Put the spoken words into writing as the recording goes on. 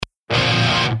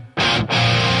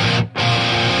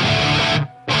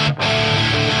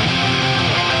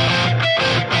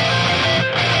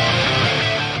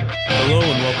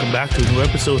back to a new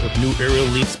episode of New Era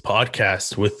Leafs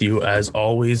podcast. With you, as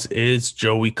always, is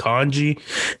Joey Kanji,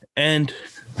 and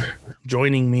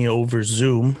joining me over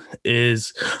Zoom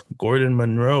is Gordon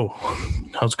Monroe.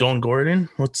 How's it going, Gordon?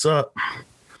 What's up?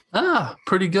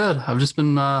 Pretty good. I've just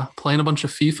been playing a bunch of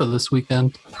FIFA this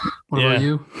weekend. What about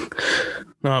you?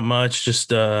 Not much. Just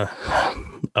doing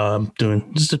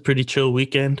just a pretty chill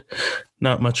weekend.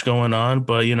 Not much going on,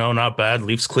 but not bad.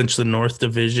 Leafs clinched the North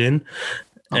Division.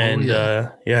 And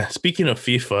speaking of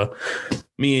FIFA,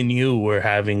 me and you were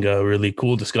having a really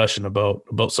cool discussion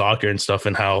about soccer and stuff,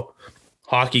 and how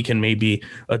hockey can maybe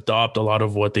adopt a lot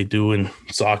of what they do in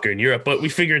soccer in Europe. But we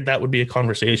figured that would be a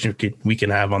conversation we can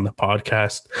have on the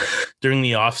podcast during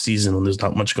the off season when there's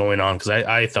not much going on, because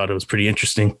I thought it was pretty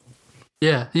interesting.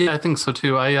 Yeah, I think so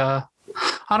too. I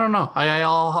don't know.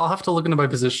 I'll have to look into my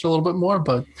position a little bit more,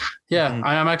 but I'm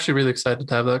actually really excited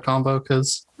to have that combo,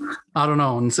 because I don't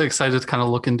know. I'm excited to kind of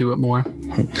look into it more.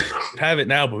 Have it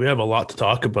now, but we have a lot to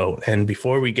talk about. And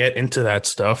before we get into that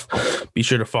stuff, be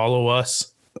sure to follow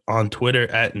us on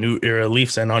Twitter at New Era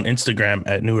Leafs and on Instagram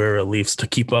at New Era Leafs to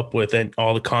keep up with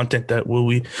all the content that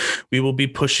we will be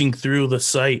pushing through the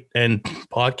site, and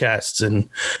podcasts and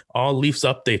all Leafs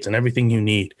updates and everything you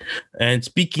need. And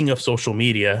speaking of social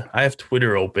media, I have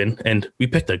Twitter open, and we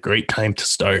picked a great time to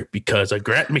start because a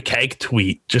Grant McKegg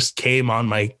tweet just came on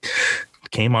my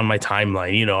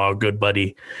timeline. Our good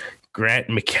buddy Grant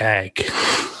McKegg.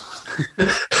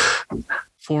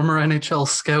 Former NHL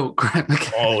scout Grant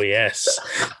McKegg. Oh yes,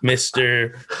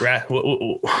 Mr.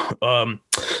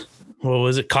 What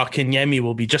was it? Kotkaniemi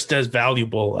will be just as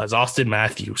valuable as Austin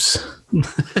Matthews.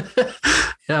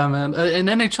 Yeah, man. An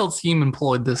NHL team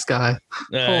employed this guy.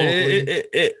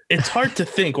 It's hard to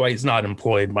think why he's not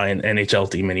employed by an NHL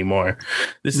team anymore.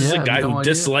 This is a guy who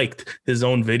disliked his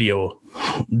own video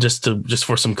just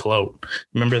for some clout.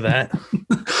 Remember that?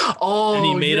 And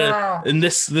he made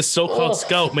this so-called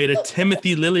scout made a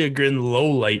Timothy Liljegren low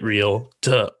light reel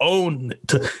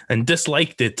and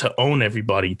disliked it to own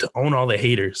everybody, to own all the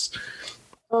haters.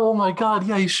 Oh my God.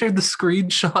 Yeah, he shared the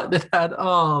screenshot that had,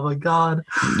 oh my God.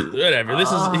 Whatever.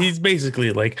 He's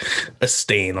basically like a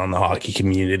stain on the hockey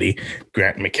community,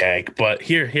 Grant McKegg. But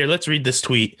here, let's read this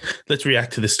tweet. Let's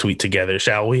react to this tweet together,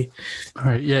 shall we? All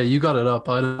right. Yeah, you got it up.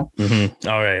 I don't. Mm-hmm.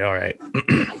 All right. All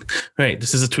right.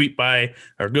 This is a tweet by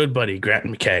our good buddy, Grant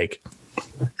McKegg.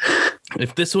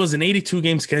 If this was an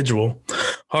 82-game schedule,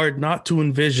 hard not to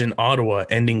envision Ottawa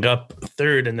ending up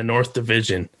third in the North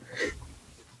Division.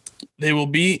 They will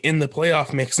be in the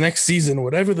playoff mix next season,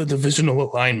 whatever the divisional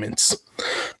alignments.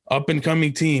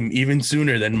 Up-and-coming team, even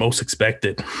sooner than most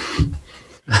expected.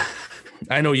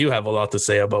 I know you have a lot to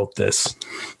say about this.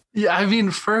 Yeah, I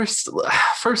mean, first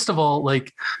of all,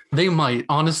 like, they might.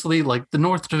 Honestly, like, the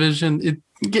North Division,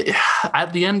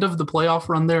 at the end of the playoff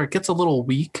run there, it gets a little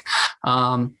weak.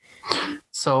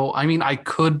 So, I mean, I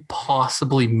could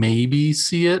possibly maybe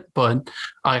see it, but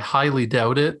I highly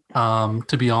doubt it.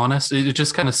 To be honest, it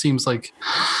just kind of seems like,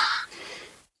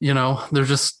 they're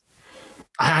just,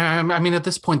 I mean, at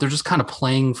this point, they're just kind of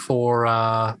playing for,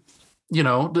 like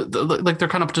they're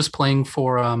kind of just playing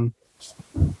for,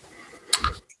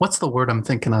 what's the word I'm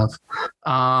thinking of?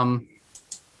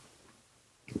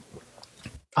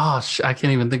 I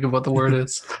can't even think of what the word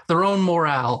is. Their own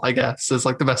morale, I guess, is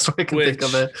like the best way I can think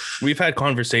of it. We've had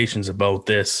conversations about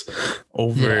this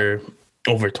over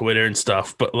Twitter and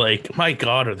stuff, but like, my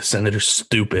God, are the Senators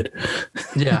stupid?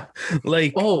 Yeah.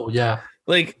 Like, oh yeah.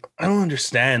 Like, I don't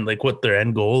understand like what their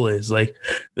end goal is. Like,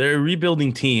 they're a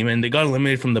rebuilding team and they got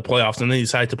eliminated from the playoffs, and they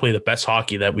decided to play the best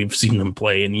hockey that we've seen them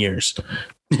play in years.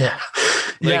 Yeah.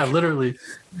 Yeah, literally.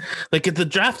 Like, the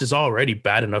draft is already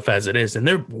bad enough as it is, and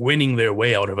they're winning their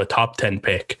way out of a top 10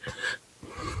 pick.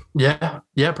 Yeah,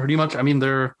 pretty much. I mean,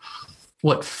 they're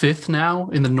fifth now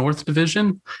in the North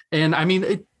Division, and I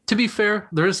mean, to be fair,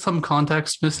 there is some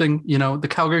context missing. The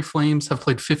Calgary Flames have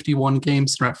played 51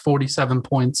 games and are at 47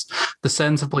 points. The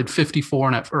Sens have played 54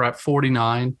 and are at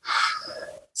 49.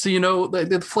 So,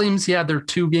 the Flames, they're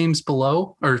 2 games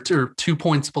below or 2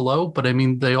 points below, but I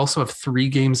mean, they also have 3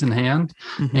 games in hand.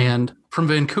 Mm-hmm. And from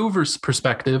Vancouver's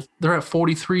perspective, they're at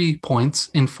 43 points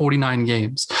in 49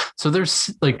 games. So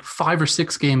there's like 5 or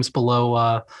 6 games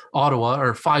below Ottawa,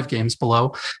 or 5 games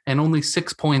below, and only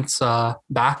 6 points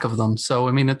back of them. So,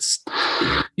 I mean, it's,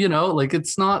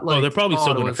 it's not like, they're probably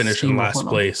still going to finish in last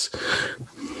place.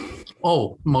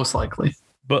 Oh, most likely.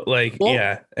 But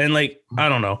and like, I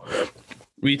don't know.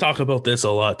 We talk about this a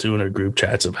lot too in our group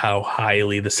chats of how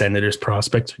highly the Senators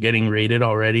prospects are getting rated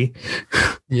already.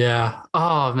 Yeah.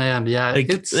 Oh man. Yeah.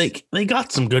 It's Like they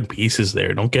got some good pieces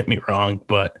there. Don't get me wrong,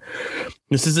 but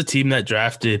this is a team that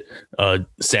drafted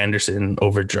Sanderson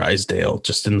over Drysdale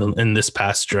just in this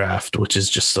past draft, which is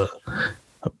just a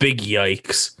big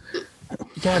yikes.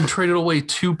 yeah, and traded away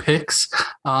 2 picks.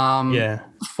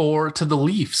 To the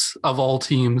Leafs of all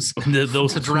teams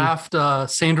Those to draft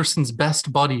Sanderson's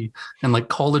best buddy and like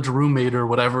college roommate or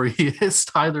whatever he is,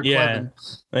 Tyler Clevin.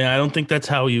 Yeah, I don't think that's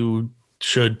how you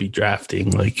should be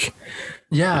drafting. Like,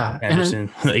 yeah,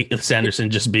 Sanderson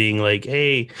just being like,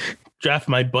 "Hey, draft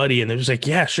my buddy," and they're just like,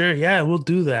 "Yeah, sure, yeah, we'll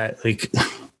do that." Like,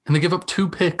 and they give up 2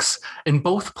 picks, and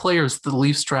both players the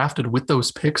Leafs drafted with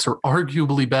those picks are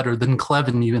arguably better than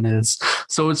Clevin even is.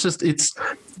 So it's just it's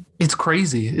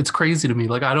crazy. It's crazy to me.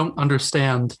 Like I don't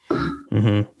understand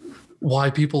why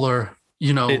people are,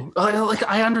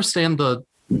 I understand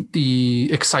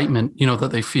the excitement,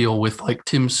 that they feel with like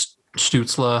Tim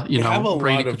Stützle, they have a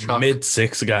Brady lot of Tkachuk.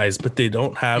 mid-6 guys, but they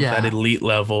don't have that elite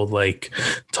level like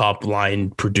top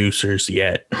line producers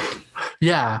yet.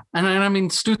 Yeah, and I mean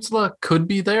Stützle could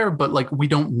be there, but like we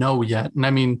don't know yet. And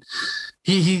I mean,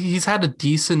 he's had a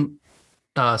decent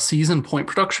season point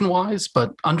production wise,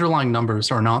 but underlying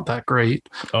numbers are not that great.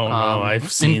 Oh no,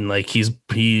 I've seen like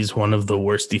he's one of the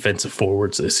worst defensive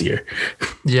forwards this year.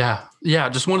 Yeah,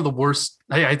 just one of the worst.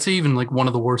 I'd say even like one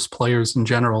of the worst players in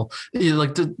general.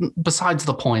 Like besides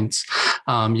the points,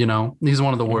 he's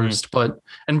one of the worst. But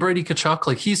and Brady Tkachuk,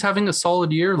 like he's having a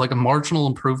solid year, like a marginal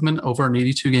improvement over an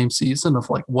 82 game season of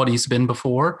like what he's been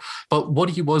before. But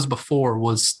what he was before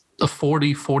was a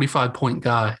 45 point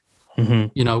guy.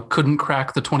 Couldn't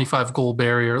crack the 25 goal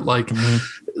barrier. Like,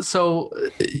 so,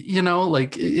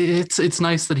 like it's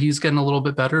nice that he's getting a little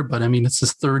bit better, but I mean, it's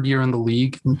his 3rd year in the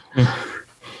league.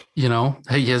 He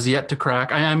has yet to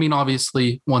crack. I mean,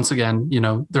 obviously, once again,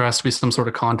 there has to be some sort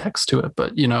of context to it,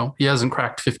 but, he hasn't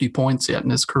cracked 50 points yet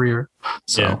in his career.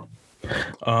 So,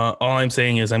 all I'm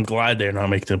saying is I'm glad they're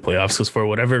not making the playoffs because for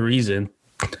whatever reason,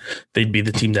 they'd be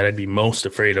the team that I'd be most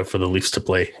afraid of for the Leafs to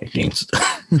play against.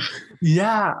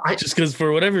 Yeah. Just because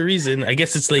for whatever reason, I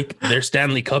guess it's like their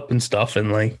Stanley Cup and stuff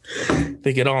and like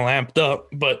they get all amped up,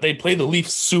 but they play the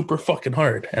Leafs super fucking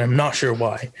hard. And I'm not sure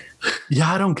why.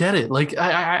 Yeah, I don't get it. Like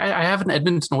I have an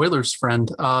Edmonton Oilers friend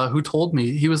who told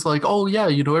me, he was like, oh yeah,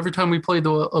 every time we play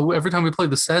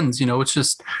the Sens,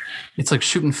 it's like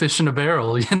shooting fish in a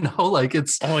barrel, like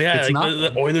it's, oh yeah, it's like not,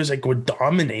 the Oilers like would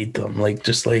dominate them. Like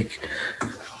just like,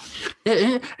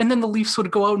 yeah, and then the Leafs would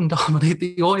go out and dominate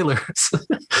the Oilers.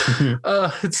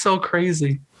 It's so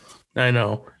crazy. I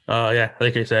know. Yeah,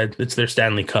 like I said, it's their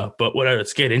Stanley Cup. But whatever,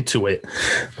 let's get into it.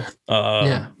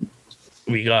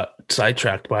 We got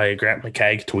sidetracked by a Grant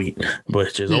McCagg tweet,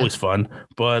 which is always fun.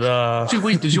 But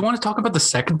wait, did you want to talk about the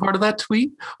second part of that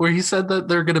tweet where he said that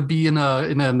they're going to be in a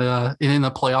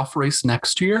playoff race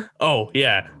next year? Oh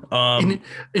yeah, in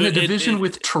a division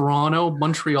with Toronto,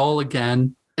 Montreal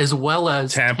again, as well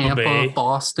as Tampa Bay.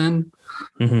 Boston,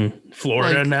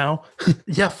 Florida now.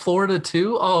 Yeah, Florida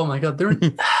too. Oh my God,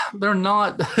 they're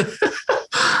not.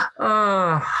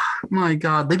 My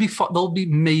God, they'll be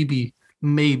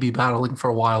maybe battling for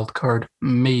a wild card,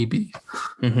 maybe.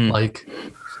 Like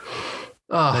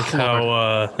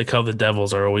how the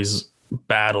Devils are always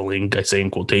battling, I say in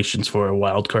quotations, for a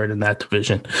wild card in that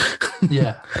division.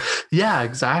 yeah,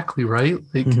 exactly, right.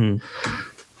 Like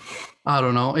I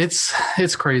don't know,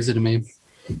 it's crazy to me.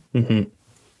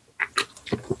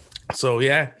 So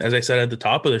yeah, as I said at the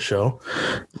top of the show,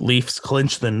 Leafs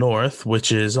clinch the North,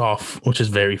 which is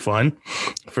very fun.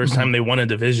 First time they won a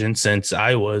division since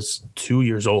I was 2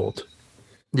 years old.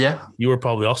 Yeah, you were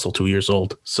probably also 2 years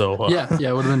old. So yeah,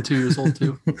 I would have been 2 years old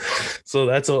too. So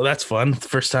that's fun.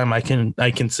 First time I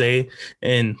can say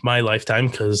in my lifetime,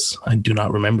 because I do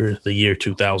not remember the year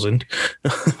 2000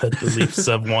 that the Leafs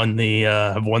have won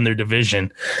their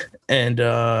division, and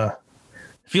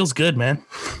feels good, man.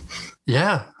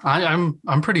 Yeah,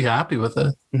 I'm pretty happy with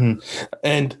it.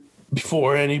 And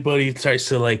before anybody tries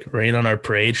to like rain on our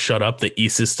parade, shut up. The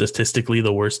East is statistically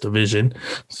the worst division.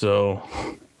 So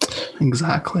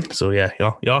exactly. So yeah,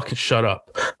 y'all can shut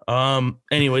up.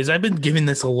 Anyways, I've been giving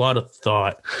this a lot of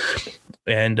thought,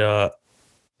 and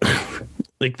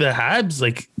like the Habs,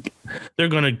 like they're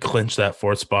gonna clinch that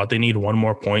 4th spot. They need one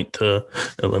more point to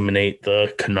eliminate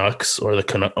the Canucks or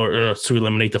to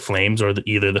eliminate the Flames, or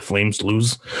either the Flames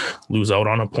lose out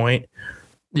on a point,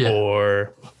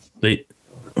 or they.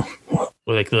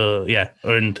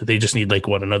 And they just need like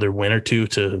another win or two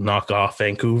to knock off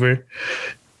Vancouver.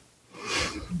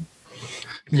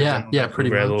 Yeah, pretty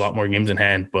much. Has a lot more games in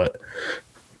hand, but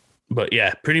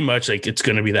yeah, pretty much like it's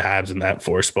going to be the Habs in that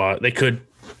 4th spot. They could,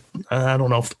 I don't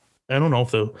know if I don't know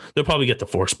if they'll probably get the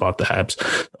 4 spot, the Habs.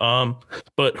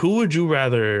 But who would you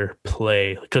rather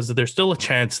play? Because there's still a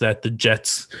chance that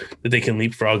they can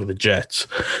leapfrog the Jets.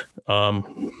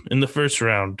 In the first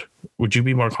round, would you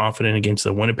be more confident against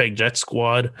the Winnipeg Jets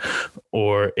squad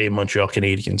or a Montreal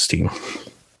Canadiens team?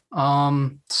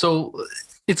 So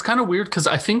it's kind of weird because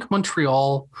I think the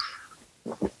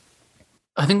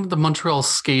Montreal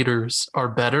skaters are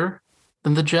better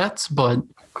than the Jets, but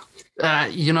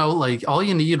like all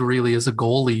you need really is a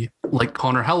goalie like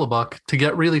Connor Hellebuck to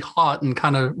get really hot and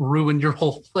kind of ruin your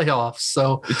whole playoffs.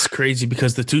 So it's crazy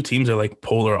because the two teams are like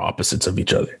polar opposites of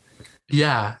each other.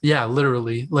 Yeah,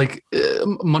 literally. Like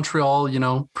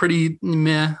Montreal, pretty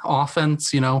meh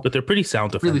offense, but they're pretty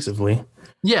sound defensively. Really,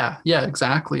 yeah,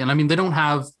 exactly. And I mean, they don't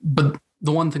have, but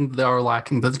the one thing that they are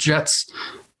lacking, the Jets.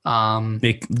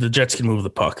 The Jets can move the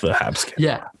puck. The Habs can.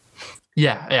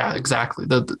 Yeah, exactly.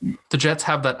 The Jets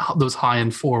have those high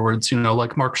end forwards,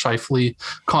 like Mark Scheifele,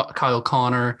 Kyle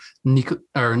Connor, Nick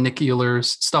Ehlers,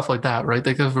 stuff like that, right?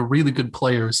 They have really good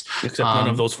players. Except none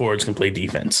of those forwards can play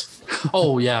defense.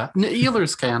 Oh yeah,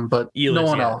 Ehlers can, but no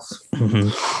one else.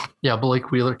 Mm-hmm. Yeah,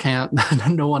 Blake Wheeler can't.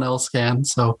 No one else can.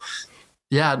 So.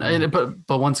 Yeah,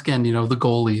 but once again, the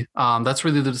goalie, that's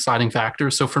really the deciding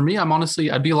factor. So for me,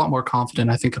 I'd be a lot more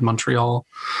confident, I think, in Montreal.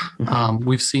 Mm-hmm.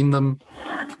 We've seen them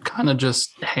kind of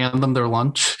just hand them their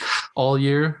lunch all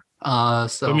year. So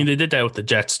I mean, they did that with the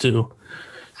Jets too.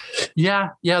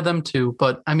 Yeah, them too.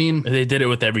 But I mean, they did it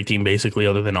with every team basically,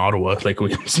 other than Ottawa, like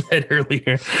we said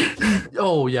earlier.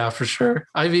 Oh yeah, for sure.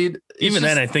 I mean, even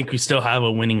then, I think we still have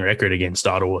a winning record against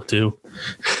Ottawa too.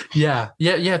 Yeah.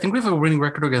 I think we have a winning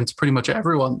record against pretty much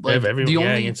everyone. Like,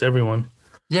 against everyone.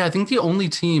 Yeah, I think the only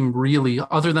team really,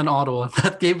 other than Ottawa,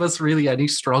 that gave us really any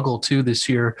struggle too this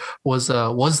year was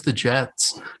the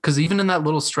Jets. Because even in that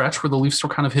little stretch where the Leafs were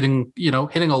kind of hitting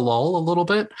a lull a little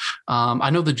bit, I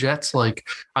know the Jets,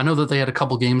 I know that they had a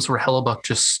couple games where Hellebuck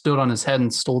just stood on his head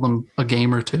and stole them a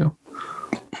game or two.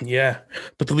 Yeah,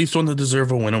 but the Leafs don't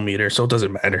deserve a win-o-meter, so it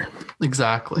doesn't matter.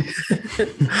 Exactly.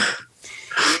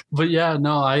 But yeah,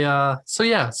 no,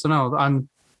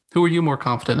 who are you more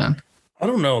confident in? I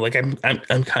don't know. Like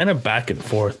I'm kind of back and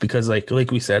forth because like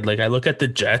we said, like I look at the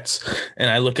Jets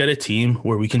and I look at a team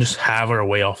where we can just have our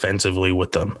way offensively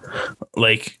with them.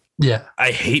 Like, yeah, I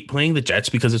hate playing the Jets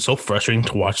because it's so frustrating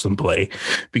to watch them play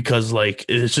because like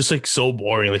it's just like so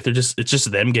boring. Like it's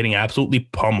just them getting absolutely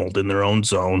pummeled in their own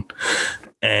zone,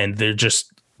 and they're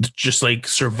just like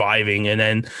surviving, and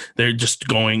then they're just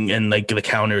going, and like the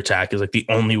counterattack is like the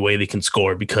only way they can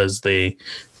score because the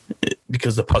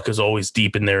puck is always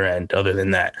deep in their end. Other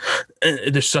than that,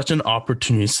 they're such an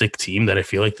opportunistic team that I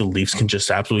feel like the Leafs can just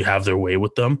absolutely have their way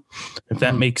with them. If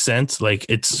that makes sense, like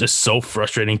it's just so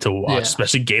frustrating to watch,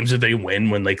 especially games that they win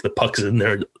when like the puck's in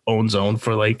their own zone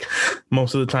for like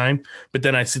most of the time. But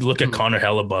then I look at Connor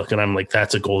Hellebuck and I'm like,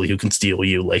 that's a goalie who can steal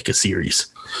you like a series.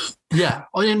 Yeah,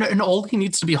 and all he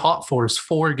needs to be hot for is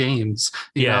 4 games,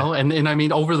 you know? And I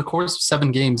mean, over the course of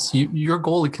 7 games, your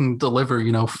goalie can deliver,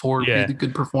 4 really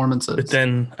good performances. But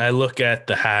then I look at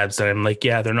the Habs and I'm like,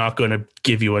 yeah, they're not going to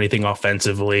give you anything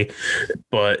offensively,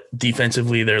 but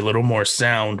defensively, they're a little more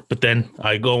sound. But then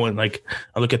I go and like,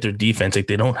 I look at their defense, like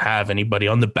they don't have anybody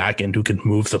on the back end who can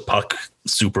move the puck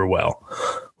super well.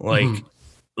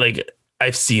 Like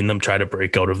I've seen them try to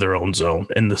break out of their own zone,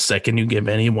 and the second you give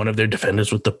any one of their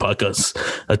defenders with the puck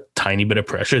a tiny bit of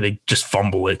pressure, they just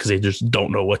fumble it because they just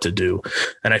don't know what to do.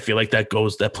 And I feel like that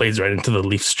plays right into the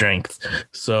Leafs' strength.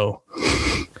 So,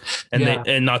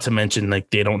 and not to mention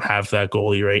like they don't have that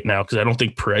goalie right now because I don't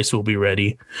think Price will be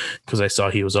ready because I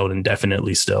saw he was out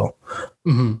indefinitely still.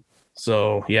 Mm-hmm.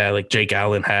 So yeah, like Jake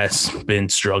Allen has been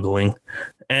struggling.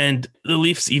 And the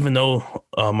Leafs, even though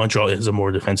Montreal is a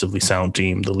more defensively sound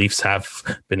team, the Leafs have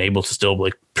been able to still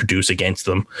like produce against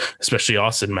them, especially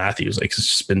Austin Matthews. Like it's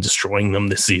just been destroying them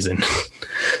this season.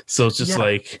 So it's just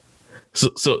like,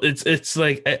 so it's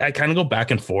like I kind of go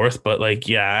back and forth, but like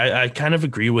I kind of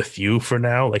agree with you for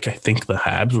now. Like I think the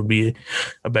Habs would be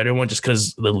a better one just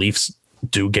because the Leafs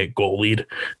do get goalied,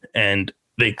 and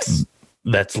that's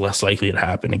less likely to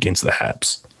happen against the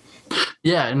Habs.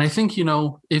 Yeah, and I think,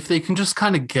 if they can just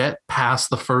kind of get past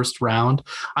the first round,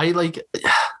 I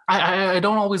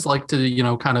don't always like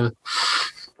to, kind of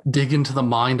dig into the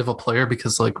mind of a player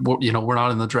because like, we're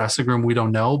not in the dressing room. We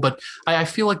don't know, but I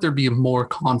feel like there'd be more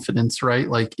confidence, right?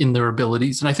 Like in their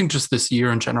abilities. And I think just this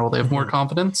year in general, they have more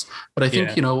confidence, but I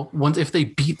think, if they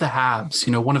beat the Habs,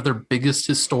 one of their biggest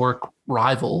historic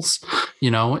rivals,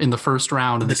 in the first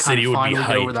round, and the city would be hyped.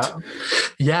 Get over that.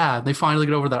 Yeah. They finally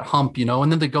get over that hump,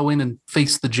 and then they go in and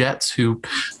face the Jets who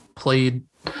played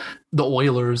the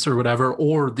Oilers or whatever,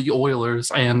 or the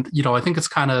Oilers. And, I think it's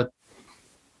kind of,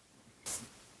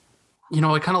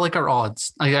 I kind of like our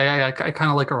odds. I kind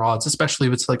of like our odds, especially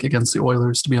if it's like against the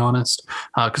Oilers, to be honest,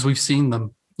 because we've seen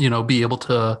them, be able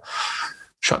to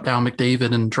shut down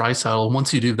McDavid and Draisaitl. And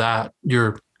once you do that,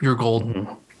 you're golden.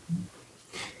 Mm-hmm.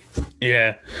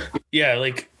 Yeah.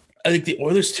 Like, I think the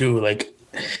Oilers too, like,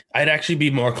 I'd actually be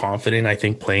more confident, I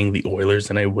think, playing the Oilers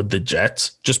than I would the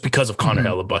Jets, just because of Connor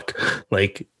Hellebuck.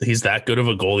 Like, he's that good of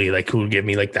a goalie, like, who would give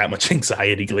me like that much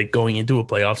anxiety, like going into a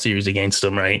playoff series against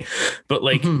him, right? But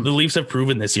like the Leafs have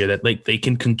proven this year that like they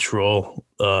can control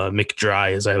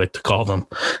McDry, as I like to call them.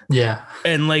 Yeah.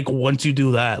 And like once you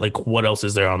do that, like what else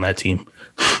is there on that team?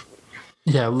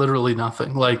 Yeah, literally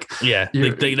nothing. Like, yeah,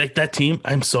 like that team.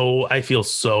 I feel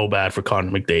so bad for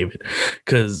Connor McDavid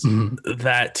because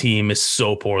that team is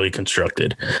so poorly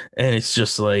constructed, and it's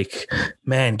just like,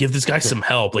 man, give this guy some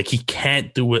help. Like, he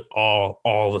can't do it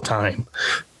all the time,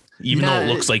 even though it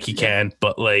looks like he can.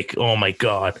 But like, oh my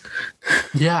god.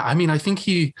 Yeah, I mean, I think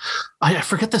I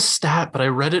forget the stat, but I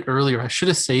read it earlier. I should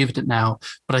have saved it now,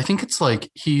 but I think it's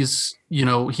like he is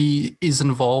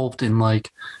involved in like,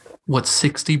 what,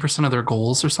 60% of their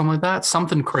goals or something like that,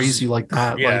 something crazy like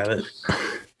that. Yeah, like,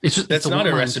 it's not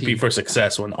a recipe for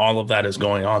success when all of that is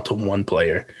going on to one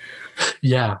player.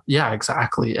 Yeah,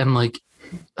 exactly. And like,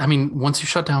 I mean, once you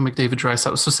shut down McDavid,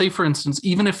 Draisaitl, so say for instance,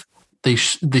 even if they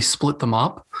split them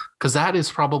up, because that is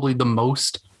probably the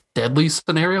most deadly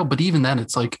scenario. But even then,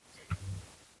 it's like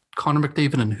Connor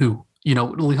McDavid and who?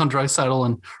 Leon Draisaitl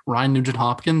and Ryan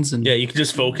Nugent-Hopkins. And you can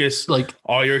just focus like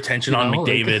all your attention on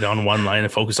McDavid on one line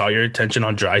and focus all your attention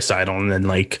on Draisaitl, and then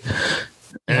like,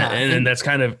 and that's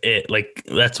kind of it. Like,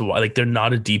 that's why, like, they're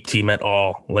not a deep team at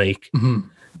all. Like,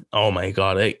 oh my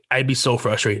god, I'd be so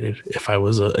frustrated if I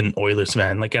was an Oilers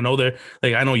fan. Like, I know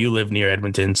I know you live near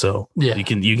Edmonton, so you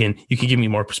can give me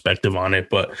more perspective on it.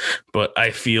 But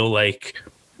I feel like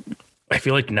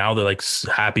now they're like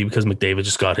happy because McDavid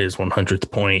just got his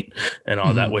 100th point and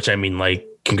all that, which, I mean, like,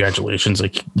 congratulations.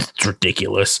 Like, it's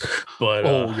ridiculous, but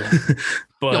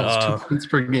but 2 points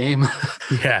per game.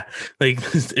 yeah, like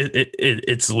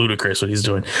it's ludicrous what he's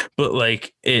doing, but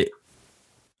like it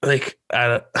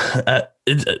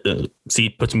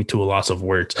puts me to a loss of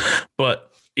words.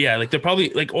 But yeah, like, they're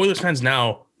probably like Oilers fans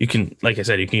now. You can, like I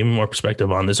said, you can give me more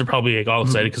perspective on this. They're probably like all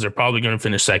excited because they're probably going to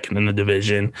finish second in the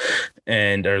division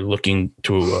and are looking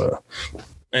to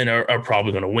and are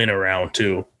probably going to win a round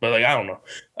too. But like, I don't know,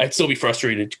 I'd still be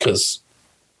frustrated because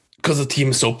the team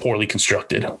is so poorly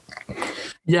constructed.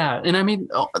 Yeah, and I mean,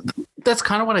 that's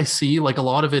kind of what I see. Like, a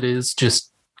lot of it is just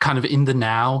kind of in the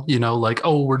now, like,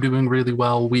 oh, we're doing really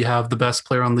well. We have the best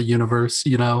player on the universe,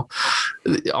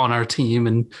 on our team,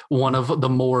 and one of the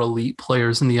more elite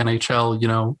players in the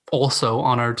NHL, also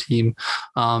on our team.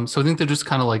 So I think they're just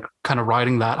kind of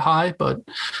riding that high. But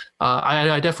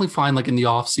I definitely find, like, in the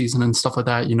off season and stuff like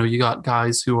that, you got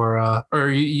guys who are, or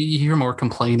you hear more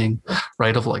complaining,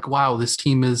 right? Of like, wow, this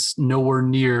team is nowhere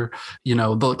near,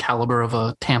 the caliber of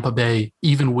a Tampa Bay,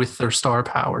 even with their star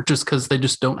power, just because they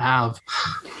just don't have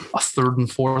a third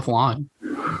and fourth line.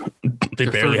 They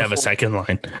barely have a second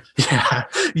line.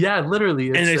 Yeah, literally.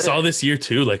 And I saw this year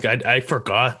too. Like, I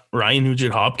forgot Ryan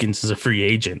Nugent-Hopkins is a free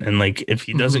agent, and like, if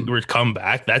he doesn't come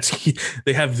back,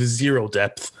 they have zero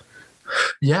depth.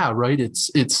 Yeah, right.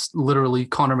 It's literally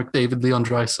Connor McDavid, Leon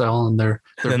Draisaitl, and their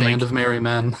band, like, of merry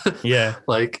men. Yeah,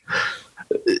 like,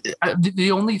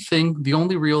 the only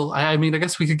real. I mean, I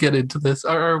guess we could get into this.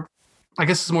 Or I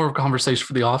guess it's more of a conversation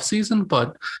for the off season.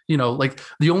 But like,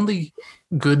 the only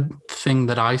good thing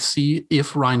that I see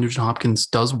if Ryan Nugent-Hopkins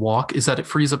does walk is that it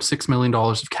frees up $6 million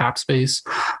of cap space.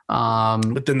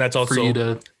 But then that's also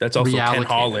Ken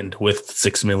Holland with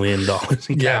 $6 million in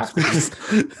cap space.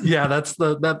 That's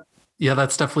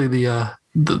definitely the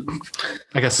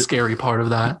I guess scary part of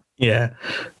that. Yeah.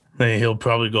 He'll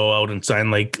probably go out and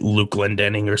sign like Luke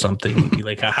Glendening or something and be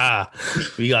like, haha,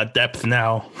 we got depth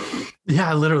now.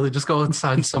 Yeah, literally just go and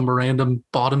sign some random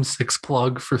bottom six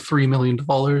plug for $3 million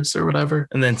or whatever.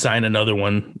 And then sign another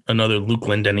Luke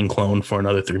Glendening clone for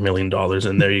another $3 million.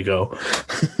 And there you go.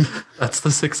 That's the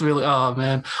 $6 million. Oh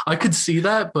man, I could see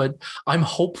that, but I'm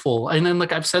hopeful. And then,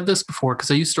 like, I've said this before, because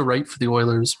I used to write for the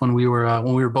Oilers when we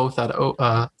were both at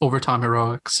Overtime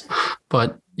Heroics.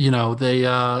 But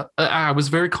I was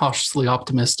very cautiously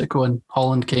optimistic when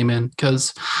Holland came in,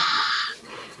 because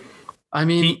I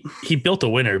mean, he built a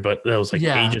winner, but that was like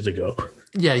ages ago.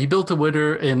 Yeah, he built a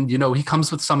winner, and he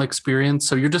comes with some experience.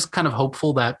 So you're just kind of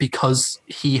hopeful that because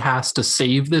he has to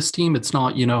save this team, it's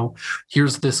not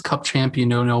here's this cup champion.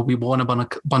 No, we won a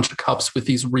bunch of cups with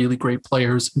these really great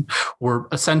players. We're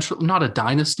essentially not a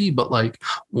dynasty, but like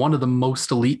one of the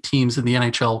most elite teams in the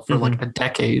NHL for like a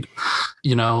decade.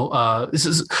 So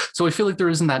I feel like there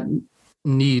isn't that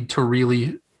need to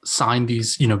really sign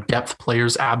these depth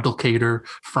players, Abdelkader,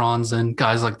 Franzen,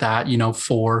 guys like that.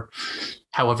 For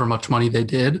however much money they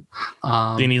did.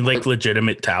 They need like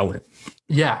legitimate talent.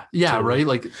 Yeah, right.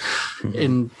 Like,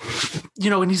 and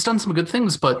he's done some good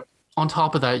things, but on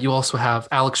top of that, you also have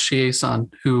Alex Chiasson,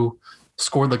 who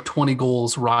scored like 20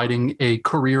 goals, riding a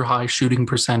career high shooting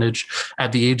percentage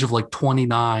at the age of like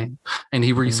 29, and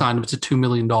he re-signed him to $2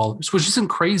 million, which isn't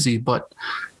crazy, but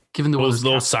given those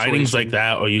signings like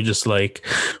that, or you just like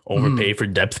overpay for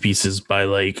depth pieces by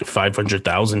like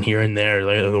 500,000 here and there,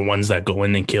 they're the ones that go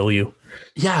in and kill you.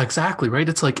 Yeah, exactly. Right.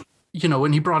 It's like,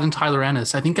 when he brought in Tyler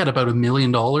Ennis, I think at about $1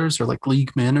 million or like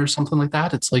league min or something like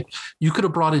that. It's like you could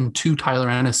have brought in two Tyler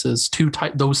Ennis's,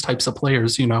 those types of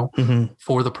players,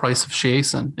 for the price of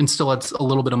Chiasson, and still had a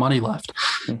little bit of money left.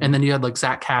 And then you had like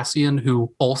Zach Kassian,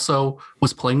 who also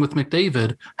was playing with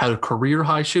McDavid, had a career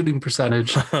high shooting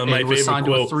percentage, and was signed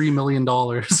to $3 million.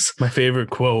 My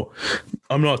favorite quote: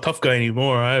 "I'm not a tough guy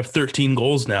anymore. I have 13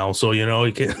 goals now." So you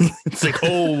can. It's like,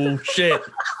 oh shit.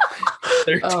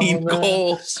 13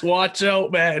 goals. Watch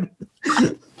out, man.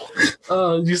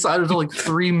 You signed him to like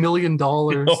 $3 million.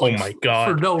 Oh my god!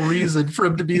 For no reason for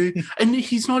him to be, and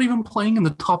he's not even playing in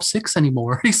the top 6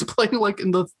 anymore. He's playing like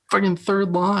in the fucking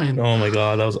third line. Oh my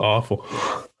god, that was awful.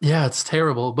 Yeah, it's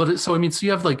terrible. But so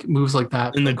you have like moves like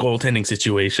that in the goaltending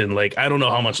situation. Like, I don't know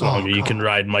how much longer you can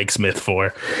ride Mike Smith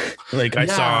for. Like, I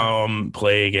saw him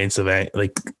play against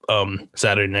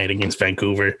Saturday night against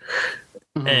Vancouver.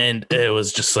 And it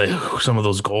was just like some of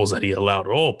those goals that he allowed.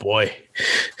 Oh boy.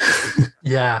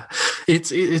 Yeah,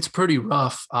 it's pretty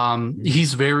rough.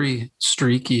 He's very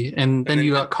streaky. And then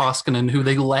you got Koskinen, who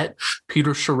they let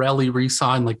Peter Chiarelli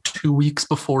re-sign like 2 weeks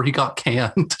before he got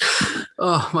canned.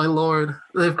 Oh my Lord.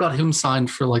 They've got him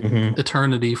signed for like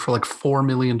eternity for like $4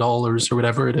 million or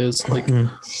whatever it is. Like,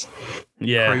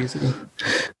 yeah, crazy.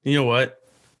 You know what?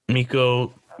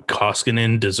 Mikko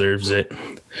Koskinen deserves it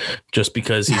just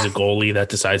because he's a goalie that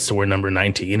decides to wear number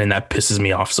 19, and that pisses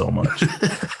me off so much.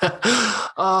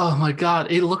 Oh my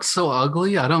god, it looks so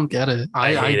ugly. I don't get it.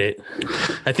 I hate it.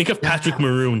 I think of Patrick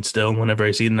Maroon still whenever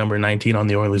I see the number 19 on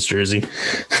the Oilers jersey.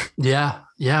 Yeah.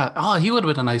 Oh, he would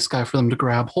have been a nice guy for them to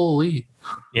grab. Holy.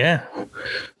 Yeah,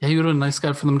 he would have been a nice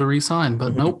guy for them to re-sign,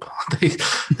 but nope. They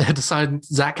had to sign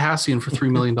Zach Kassian for $3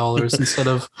 million instead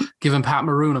of giving Pat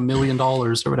Maroon $1 million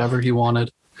or whatever he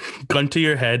wanted. Gun to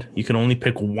your head, you can only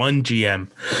pick one GM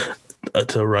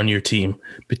to run your team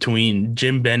between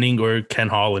Jim Benning or Ken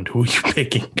Holland. Who are you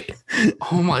picking?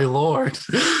 Oh my Lord.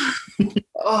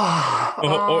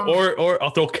 Or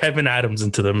I'll throw Kevin Adams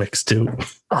into the mix too.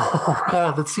 Oh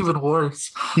God, that's even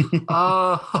worse.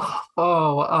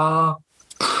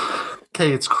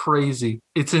 Okay, it's crazy.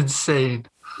 It's insane.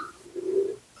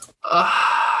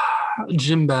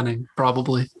 Jim Benning,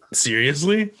 probably.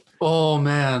 Seriously? Oh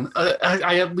man,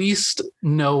 I at least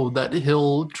know that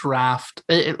he'll draft.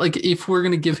 Like, if we're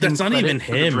gonna give him, that's not even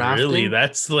him, really.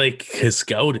 That's like his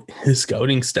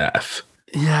scouting staff.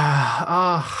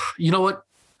 Yeah. You know what?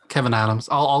 Kevin Adams.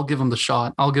 I'll give him the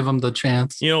shot. I'll give him the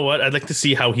chance. You know what? I'd like to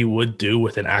see how he would do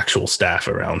with an actual staff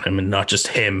around him and not just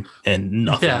him and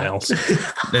nothing else.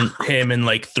 Then him and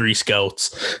like 3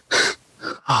 scouts.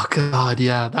 Oh God,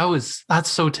 yeah. That's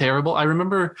so terrible. I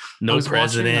remember no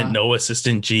president, no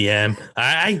assistant GM.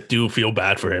 I do feel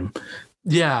bad for him.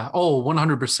 Yeah. Oh,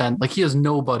 100%. Like, he has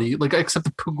nobody, like, except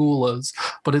the Pagulas.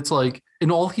 But it's like,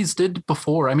 in all he's did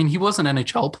before, I mean, he was an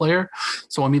NHL player.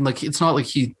 So, I mean, like, it's not like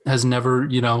he has never,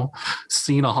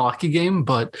 seen a hockey game,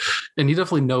 and he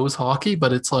definitely knows hockey,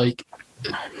 but it's like,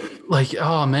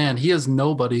 oh man, he has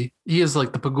nobody. He has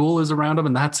like the Pagulas around him,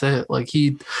 and that's it. Like,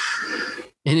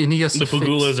 and he has the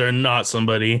Pagulas are not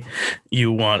somebody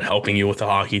you want helping you with a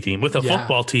hockey team. With a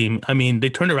football team, I mean,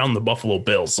 they turned around the Buffalo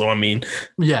Bills. So, I mean,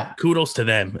 kudos to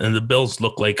them. And the Bills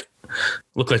look like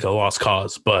a lost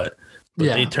cause, but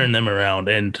they turned them around.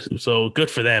 And so good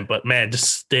for them. But, man,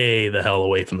 just stay the hell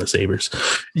away from the Sabres.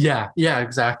 Yeah,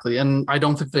 exactly. And I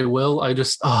don't think they will. I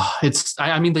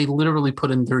mean, they literally put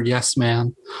in their yes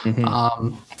man.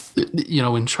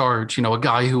 In charge, a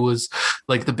guy who was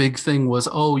like, the big thing was,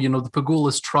 the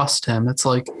Pagulas trust him. It's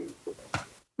like,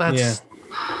 that's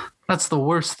the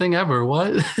worst thing ever.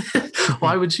 What?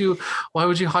 Why would you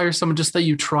hire someone just that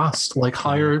you trust? Like,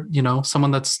 hire,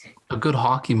 someone that's a good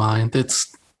hockey mind.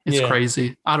 It's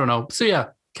crazy. I don't know. So yeah,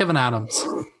 Kevin Adams.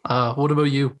 What about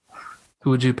you? Who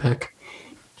would you pick?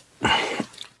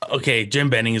 Okay, Jim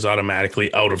Benning is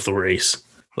automatically out of the race.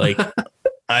 Like,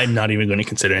 I'm not even going to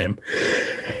consider him.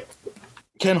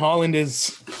 Ken Holland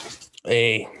is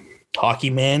a hockey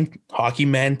man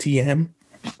TM.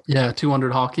 Yeah,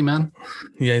 200 hockey men.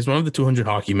 Yeah, he's one of the 200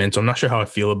 hockey men, so I'm not sure how I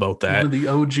feel about that. One of the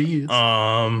OGs.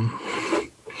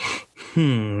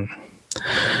 You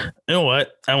know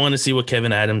what? I want to see what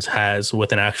Kevin Adams has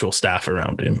with an actual staff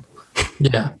around him.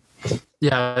 Yeah.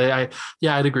 I'd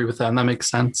agree with that, and that makes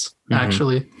sense.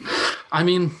 Actually, I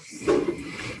mean,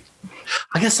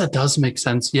 I guess that does make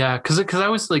sense. Yeah, because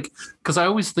I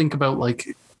always think about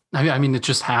like, I mean, it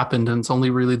just happened, and it's only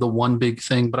really the one big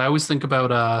thing. But I always think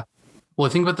about I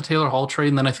think about the Taylor Hall trade,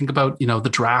 and then I think about the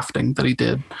drafting that he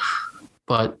did.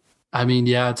 But I mean,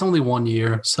 yeah, it's only 1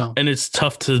 year, so. And it's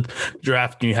tough to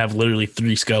draft when you have literally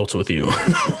 3 scouts with you.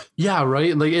 Yeah,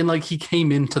 right. Like he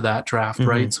came into that draft,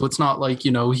 right? So it's not like,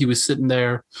 he was sitting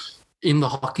there in the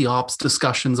hockey ops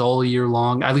discussions all year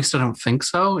long. At least I don't think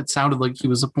so. It sounded like he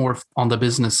was more on the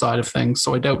business side of things.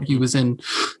 So I doubt he was in,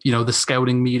 the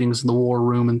scouting meetings in the war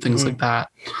room and things like that.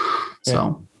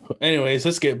 So. Anyways,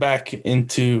 let's get back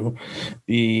into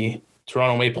the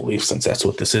Toronto Maple Leafs, since that's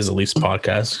what this is, a Leafs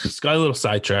podcast. It's got a little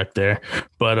sidetracked there,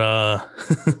 but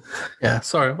yeah,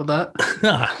 sorry about that.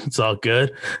 It's all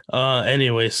good.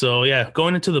 Anyway, so yeah,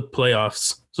 going into the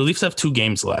playoffs. So Leafs have 2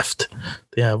 games left.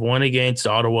 They have one against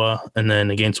Ottawa and then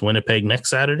against Winnipeg next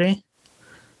Saturday.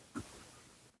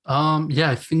 Yeah,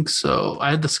 I think so.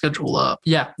 I had the schedule up.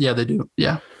 Yeah, they do.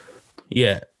 Yeah.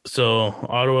 So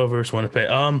Ottawa versus Winnipeg.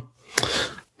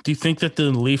 Do you think that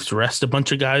the Leafs rest a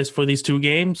bunch of guys for these 2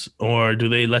 games, or do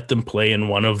they let them play in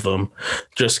one of them?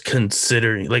 Just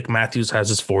considering, like, Matthews has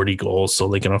his 40 goals, so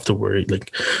they don't have to worry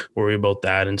about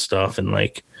that and stuff. And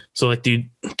like, so like, do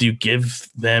you give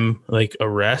them like a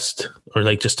rest, or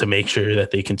like just to make sure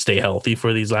that they can stay healthy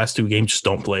for these last 2 games? Just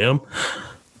don't play them,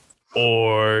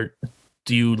 or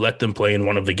do you let them play in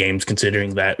one of the games,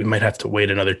 considering that we might have to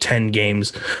wait another 10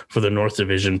 games for the North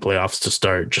Division playoffs to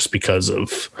start, just because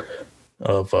of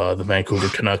the Vancouver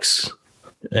Canucks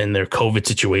and their COVID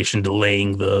situation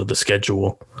delaying the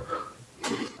schedule?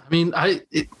 I mean,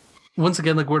 once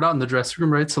again, like, we're not in the dressing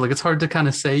room, right? So like, it's hard to kind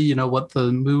of say, what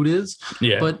the mood is.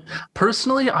 Yeah. But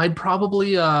personally, I'd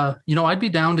probably, I'd be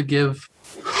down to give,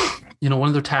 one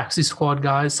of their taxi squad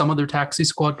guys, some other taxi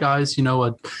squad guys,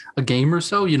 a game or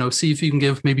so, see if you can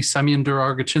give maybe Semyon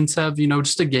Durargachintsev,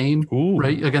 just a game. Ooh.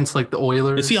 Right, against like the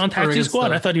Oilers. Is he on taxi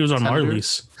squad? I thought he was on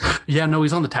Marlies. Yeah, no,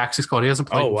 he's on the taxi squad. He hasn't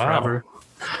played in forever.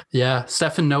 Yeah,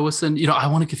 Stefan Noesen. I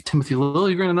want to give Timothy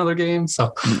Liljegren another game.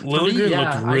 So Liljegren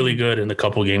looked really good in the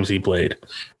couple games he played.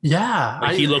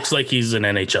 Yeah, he looks like he's an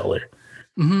NHLer.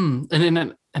 And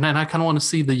then I kind of want to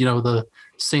see the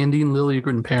Sandin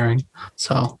Liljegren pairing.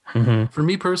 So for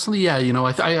me personally, yeah,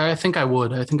 I think I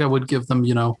would. I think I would give them,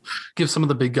 give some of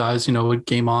the big guys, a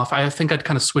game off. I think I'd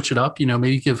kind of switch it up,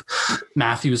 maybe give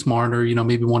Matthews, Marner,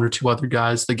 maybe 1 or 2 other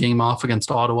guys the game off against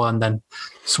Ottawa, and then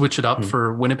switch it up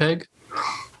for Winnipeg.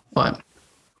 But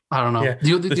I don't know. Yeah.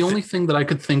 The only thing that I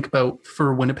could think about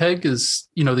for Winnipeg is,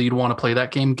 that you'd want to play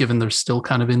that game given they're still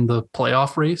kind of in the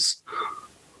playoff race.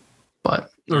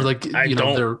 But or like,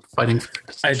 they're fighting for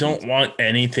position. I don't want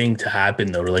anything to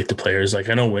happen though to like the players. Like,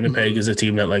 I know Winnipeg is a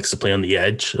team that likes to play on the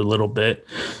edge a little bit.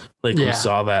 Like we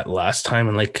saw that last time,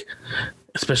 and like,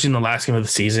 especially in the last game of the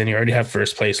season, you already have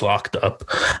first place locked up.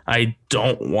 I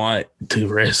don't want to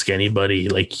risk anybody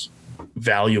like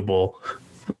valuable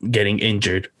getting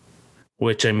injured,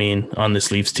 which, I mean, on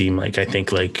this Leafs team, like, I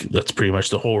think like that's pretty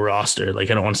much the whole roster. Like,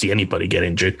 I don't want to see anybody get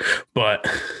injured, but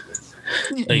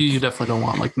like, you definitely don't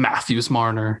want like Matthews,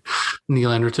 Marner,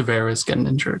 Nylander, Tavares getting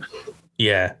injured.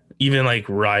 Yeah, even like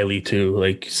Riley too.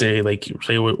 Like, say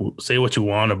what you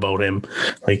want about him.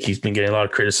 Like, he's been getting a lot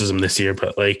of criticism this year,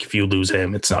 but like, if you lose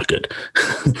him, it's not good.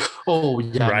 Oh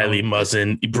yeah, Riley,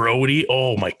 Muzzin, Brody.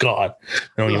 Oh my God,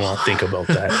 I don't even want to think about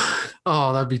that.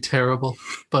 Oh, that'd be terrible.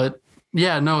 But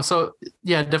yeah, no. So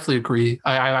yeah, definitely agree.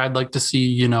 I'd like to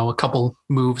see, a couple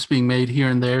moves being made here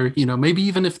and there, maybe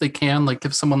even if they can, like,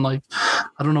 if someone like,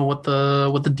 I don't know what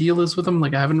the deal is with them.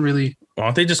 Like, I haven't really. Why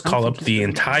don't they just call up the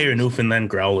entire Newfoundland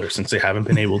Growler, since they haven't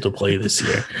been able to play this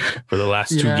year for the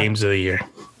last 2 games of the year?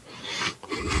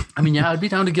 I mean, yeah, I'd be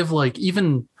down to give like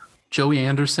even Joey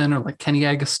Anderson or like Kenny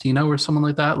Agostino or someone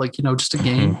like that. Like, just a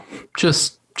game,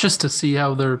 just to see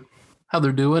how they're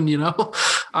doing,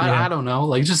 I don't know,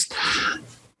 like, just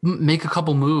make a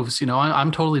couple moves,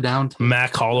 I'm totally down to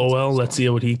Mac Hollowell. Let's see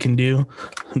what he can do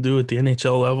at the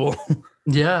NHL level.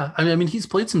 Yeah. I mean, he's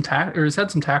played he's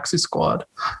had some taxi squad.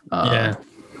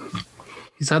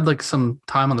 He's had like some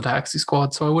time on the taxi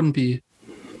squad, so I wouldn't be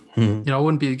You know, I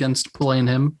wouldn't be against playing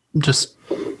him just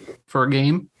for a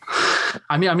game.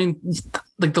 I mean,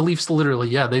 like the Leafs literally,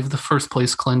 yeah, they have the first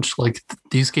place clinch. Like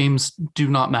these games do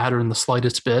not matter in the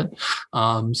slightest bit.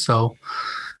 So,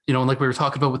 you know, like we were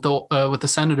talking about with the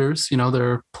Senators, you know,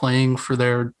 they're playing for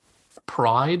their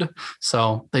pride.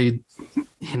 So they,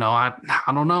 you know, I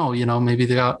don't know, you know, maybe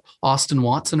they got Austin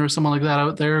Watson or someone like that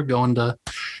out there going to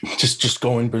just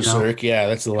going berserk. Yeah,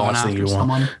 that's the last thing you want.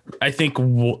 Someone. I think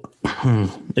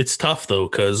it's tough though,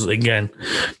 because again,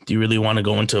 do you really want to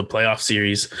go into a playoff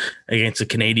series against the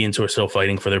Canadians who are still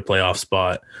fighting for their playoff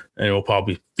spot and will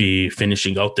probably be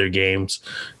finishing out their games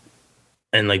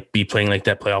and like be playing like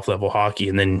that playoff level hockey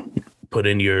and then put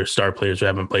in your star players who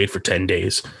haven't played for 10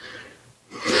 days?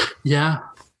 Yeah.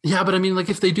 Yeah, but I mean, like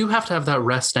if they do have to have that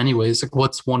rest anyways, like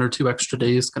what's 1 or 2 extra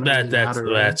days going to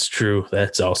matter? That's true.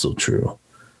 That's also true.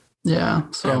 Yeah.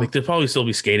 So yeah, like they'll probably still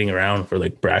be skating around for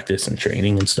like practice and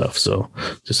training and stuff. So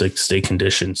just like stay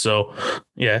conditioned. So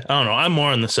yeah, I don't know. I'm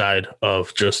more on the side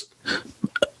of just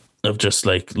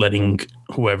like letting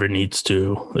whoever needs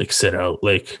to like sit out.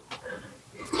 Like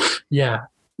yeah,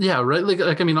 right.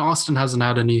 Like I mean, Austin hasn't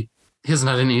had any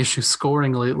issues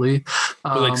scoring lately.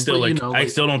 But like still, like, you know, I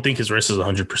still don't think his wrist is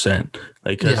 100%.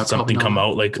 Like has something come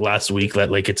out like last week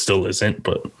that like it still isn't,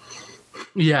 but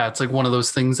yeah, it's like one of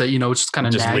those things that, you know, it's just kind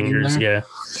of lingers. There.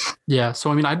 Yeah.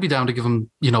 So I mean, I'd be down to give him,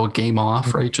 you know, a game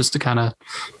off, right? Just to kind of,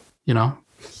 you know,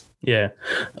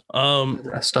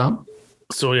 rest up.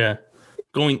 So yeah,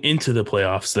 going into the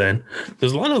playoffs, then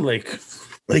there's a lot of like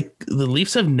the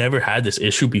Leafs have never had this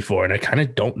issue before, and I kind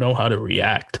of don't know how to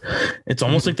react. It's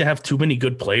almost like they have too many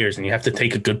good players, and you have to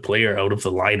take a good player out of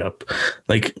the lineup.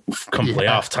 Like come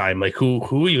playoff time, like who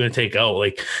are you going to take out?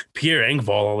 Like Pierre Engvall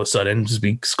all of a sudden just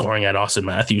be scoring at Austin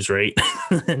Matthews, right?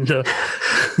 And,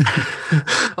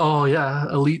 oh yeah,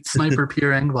 elite sniper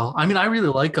Pierre Engvall. I mean, I really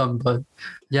like him, but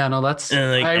yeah, no, that's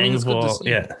and like Engvall,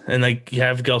 yeah, and like you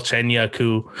have Galchenyuk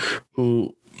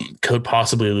who could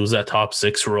possibly lose that top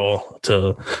 6 role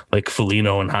to like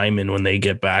Foligno and Hyman when they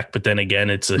get back. But then again,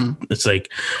 it's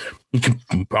like you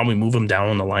can probably move him down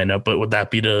on the lineup, but would that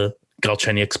be to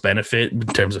Galchenyuk's benefit in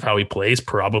terms of how he plays?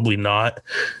 Probably not.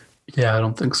 Yeah, I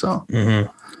don't think so. Mm-hmm.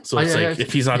 So it's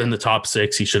if he's not in the top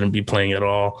 6, he shouldn't be playing at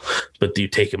all. But do you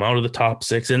take him out of the top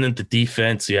 6? And then the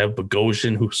defense, you have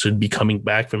Bogosian, who should be coming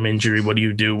back from injury. What do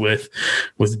you do with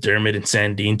Dermott and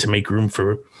Sandin to make room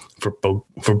for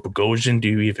Bogosian? Do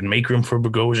you even make room for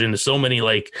Bogosian? There's so many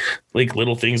like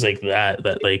little things like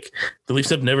that like the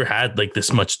Leafs have never had like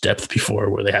this much depth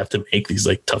before where they have to make these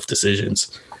like tough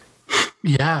decisions.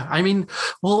 Yeah, I mean,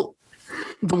 well,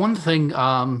 the one thing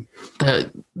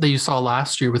that you saw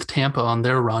last year with Tampa on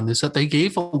their run is that they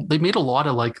made a lot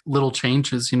of like little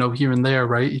changes, you know, here and there,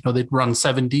 right? You know, they'd run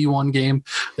 7D one game,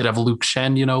 they'd have Luke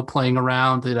Schenn, you know, playing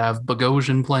around, they'd have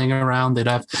Bogosian playing around, they'd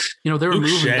have, you know, they were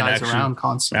moving guys around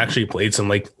constantly. Actually played some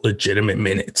like legitimate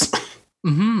minutes.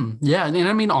 Mm-hmm. Yeah, and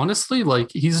I mean, honestly, like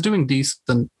he's doing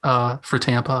decent for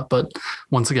Tampa, but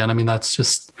once again, I mean, that's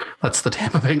the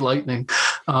Tampa Bay Lightning.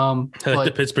 I like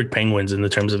the Pittsburgh Penguins in the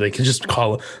terms of they can just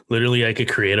call literally like a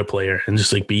creative player and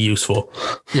just like be useful.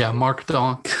 Yeah, Mark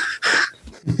Donk.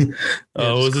 What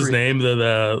was his name?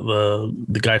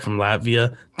 The guy from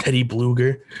Latvia, Teddy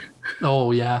Bluger.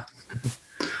 Oh yeah.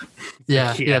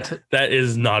 Yeah. That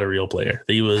is not a real player.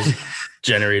 He was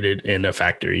generated in a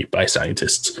factory by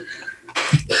scientists.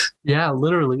 Yeah,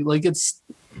 literally. Like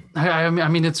I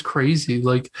mean, it's crazy.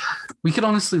 Like we could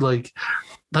honestly like,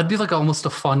 that'd be like almost a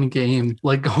fun game,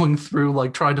 like going through,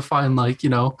 like trying to find like, you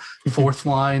know, fourth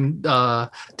line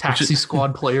taxi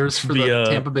squad players for the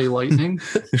Tampa Bay Lightning.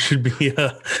 There should be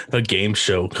a game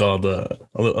show called a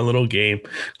little game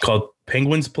called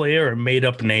Penguins Player or Made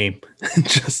Up Name.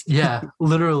 Just yeah,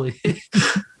 literally.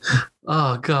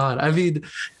 Oh God. I mean,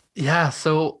 yeah.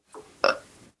 So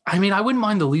I mean, I wouldn't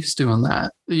mind the Leafs doing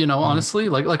that, you know, honestly,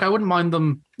 like I wouldn't mind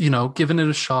them, you know, giving it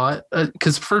a shot.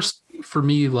 Cause first for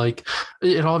me, like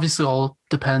it obviously all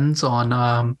depends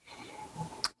on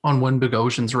when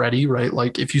Bogosian's ready, right?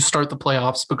 Like if you start the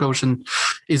playoffs, Bogosian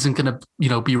isn't going to, you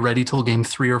know, be ready till game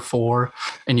 3 or 4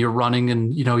 and you're running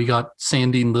and, you know, you got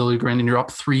Sandy and Liljegren and you're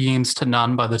up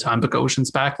 3-0 by the time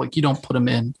Bogosian's back. Like you don't put him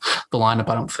in the lineup,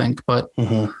 I don't think, but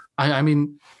I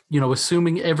mean, you know,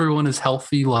 assuming everyone is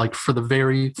healthy, like for the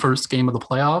very first game of the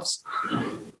playoffs,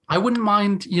 I wouldn't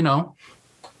mind, you know,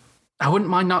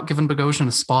 not giving Bogosian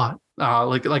a spot,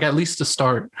 like at least to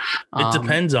start. It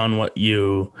depends on what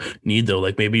you need, though.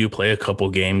 Like maybe you play a couple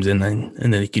games and then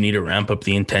you need to ramp up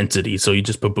the intensity. So you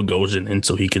just put Bogosian in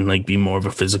so he can like be more of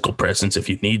a physical presence if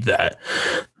you need that.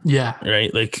 Yeah.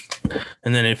 Right. Like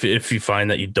And then if you find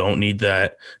that you don't need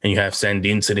that and you have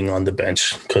Sandin sitting on the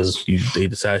bench because they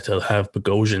decide to have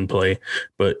Bogosian play,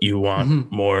 but you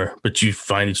want more, but you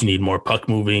find that you need more puck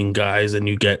moving guys, and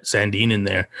you get Sandin in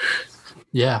there.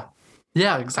 Yeah.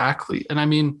 Yeah, exactly. And I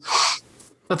mean,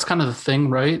 that's kind of the thing,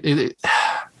 right?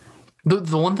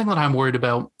 The one thing that I'm worried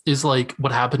about is like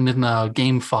what happened in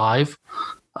game 5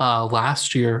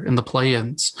 last year in the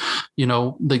play-ins. You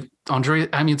know,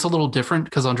 it's a little different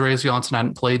because Andreas Johnsson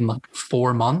hadn't played in like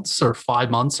 4 months or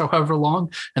 5 months or however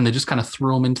long, and they just kind of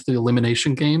threw him into the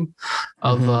elimination game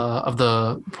of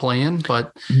the play-in.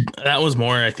 But that was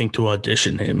more, I think, to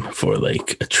audition him for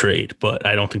like a trade, but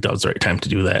I don't think that was the right time to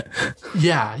do that.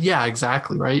 Yeah,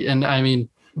 exactly, right. And I mean,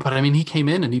 he came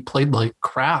in and he played like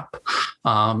crap.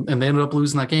 And they ended up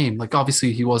losing that game. Like,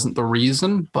 obviously he wasn't the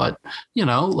reason, but you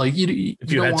know, like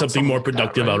if you had something more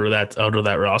productive like that, right? out of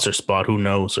that roster spot, who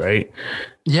knows, right?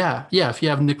 Yeah. If you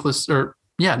have Nicholas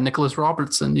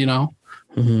Robertson, you know,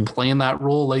 playing that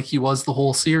role like he was the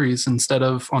whole series instead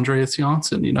of Andreas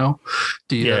Johnsson, you know,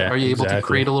 are you able to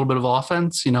create a little bit of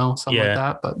offense, you know, something like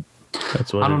that? But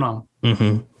that's what I don't know.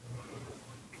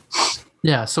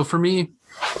 Yeah. So for me,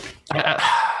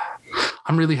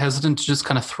 I'm really hesitant to just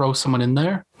kind of throw someone in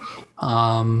there.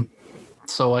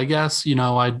 So I guess, you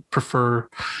know, I'd prefer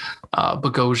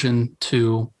Bogosian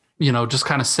to, you know, just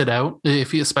kind of sit out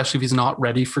especially if he's not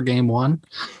ready for game 1,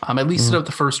 at least sit out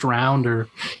the first round, or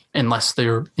unless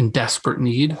they're in desperate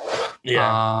need.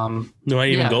 Yeah. No, I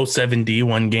even go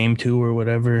 7D1 game 2 or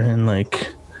whatever. And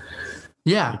like,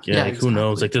 exactly. Who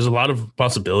knows? Like, there's a lot of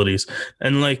possibilities.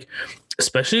 And like,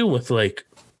 especially with like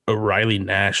a Riley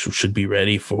Nash, who should be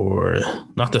ready for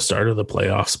not the start of the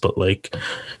playoffs, but like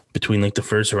between like the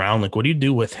first round, like what do you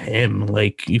do with him?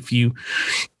 Like, if you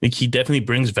like, he definitely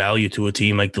brings value to a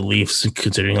team like the Leafs,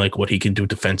 considering like what he can do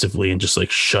defensively and just like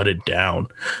shut it down.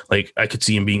 Like, I could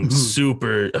see him being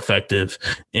super effective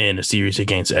in a series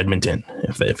against Edmonton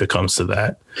if it comes to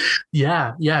that.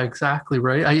 Yeah, exactly.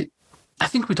 Right. I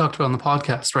think we talked about on the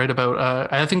podcast, right?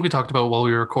 About I think we talked about while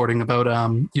we were recording about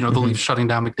you know, the Leafs shutting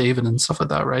down McDavid and stuff like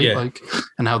that, right? Yeah. Like,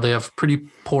 and how they have pretty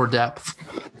poor depth.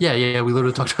 Yeah. We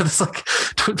literally talked about this like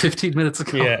 15 minutes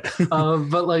ago. Yeah.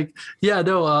 But like,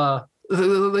 so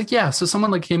someone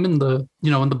like him in the,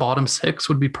 you know, in the bottom 6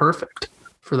 would be perfect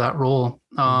for that role.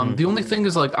 The only thing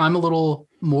is, like, I'm a little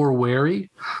more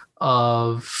wary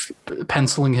of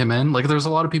penciling him in. Like, there's a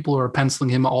lot of people who are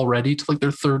penciling him already to like their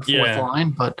 3rd, 4th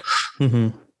line, but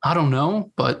I don't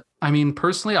know. But I mean,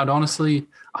 personally,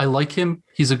 I like him.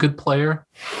 He's a good player,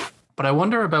 but I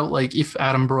wonder about like if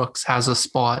Adam Brooks has a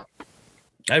spot.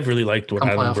 I've really liked what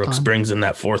Adam Brooks brings in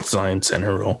that 4th line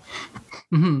center role.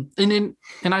 And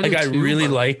I really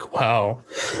like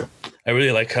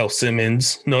how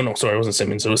Simmons. No, sorry, it wasn't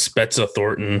Simmons. It was Spezza,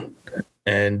 Thornton,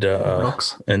 and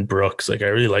Brooks. Like, I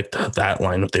really liked that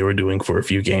line, what they were doing for a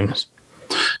few games.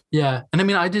 Yeah, and I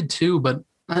mean, I did too, but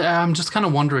I'm just kind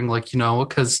of wondering, like, you know,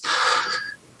 because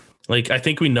like, I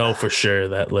think we know for sure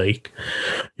that like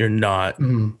you're not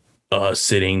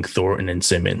sitting Thornton and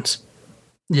Simmons.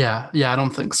 Yeah, I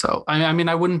don't think so. I mean,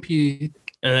 I wouldn't be.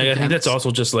 And I think that's also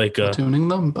just like tuning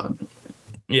them, but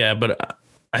yeah, but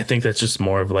I think that's just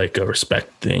more of like a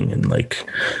respect thing and like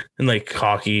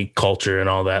hockey culture and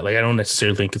all that. Like, I don't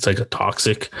necessarily think it's like a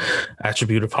toxic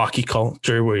attribute of hockey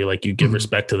culture where you give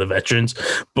respect to the veterans,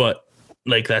 but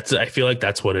like I feel like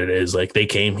that's what it is. Like, they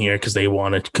came here because they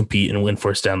want to compete and win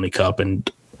for a Stanley Cup,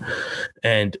 and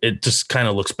it just kind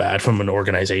of looks bad from an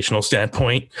organizational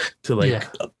standpoint to like,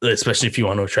 especially if you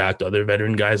want to attract other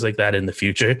veteran guys like that in the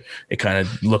future. It kind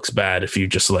of looks bad if you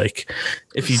just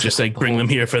bring them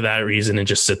here for that reason and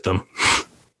just sit them.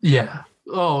 Yeah.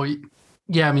 Oh,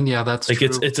 yeah. I mean, yeah, that's like, true.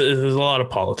 There's a lot of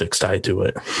politics tied to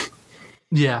it.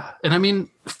 Yeah. And I mean,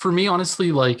 for me,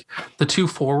 honestly, like the 2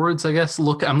 forwards, I guess,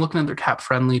 I'm looking at their cap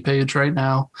friendly page right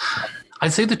now.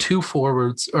 I'd say the 2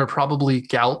 forwards are probably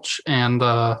Gauch and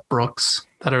Brooks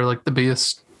that are like the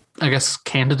biggest, I guess,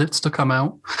 candidates to come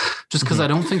out. Just because I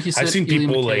don't think he's. I've seen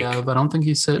people Mikheyev. I don't think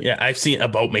he's sit. Yeah, I've seen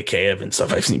about Mikheyev and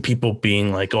stuff. I've seen people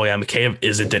being like, "Oh yeah, Mikheyev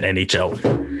isn't an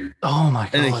NHL. Oh my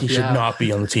god, and he should not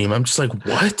be on the team." I'm just like,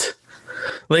 what?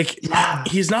 Like,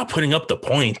 he's not putting up the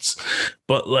points,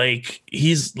 but like,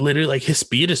 he's literally like, his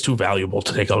speed is too valuable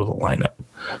to take out of the lineup.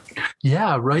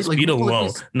 Yeah, right. Speed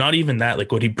alone, not even that.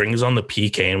 Like, what he brings on the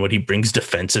PK and what he brings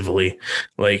defensively,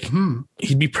 like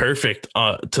he'd be perfect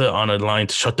on a line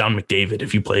to shut down McDavid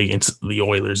if you play against the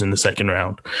Oilers in the 2nd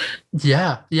round.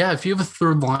 Yeah. If you have a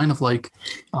 3rd line of like,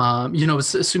 you know,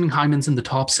 assuming Hyman's in the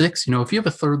top 6, you know, if you have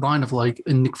a 3rd line of like,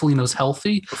 and Nick Foligno's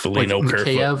healthy, Foligno, like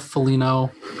Mikheyev,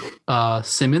 Foligno,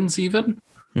 Simmons, even.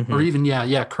 Mhm. Or even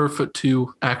Kerfoot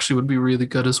too actually would be really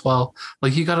good as well.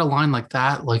 Like you got a line like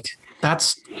that, like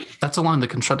that's a line that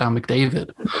can shut down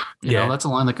McDavid. You know, that's a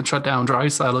line that can shut down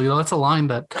Draisaitl. You know, that's a line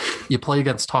that you play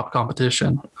against top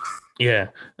competition. Yeah,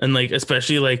 and like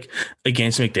especially like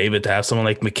against McDavid, to have someone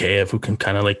like Mikheyev who can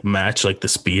kind of like match like the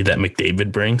speed that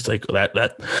McDavid brings, like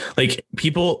that like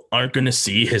people aren't going to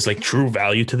see his like true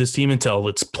value to this team until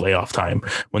it's playoff time,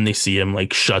 when they see him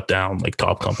like shut down like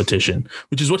top competition,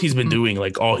 which is what he's been doing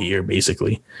like all year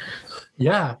basically.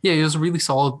 Yeah, he has really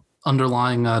solid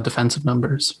underlying defensive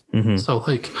numbers. So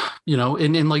like, you know,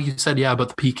 and like you said,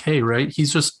 about the PK, right?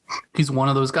 He's one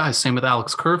of those guys. Same with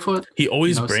Alex Kerfoot. He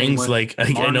always brings like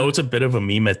I know it's a bit of a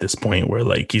meme at this point where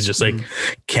like he's just like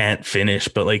can't finish,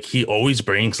 but like he always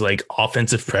brings like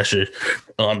offensive pressure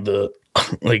on the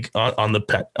like on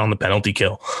the penalty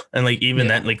kill, and like even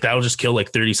that like that'll just kill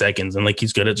like 30 seconds, and like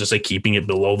he's good at just like keeping it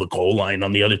below the goal line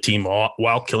on the other team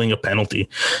while killing a penalty,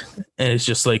 and it's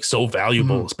just like so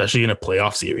valuable, especially in a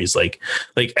playoff series. Like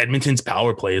Edmonton's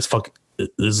power play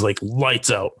is like lights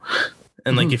out,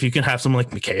 and like if you can have someone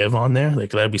like Mikheyev on there, like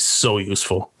that'd be so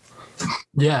useful.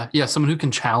 Yeah, someone who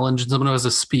can challenge, someone who has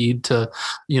the speed to,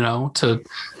 you know, to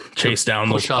chase down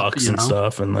those pucks and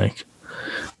stuff, and like.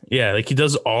 Yeah, like he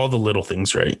does all the little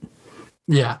things right.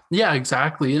 Yeah,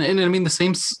 exactly. And I mean, the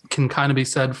same can kind of be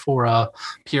said for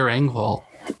Pierre Engvall.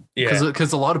 Yeah,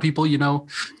 because a lot of people, you know,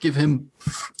 give him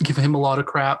a lot of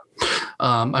crap.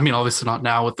 I mean, obviously not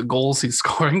now with the goals he's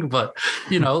scoring, but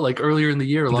you know, like earlier in the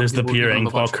year, there's the Pierre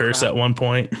Engvall curse at one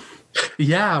point.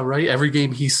 Yeah, right. Every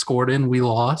game he scored in, we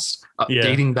lost.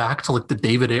 Dating back to like the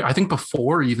David Ayres, I think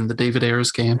before even the David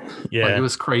Ayres game. Yeah, like, it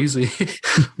was crazy.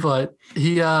 But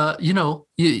he, you know,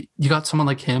 you got someone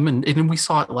like him, and we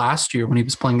saw it last year when he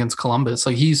was playing against Columbus.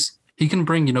 Like he can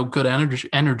bring, you know, good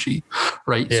energy,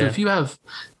 right? Yeah. So if you have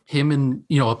him and,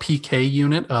 you know, a PK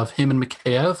unit of him and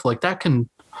Mikheyev, like that could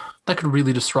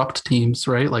really disrupt teams,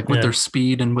 right? Like with their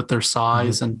speed and with their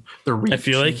size and their reach. I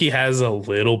feel like he has a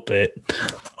little bit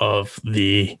of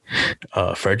the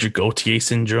Frederick Gauthier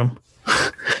syndrome.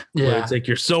 Where it's like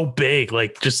you're so big,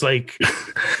 like just like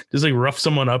rough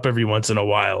someone up every once in a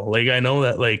while. Like I know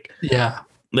that like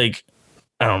like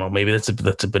I don't know, maybe that's a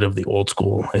bit of the old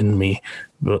school in me,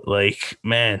 but like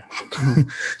man,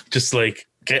 just like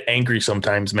get angry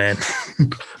sometimes, man.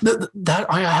 that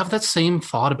I have that same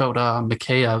thought about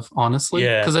Mikheyev, honestly.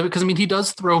 Because I mean he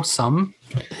does throw some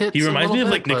hits. He reminds me of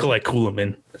like Nikolai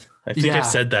Kulemin. I think I've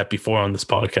said that before on this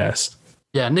podcast.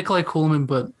 Yeah, Nikolai Kulemin,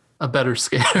 but a better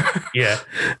skater. Yeah.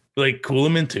 Like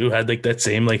Kulemin too had like that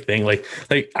same like thing. Like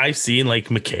I've seen like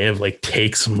Mikheyev like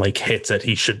take some like hits that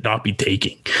he should not be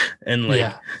taking, and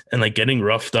like getting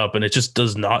roughed up, and it just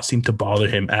does not seem to bother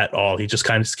him at all. He just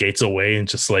kind of skates away and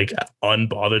just like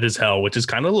unbothered as hell, which is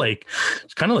kind of like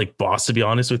boss, to be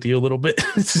honest with you, a little bit.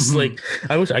 It's just like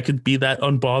I wish I could be that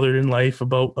unbothered in life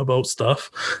about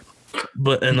stuff.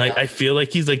 But like I feel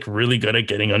like he's like really good at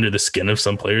getting under the skin of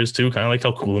some players too, kind of like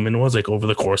how Kulemin was, like over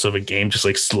the course of a game, just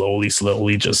like slowly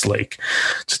just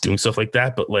doing stuff like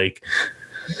that. But like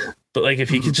if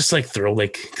he could just like throw,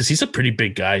 like, because he's a pretty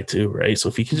big guy too, right? So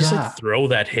if he can just like throw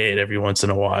that hit every once in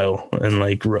a while, and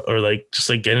like or like just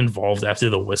like get involved after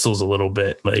the whistles a little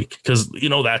bit, like, because you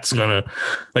know that's gonna,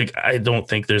 like, I don't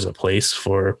think there's a place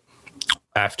for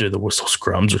after the whistle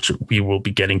scrums, which we will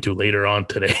be getting to later on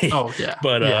today. Oh yeah.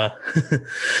 But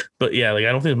but yeah, like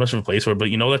I don't think there's much of a place for it, but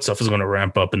you know that stuff is going to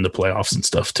ramp up in the playoffs and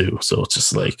stuff too. So it's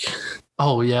just like,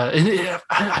 oh yeah. And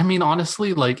I mean,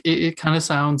 honestly, like it kind of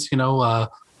sounds, you know,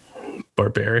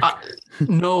 barbaric.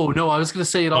 No, I was going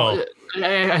to say it all.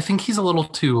 I think he's a little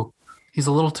too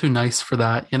nice for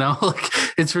that, you know. Like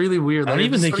it's really weird. I don't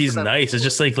even think he's nice. It's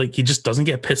just like he just doesn't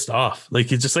get pissed off. Like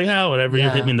he's just like, whatever, you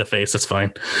hit me in the face, that's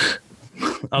fine.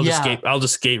 I'll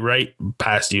just skate right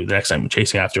past you the next time I'm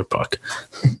chasing after a puck.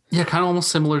 Yeah, kind of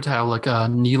almost similar to how like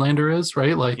Nylander is,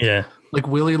 right? Like like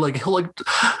Willie, like he'll like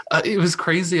it was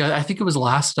crazy. I think it was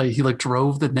last night. He like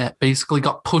drove the net, basically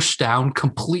got pushed down,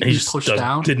 completely pushed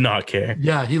down. Did not care.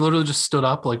 Yeah, he literally just stood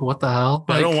up. Like, what the hell?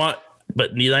 Like, I don't want.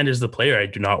 But Nylander's the player I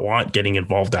do not want getting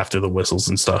involved after the whistles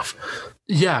and stuff.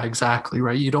 Yeah, exactly.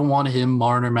 Right. You don't want him,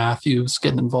 Marner, Matthews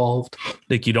getting involved.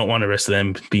 Like you don't want the rest of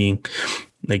them being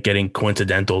like getting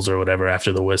coincidentals or whatever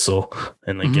after the whistle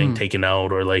and like getting taken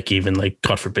out, or like even like,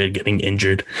 God forbid, getting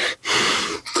injured.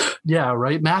 Yeah,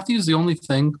 right. Matthews, the only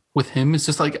thing with him is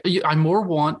just like, I more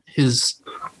want his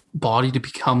body to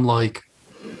become like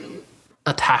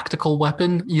a tactical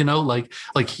weapon, you know, like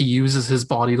he uses his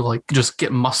body to like just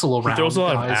get muscle around. He throws a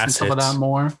lot of ass and stuff like that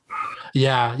more.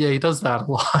 Yeah, he does that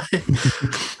a lot.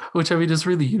 which I mean is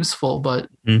really useful. But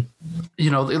Mhm.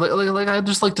 like I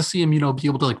just like to see him, be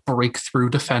able to like break through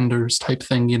defenders type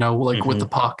thing, like with the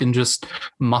puck and just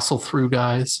muscle through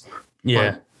guys.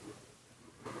 Yeah. But,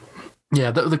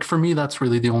 yeah, like for me, that's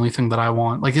really the only thing that I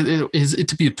want. Like it is it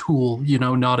to be a tool,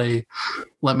 not a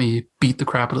let me beat the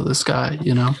crap out of this guy.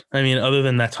 I mean, other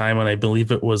than that time when I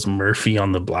believe it was Murphy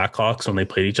on the Blackhawks when they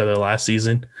played each other last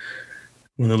season,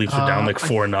 when the Leafs were down like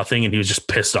 4-0, and he was just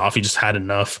pissed off. He just had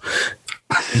enough.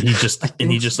 And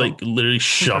he just like literally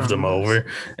shoved him over.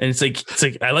 And it's like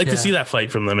I like to see that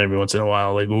fight from them every once in a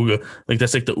while. Like Ooga, like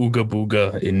that's like the Ooga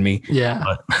Booga in me. Yeah.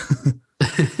 But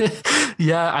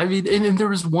Yeah, I mean, and there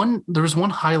was one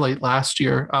highlight last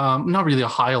year, not really a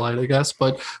highlight, I guess,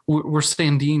 but where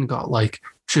Sandin got like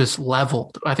just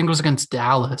leveled. I think it was against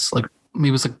Dallas, like maybe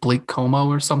it was like Blake Como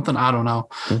or something. I don't know,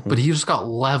 but he just got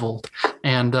leveled,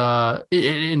 and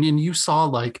you saw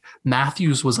like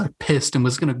Matthews was like pissed and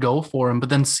was gonna go for him, but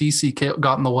then CC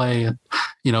got in the way and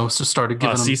just started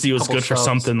giving him. CC was good for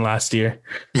something last year.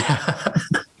 Yeah.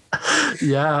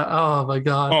 Yeah. Oh my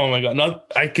God.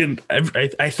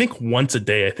 I think once a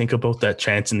day I think about that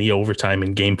chance in the overtime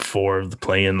in Game 4 of the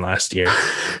play-in last year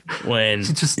when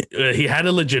he had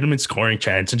a legitimate scoring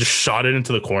chance and just shot it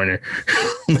into the corner,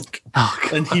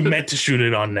 and he meant to shoot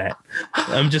it on net.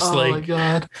 I'm just my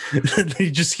God. You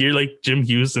just hear like Jim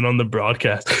Houston on the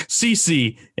broadcast,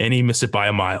 CC, and he missed it by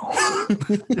a mile.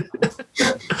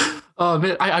 Oh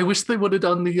man, I wish they would have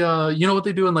done the what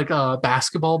they do in like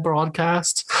basketball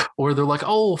broadcasts, or they're like,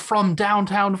 oh, from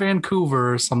downtown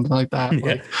Vancouver or something like that.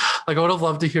 Yeah. Like I would have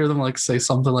loved to hear them like say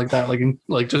something like that,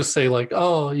 like just say like,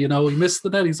 oh, he missed the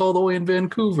net, he's all the way in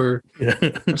Vancouver,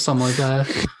 or something like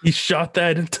that. He shot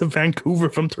that into Vancouver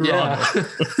from Toronto. Yeah.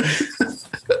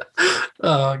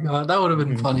 Oh God, that would have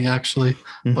been funny actually,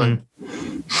 but.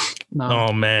 No.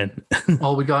 Oh man!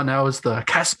 All we got now is the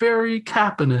Kasperi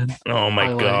Kapanen. Oh my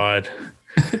highlight. God!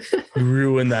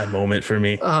 Ruined that moment for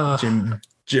me,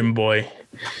 Jim boy.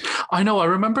 I know. I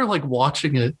remember like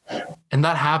watching it, and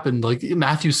that happened. Like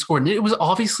Matthews scored, and it was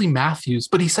obviously Matthews,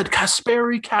 but he said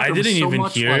Kasperi Kapanen. I didn't even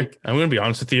hear. I'm going to be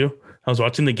honest with you. I was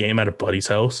watching the game at a buddy's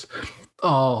house.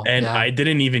 Oh, and I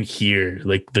didn't even hear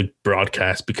like the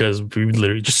broadcast because we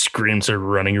literally just screams are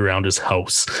running around his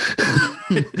house.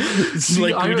 See,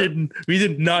 we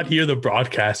did not hear the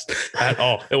broadcast at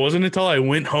all. It wasn't until I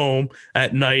went home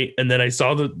at night and then I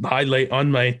saw the highlight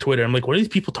on my Twitter. I'm like, what are these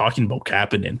people talking about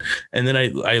Kapanen? And then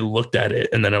I looked at it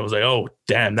and then I was like, oh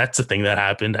damn, that's the thing that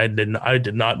happened. I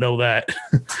did not know that.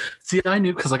 See, I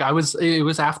knew because like it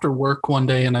was after work one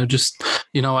day and I just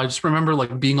remember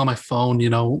like being on my phone,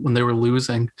 when they were losing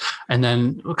and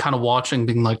then kind of watching,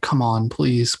 being like, come on,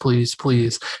 please, please,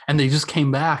 please. And they just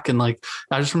came back. And like,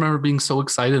 I just remember being so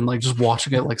excited and like just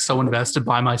watching it, like so invested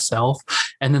by myself.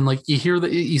 And then like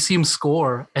you see him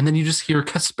score and then you just hear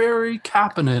Kasperi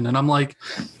Kapanen. And I'm like,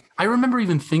 I remember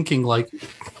even thinking like,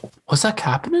 was that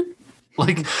Kapanen?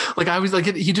 Like I was like,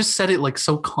 he just said it like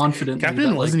so confidently.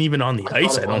 Kapanen wasn't even on the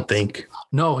ice, I don't think.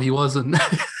 No, he wasn't.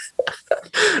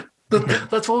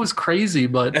 That's what was crazy.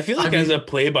 But I feel like as a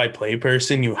play-by-play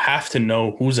person, you have to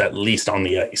know who's at least on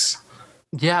the ice.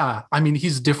 Yeah, I mean,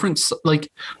 he's different.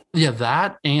 Like, yeah,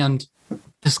 that and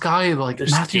this guy, like their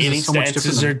Matthews, skating is so much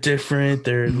stances are different.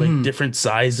 They're like different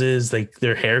sizes. Like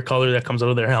their hair color that comes out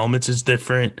of their helmets is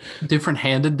different. Different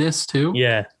handedness too.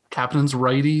 Yeah. Kapanen's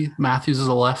righty. Matthews is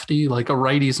a lefty. Like a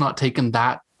righty's not taking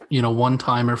that, one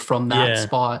timer from that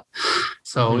spot.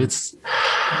 So it's,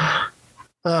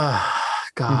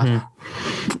 God,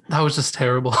 that was just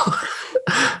terrible.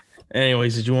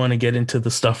 Anyways, did you want to get into the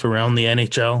stuff around the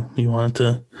NHL you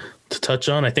wanted to touch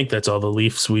on? I think that's all the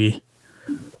Leafs the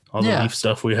Leaf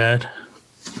stuff we had.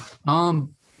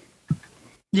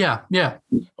 Yeah.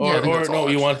 Or no,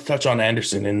 you want to touch on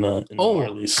Anderson in the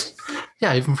Marlies.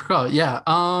 Yeah, I even forgot. Yeah.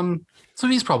 So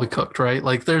he's probably cooked, right?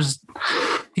 Like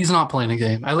he's not playing a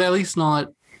game. At least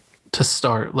not to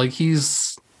start. Like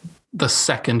he's the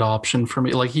second option for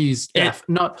me. Like he's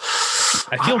not.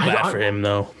 I feel bad for him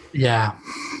though. Yeah,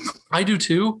 I do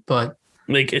too. But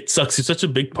like it sucks. He's such a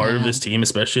big part of this team,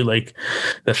 especially like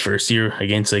the first year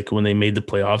against like when they made the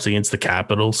playoffs against the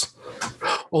Capitals.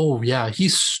 Oh yeah, he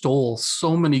stole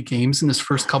so many games in his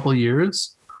first couple of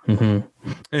years. And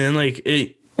then like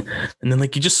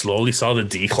you just slowly saw the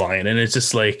decline, and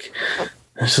it's like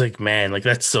man, like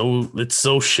it's so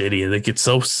shitty. Like it's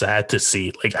so sad to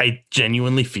see. Like I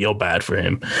genuinely feel bad for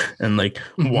him, and like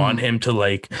want him to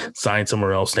like sign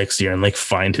somewhere else next year and like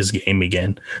find his game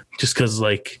again. Just because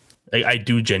like I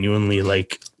do genuinely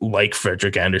like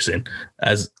Frederik Andersen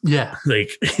as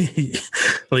like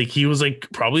like he was like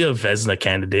probably a Vezina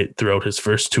candidate throughout his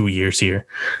first 2 years here.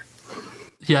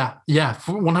 Yeah,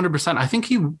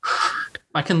 100%.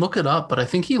 I can look it up, but I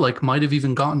think he like might have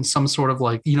even gotten some sort of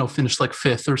like, finished like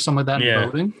fifth or something like that in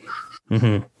voting.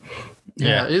 Mm-hmm.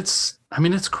 Yeah, it's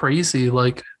crazy.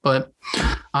 Like, but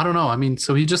I don't know. I mean,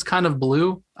 so he just kind of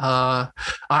blew. I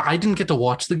didn't get to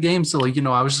watch the game, so like,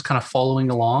 I was just kind of following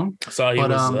along. I saw he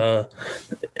was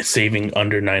saving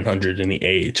under 900 in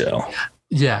the AHL.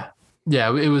 Yeah,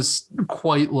 it was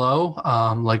quite low,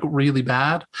 like really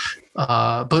bad.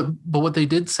 But what they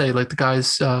did say, like the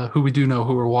guys who we do know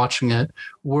who were watching it,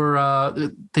 were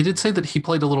they did say that he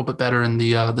played a little bit better in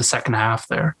the second half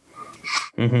there.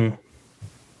 Mm-hmm.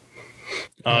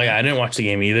 Oh yeah, I didn't watch the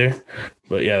game either,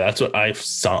 but yeah, that's what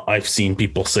I've seen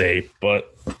people say.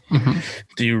 But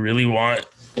do you really want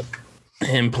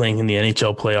him playing in the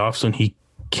NHL playoffs when he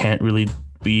can't really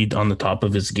be on the top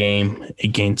of his game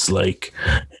against like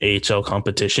AHL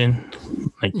competition?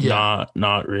 Like,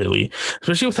 not really,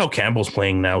 especially with how Campbell's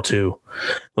playing now too.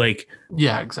 Like,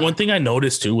 yeah, exactly. One thing I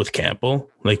noticed too with Campbell,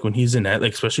 like when he's in that,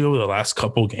 like especially over the last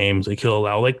couple games, like he'll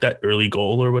allow like that early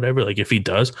goal or whatever. Like if he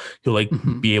does, he'll like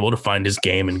be able to find his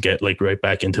game and get like right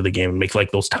back into the game and make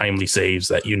like those timely saves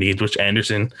that you need, which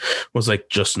Anderson was like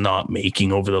just not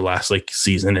making over the last like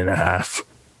season and a half.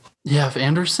 Yeah, if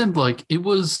Anderson, like it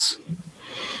was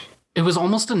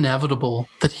almost inevitable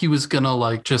that he was gonna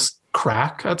like just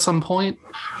crack at some point.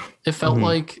 It felt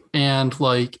like, and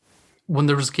like when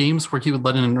there was games where he would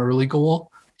let in an early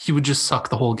goal, he would just suck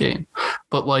the whole game.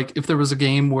 But like if there was a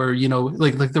game where,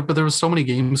 there was so many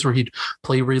games where he'd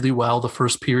play really well the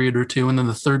first period or two, and then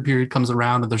the third period comes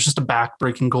around and there's just a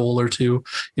back-breaking goal or two,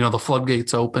 the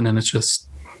floodgates open and it's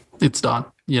done,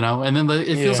 and then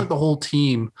it feels like the whole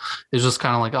team is just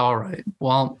kind of like, all right,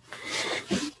 well,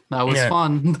 that was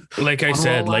fun. Like I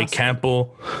said, like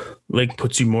Campbell like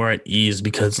puts you more at ease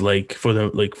because like for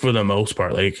the most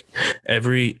part, like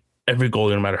every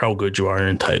goalie, no matter how good you are,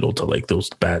 entitled to like those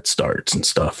bad starts and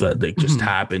stuff that they just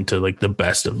happen to like the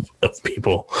best of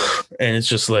people. And it's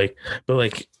just like, but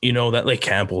like, that like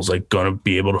Campbell's like gonna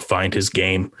be able to find his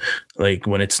game like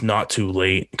when it's not too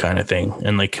late kind of thing.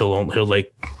 And like he'll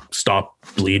like stop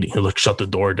bleeding, he'll like shut the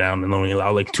door down and only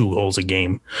allow like 2 goals a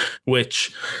game,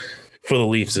 which for the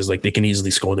Leafs is like they can easily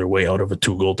score their way out of a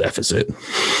 2-goal deficit.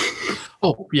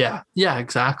 Oh yeah,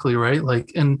 exactly, right.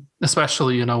 Like, and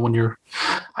especially when you're,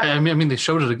 I mean, they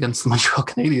showed it against the Montreal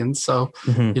Canadiens, so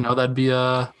that'd be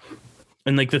a.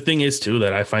 And like the thing is too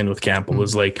that I find with Campbell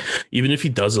is like even if he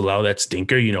does allow that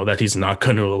stinker, that he's not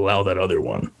going to allow that other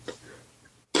one.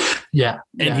 Yeah,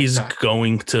 and he's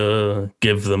going to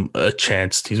give them a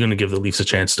chance. He's going to give the Leafs a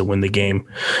chance to win the game,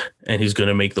 and he's going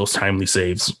to make those timely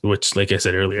saves, which, like I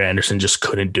said earlier, Anderson just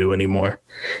couldn't do anymore.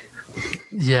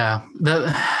 Yeah,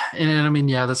 and I mean,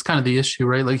 that's kind of the issue,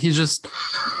 right? Like he just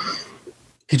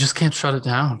can't shut it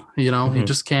down. He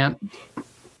just can't.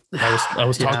 I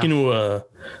was talking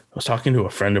to a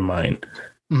friend of mine,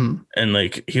 and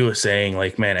like he was saying,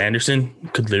 like, man, Anderson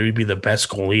could literally be the best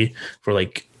goalie for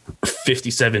like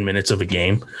 57 minutes of a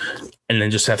game and then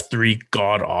just have 3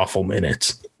 god awful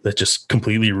minutes that just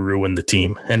completely ruin the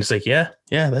team. And it's like,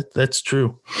 that's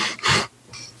true.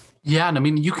 Yeah, and I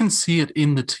mean, you can see it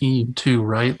in the team too,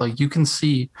 right? Like you can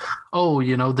see,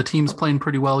 the team's playing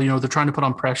pretty well. They're trying to put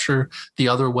on pressure the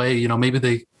other way. Maybe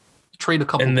they trade a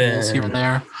couple goals here and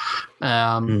there,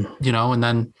 and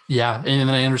then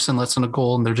Anderson lets in a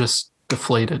goal and they're just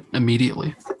deflated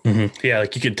immediately. Yeah,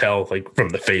 like you could tell, like from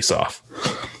the face-off.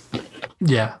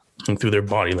 Yeah, and through their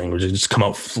body language, they just come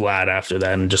out flat after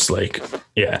that, and just like,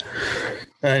 yeah.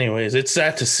 Anyways, it's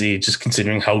sad to see, just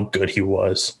considering how good he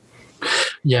was.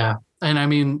 Yeah, and I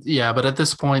mean, but at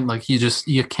this point, like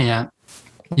you can't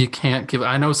give.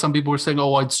 I know some people were saying,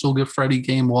 "Oh, I'd still give Freddie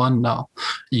game 1." No,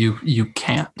 you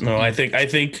can't. No, I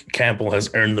think Campbell has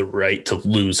earned the right to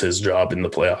lose his job in the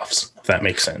playoffs. If that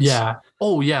makes sense. Yeah.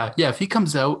 Oh yeah. If he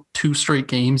comes out 2 straight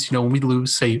games, when we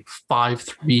lose, say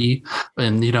 5-3,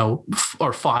 and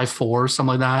or 5-4,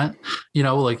 something like that,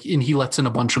 like, and he lets in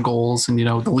a bunch of goals, and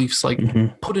the Leafs like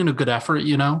put in a good effort,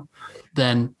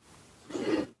 then.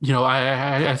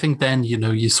 I think then,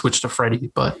 you switch to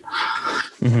Freddie, but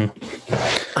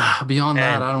beyond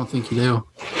that, I don't think you do.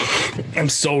 I'm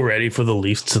so ready for the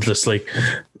Leafs to just like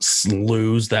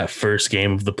lose that first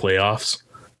game of the playoffs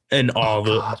and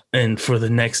and for the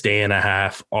next day and a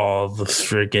half, all the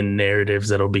freaking narratives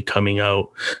that'll be coming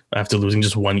out after losing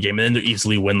just 1 game, and then they'll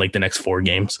easily win like the next 4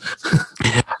 games.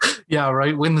 Yeah, Yeah,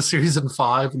 right. Win the series in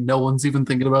 5. No one's even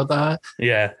thinking about that.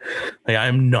 Yeah. Like,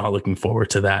 I'm not looking forward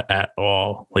to that at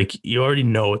all. Like, you already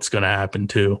know it's going to happen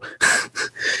too.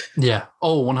 Yeah.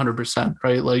 Oh, 100%.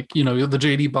 Right. Like, you know, the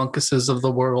JD Bunkuses of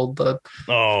the world.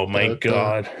 Oh my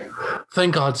God.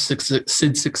 Thank God Sid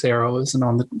Sixero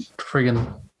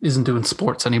isn't doing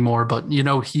sports anymore, but you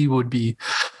know, he would be.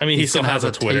 I mean, he still has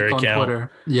a Twitter account.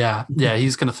 Twitter. Yeah.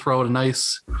 He's going to throw out a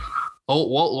nice. Oh,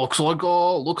 well,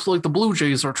 looks like the Blue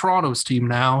Jays are Toronto's team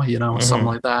now, you know, something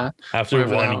like that. After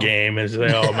one game, it's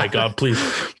like, oh my God,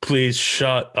 please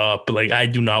shut up. Like, I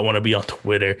do not want to be on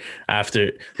Twitter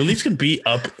after the Leafs could be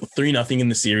up 3-0 in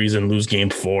the series and lose game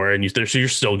 4, and you're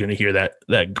still going to hear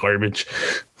that garbage.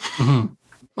 Mm-hmm.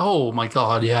 Oh my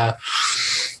God, yeah,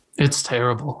 it's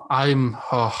terrible.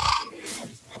 God,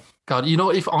 you know,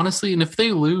 if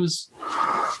they lose,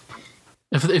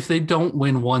 if they don't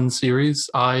win one series,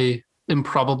 I am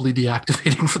probably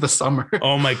deactivating for the summer.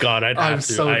 Oh my God, I'd have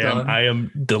to. I am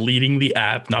deleting the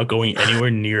app, not going anywhere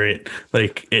near it.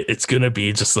 Like, it's gonna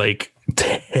be just like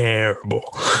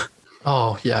terrible.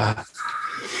 Oh yeah.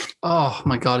 Oh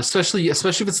my God, especially if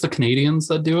it's the Canadians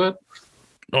that do it.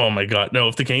 Oh my God, no!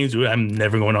 If the Canadians do it, I'm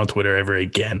never going on Twitter ever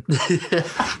again.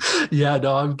 Yeah,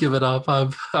 no, I'm giving up.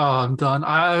 I'm done.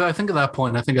 I think at that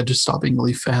point, I think I'd just stop being a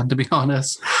Leaf fan, to be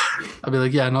honest. I'd be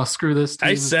like, yeah, no, screw this team.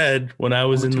 I said when I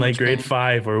was in like grade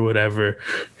 5 or whatever,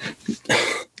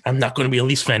 I'm not going to be a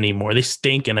Leafs fan anymore. They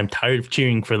stink, and I'm tired of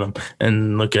cheering for them.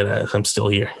 And look at us, I'm still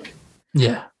here.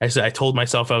 Yeah, I told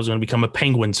myself I was going to become a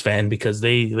Penguins fan because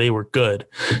they were good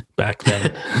back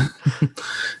then.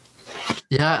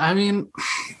 Yeah, I mean,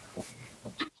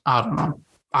 I don't know.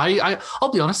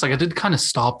 I'll be honest, like I did kind of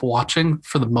stop watching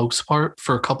for the most part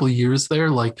for a couple of years there,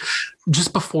 like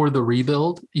just before the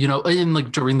rebuild, you know, and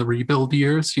like during the rebuild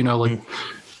years, you know, like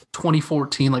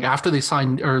 2014, like after they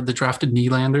drafted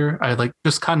Nylander, I like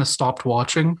just kind of stopped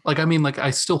watching. Like, I mean, like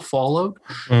I still followed,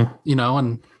 you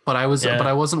know, but I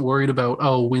wasn't worried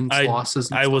about wins,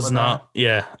 losses. I was not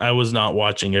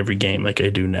watching every game like I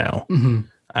do now. Mm-hmm.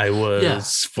 I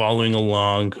was following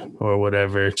along or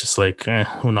whatever, just like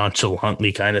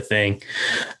nonchalantly kind of thing.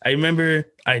 I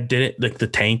remember I did it like the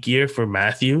tank year for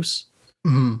Matthews.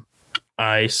 Mm-hmm.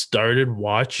 I started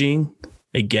watching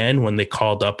again when they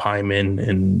called up Hyman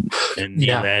and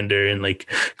Nylander and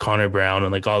like Connor Brown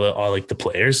and like all the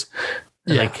players.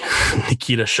 And like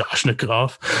Nikita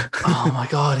Shoshnikov. Oh my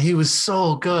God, he was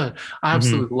so good. I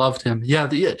absolutely loved him. Yeah,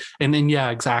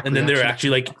 exactly. And then they were actually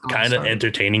like kind of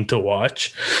entertaining to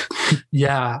watch.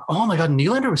 Yeah. Oh my God,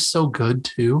 Nylander was so good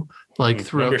too. Like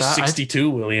throughout that. 62,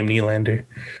 William Nylander.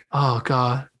 Oh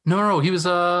God. No, he was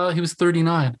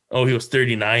 39. Oh, he was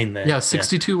 39 then. Yeah,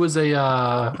 62 was a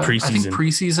preseason. I think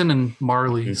preseason and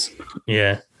Marlies.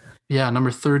 Yeah. Yeah,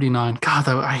 number 39. God,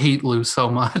 I hate Lou so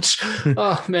much.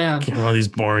 Oh, man. All these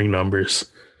boring numbers.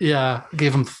 Yeah,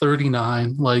 gave him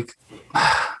 39. Like,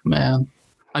 man.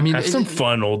 I mean, have some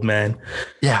fun, old man.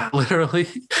 Yeah, literally.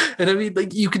 And I mean,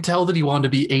 like, you could tell that he wanted to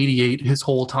be 88 his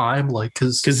whole time. Like,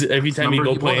 because every time he'd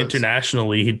go play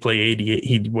internationally, he'd play 88.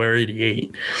 He'd wear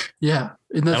 88. Yeah.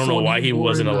 I don't know why he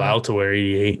wasn't allowed to wear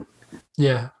 88.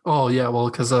 Yeah. Oh, yeah. Well,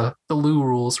 because the Lou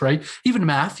rules, right? Even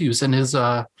Matthews and his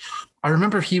I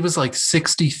remember he was like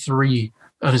 63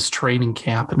 at his training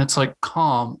camp, and it's like,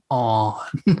 come on.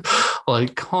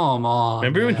 Like, come on.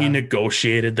 Remember when he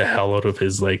negotiated the hell out of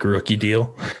his like rookie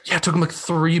deal? Yeah, it took him like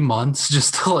 3 months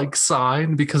just to like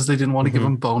sign because they didn't want to give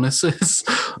him bonuses.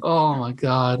 Oh my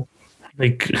God.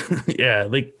 Like, yeah,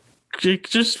 like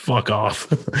just fuck off.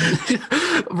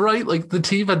 Right, like the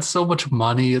team had so much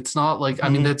money. It's not like, I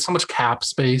mean, they had so much cap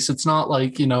space. It's not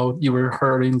like, you know, you were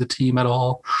hurting the team at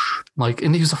all. Like,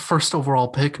 and he was a first overall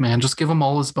pick, man. Just give him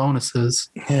all his bonuses.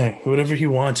 Yeah, whatever he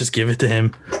wants, just give it to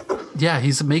him. Yeah,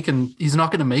 he's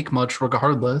not going to make much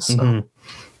regardless. So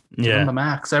give him the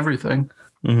max, everything.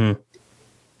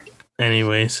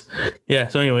 Anyways,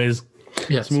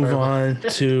 let's move on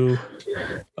to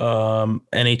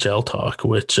NHL talk,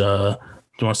 which do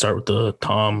you want to start with the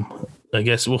Tom? I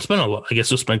guess we'll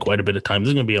spend quite a bit of time. This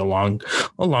is going to be a longer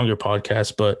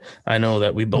podcast, but I know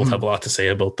that we both have a lot to say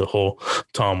about the whole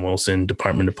Tom Wilson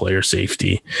Department of Player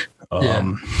Safety,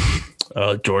 George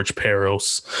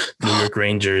Peros, New York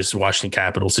Rangers, Washington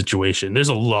Capitals situation. There's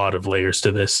a lot of layers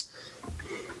to this.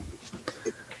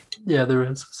 Yeah, there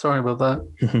is. Sorry about that.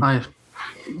 I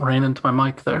ran into my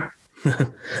mic there.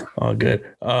 All good.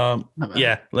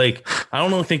 Yeah, like I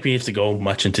don't think we have to go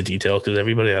much into detail because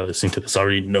everybody that listening to this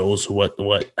already knows what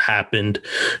happened.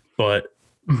 But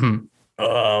yeah,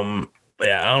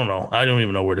 I don't know. I don't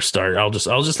even know where to start. I'll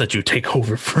just let you take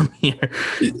over from here.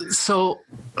 So,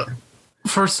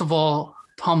 first of all,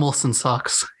 Tom Wilson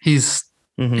sucks. He's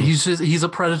Mhm. He's a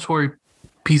predatory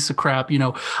piece of crap.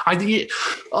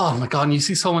 Oh my God. And you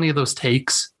see so many of those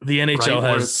takes. The NHL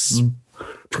Right, has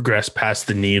progressed past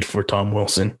the need for Tom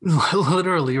Wilson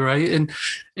Literally, right? And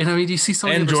I mean, you see so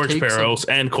many and of those George takes, Peros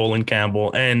and Colin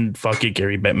Campbell and fucking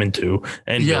Gary Bettman too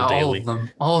and yeah, Bill Daly.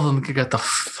 all of them could get the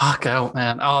fuck out,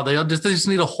 man. Oh, they just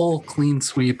need a whole clean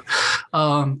sweep.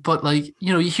 But like,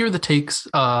 you hear the takes,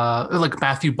 like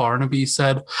Matthew Barnaby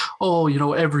said, oh,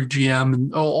 every GM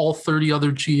and all 30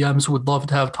 other GMs would love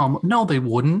to have Tom. No, they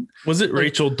wouldn't. Was it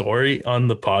Rachel Dory on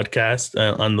the podcast,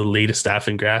 on the latest Staff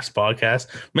and Grass podcast?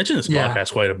 I mentioned this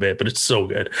podcast quite a bit, but it's so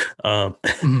good.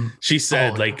 She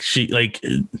said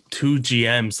two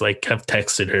GMs like have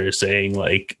texted her saying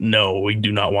like, no, we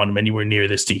do not want him anywhere near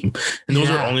this team. And those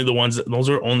are only those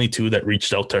are only two that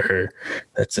reached out to her.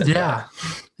 That said that.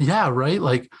 Yeah, right.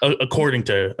 Like according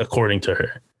to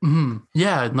her.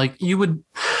 Yeah, and like you would,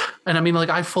 and I mean, like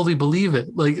I fully believe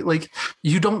it. Like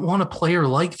you don't want a player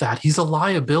like that. He's a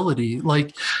liability.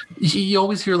 Like you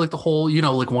always hear like the whole,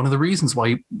 like one of the reasons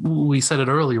why we said it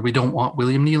earlier, we don't want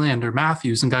William Nylander,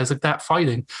 Matthews, and guys like that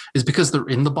fighting is because they're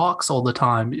in the box all the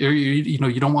time.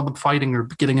 You don't want them fighting or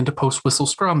getting into post whistle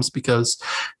scrums because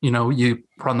you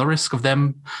run the risk of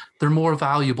them. They're more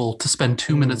valuable to spend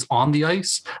 2 minutes on the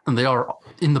ice than they are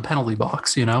in the penalty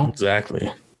box.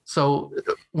 Exactly. So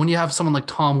when you have someone like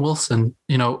Tom Wilson,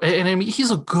 and I mean,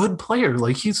 he's a good player.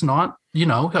 Like he's not,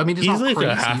 I mean, he's not like crazy.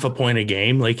 a half a point a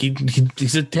game. Like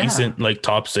he's a decent like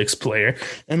top 6 player.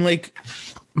 And like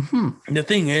the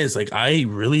thing is, like, I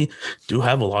really do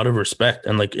have a lot of respect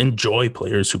and like enjoy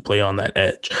players who play on that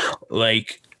edge.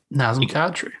 Like Nazem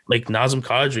Kadri. Like Nazem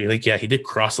Kadri, like, yeah, he did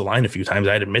cross the line a few times.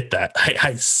 I'd admit that.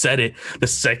 I said it the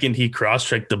second he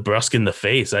cross-checked DeBrusk in the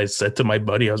face. I said to my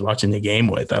buddy I was watching the game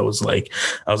with, I was like,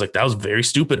 that was very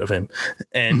stupid of him.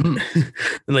 And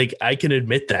like, I can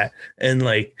admit that. And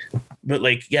like, but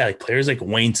like, yeah, like players like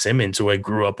Wayne Simmons, who I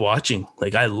grew up watching,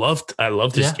 like I loved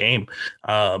his game.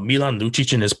 Milan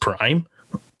Lucic in his prime.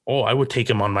 Oh, I would take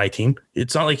him on my team.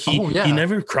 It's not like he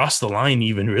never crossed the line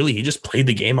even really. He just played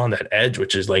the game on that edge,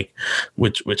 which is like,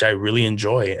 which I really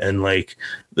enjoy. And like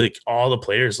all the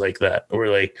players like that were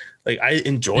like I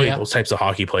enjoy those types of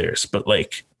hockey players, but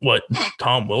like what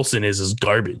Tom Wilson is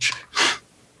garbage.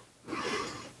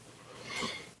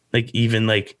 Like even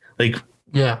like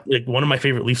one of my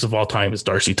favorite Leafs of all time is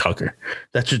Darcy Tucker.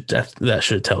 That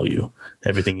should tell you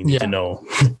everything you need to know.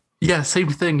 Yeah, same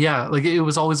thing. Yeah, like it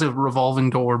was always a revolving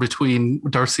door between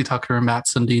Darcy Tucker and Matt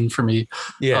Sundin for me.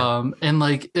 Yeah, and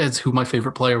like it's who my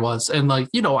favorite player was, and like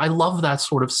I love that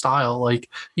sort of style. Like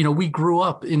we grew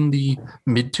up in the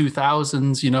mid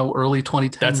 2000s, early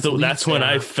 2010s. That's when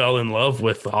I fell in love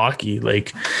with hockey.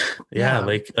 Like,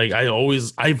 like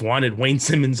I've wanted Wayne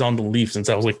Simmons on the Leafs since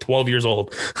I was like 12 years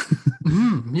old.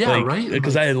 Right.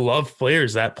 Because I love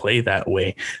players that play that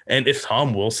way, and if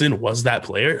Tom Wilson was that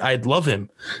player, I'd love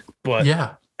him. But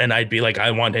and I'd be like,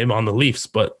 I want him on the Leafs,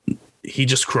 but he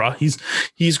just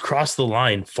he's crossed the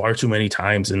line far too many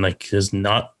times and like does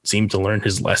not seem to learn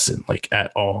his lesson like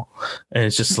at all. And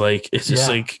it's just like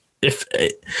like if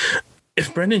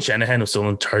Brendan Shanahan was still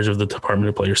in charge of the Department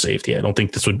of Player Safety, I don't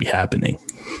think this would be happening.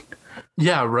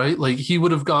 Yeah, right. Like he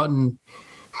would have gotten.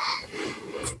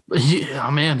 He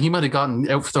might have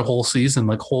gotten out for the whole season,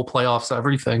 like whole playoffs,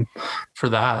 everything for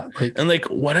that. And like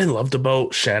what I loved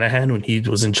about Shanahan when he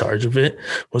was in charge of it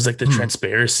was like the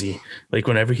transparency. Like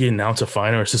whenever he announced a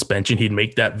fine or a suspension, he'd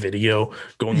make that video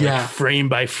going like frame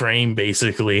by frame,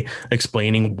 basically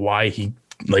explaining why he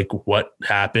like what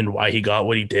happened, why he got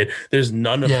what he did. There's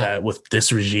none of that with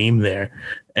this regime there.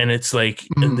 And it's like,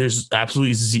 and there's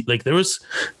absolutely like there was.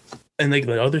 And like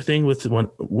the other thing with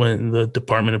when the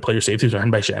Department of Player Safety was run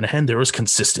by Shanahan, there was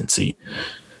consistency.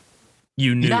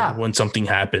 You knew when something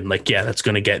happened, like, that's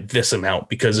going to get this amount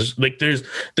because like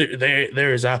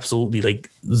there is absolutely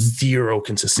like zero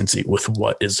consistency with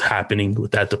what is happening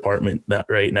with that department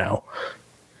right now.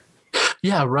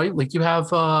 Yeah, right. Like you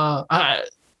have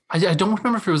I don't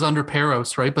remember if it was under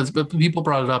Peros, right? But people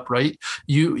brought it up, right?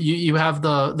 You have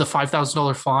the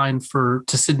 $5,000 fine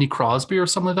to Sidney Crosby or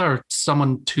something like that, or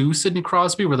someone to Sidney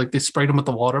Crosby, where like they sprayed him with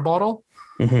the water bottle,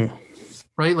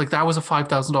 right? Like that was a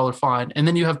 $5,000 fine, and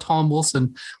then you have Tom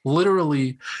Wilson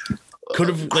literally could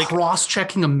have like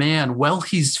cross-checking a man while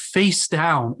he's face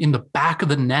down in the back of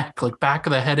the neck, like back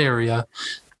of the head area,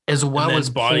 as well as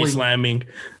body slamming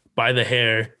by the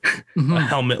hair, a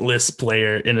helmetless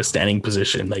player in a standing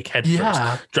position, like head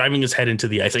first, driving his head into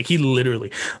the ice. Like he literally,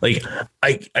 like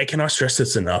I cannot stress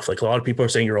this enough. Like a lot of people are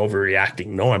saying you're overreacting.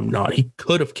 No, I'm not. He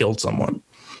could have killed someone.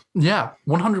 Yeah,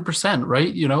 100%.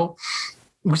 Right.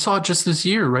 We saw it just this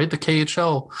year, right? The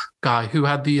KHL guy who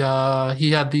had the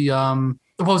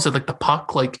what was it, like the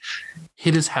puck like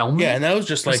hit his helmet? Yeah, and that was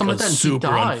just like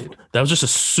a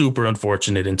super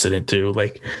unfortunate incident too.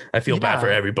 Like, I feel bad for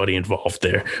everybody involved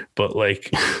there, but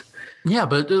like, yeah,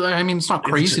 but I mean, it's not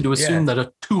crazy to assume that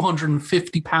a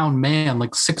 250-pound man,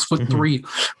 like 6'3",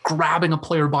 grabbing a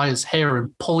player by his hair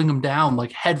and pulling him down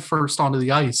like head first onto the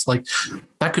ice, like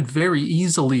that could very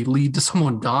easily lead to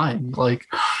someone dying. Like,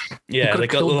 yeah,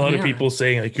 like a lot of people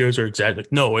saying like yours are exaggerating.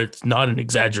 Like, no, it's not an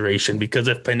exaggeration, because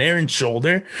if Panarin's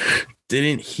shoulder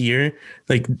didn't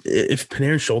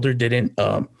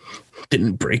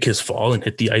didn't break his fall and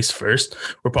hit the ice first,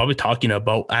 we're probably talking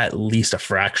about at least a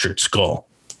fractured skull.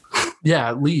 Yeah,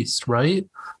 at least, right?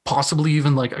 Possibly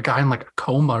even like a guy in like a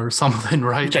coma or something,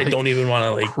 right? Which I don't even want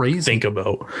to like think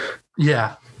about.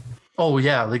 Yeah. Oh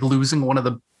yeah, like losing one of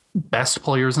the best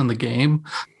players in the game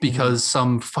because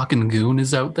some fucking goon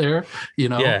is out there, you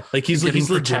know? Yeah, like he's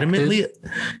legitimately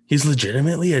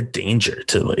a danger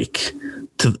to like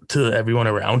to everyone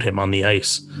around him on the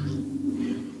ice.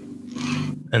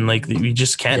 And like we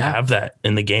just can't have that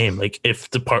in the game. Like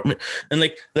if department, and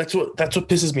like that's what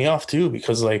pisses me off too,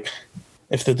 because like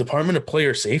if the Department of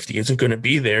Player Safety isn't going to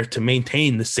be there to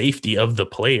maintain the safety of the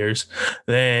players,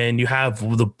 then you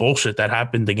have the bullshit that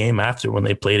happened the game after when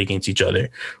they played against each other,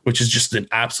 which is just an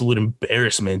absolute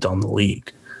embarrassment on the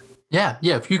league. Yeah.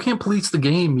 If you can't police the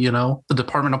game, you know, the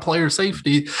Department of Player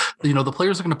Safety, you know, the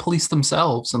players are going to police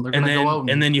themselves, and they're going to go out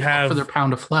and then you have for their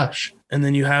pound of flesh. And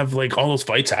then you have like all those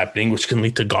fights happening, which can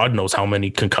lead to God knows how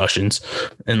many concussions,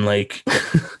 and like,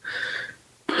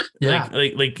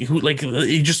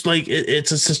 it's just like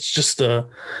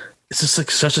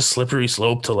such a slippery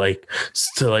slope to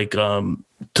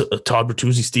Todd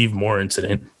Bertuzzi, Steve Moore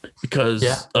incident because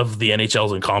of the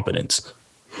NHL's incompetence.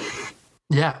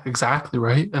 Yeah, exactly.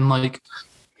 Right. And like,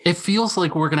 it feels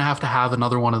like we're going to have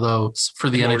another one of those for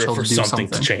the NHL to do something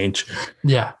to change.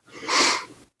 Yeah.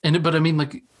 But I mean,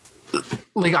 like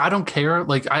I don't care.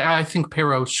 Like I think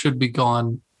Perreault should be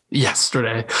gone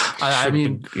yesterday. I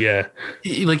mean, yeah,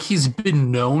 he's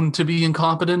been known to be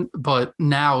incompetent, but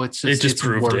now it just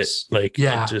proved worse. It. Like,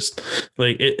 yeah,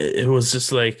 it was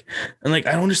just like, and like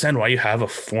I don't understand why you have a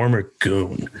former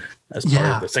goon as part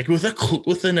of this. Like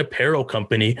with an apparel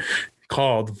company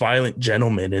called Violent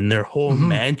Gentlemen, and their whole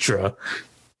mantra.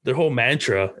 Their whole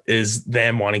mantra is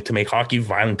them wanting to make hockey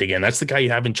violent again. That's the guy you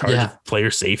have in charge of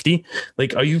player safety.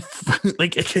 Like, are you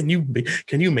like, can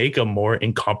you make a more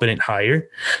incompetent hire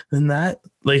than that?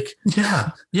 Like, yeah.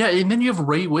 And then you have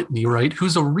Ray Whitney, right?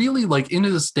 Who's a really, like, in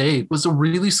his day was a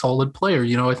really solid player.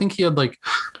 You know, I think he had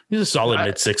he's a solid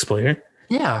mid-six player.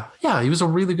 Yeah, he was a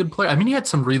really good player. I mean, he had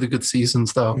some really good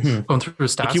seasons though, going through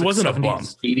his stats. Like, he wasn't 70s, a bum.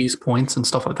 80s points and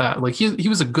stuff like that. Like he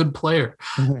was a good player,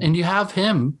 and you have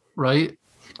him, right?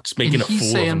 Just making a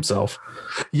fool of himself.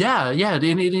 Yeah.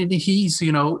 And he's,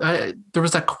 you know, there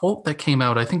was that quote that came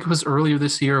out, I think it was earlier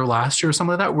this year or last year or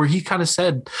something like that, where he kind of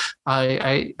said,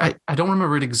 I don't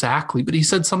remember it exactly, but he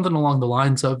said something along the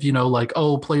lines of, you know, like,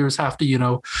 oh, players have to, you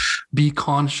know, be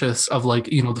conscious of,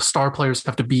 like, you know, the star players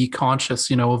have to be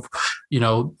conscious, you know, of, you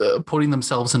know, putting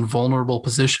themselves in vulnerable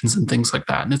positions and things like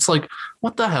that. And it's like,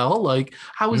 what the hell? Like,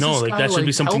 how is this guy, that should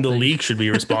be something helping? The league should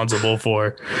be responsible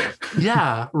for.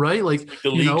 Yeah, right. Like the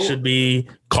league should be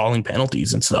calling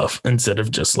penalties and stuff instead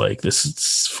of just like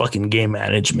this fucking game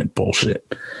management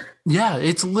bullshit. Yeah,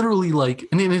 it's literally like,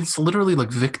 and it's literally like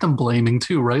victim blaming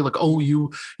too, right? Like, oh,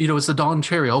 you know, it's a Don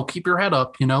Cherry. Oh, keep your head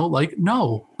up, you know? Like,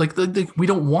 no, like we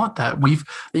don't want that. The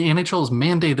NHL has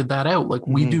mandated that out. Like,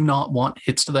 we do not want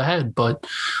hits to the head. But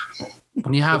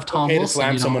when you have Tom Wilson, to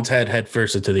slam someone's head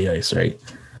first into the ice, right?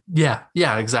 Yeah,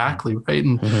 exactly, right.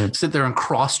 And sit there and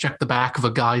cross-check the back of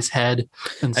a guy's head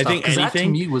and stuff. Because that to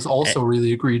me was also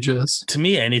really egregious. To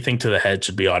me, anything to the head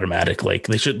should be automatic. Like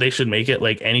they should make it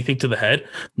like anything to the head,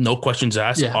 no questions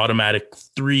asked, automatic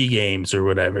 3 games or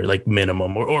whatever, like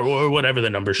minimum or whatever the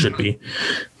number should be.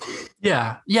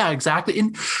 Yeah, exactly.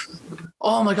 And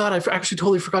oh my God, I actually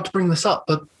totally forgot to bring this up,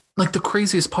 but like the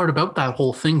craziest part about that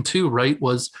whole thing too, right,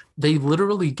 was they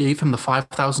literally gave him the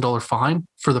 $5,000 fine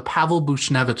for the Pavel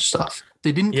Buchnevich stuff.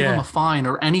 They didn't give him a fine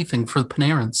or anything for the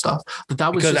Panarin stuff.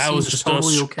 That was just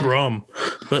totally a scrum.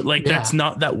 Okay. But like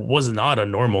that was not a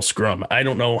normal scrum. I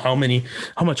don't know how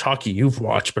much hockey you've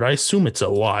watched, but I assume it's a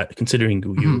lot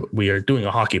considering we are doing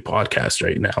a hockey podcast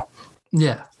right now.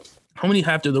 Yeah. How many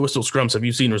after the whistle scrums have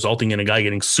you seen resulting in a guy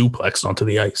getting suplexed onto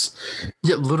the ice?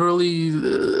 Yeah, literally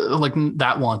like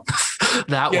that one.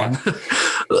 One.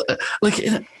 Like,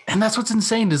 and that's what's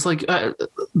insane is like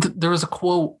there was a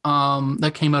quote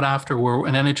that came out after where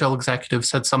an NHL executive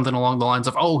said something along the lines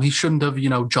of, oh, he shouldn't have, you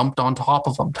know, jumped on top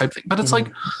of him type thing. But it's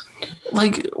like,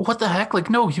 Like, what the heck? Like,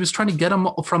 no, he was trying to get him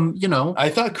from, I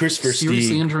thought Chris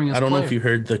seriously injuring his I don't know player. if you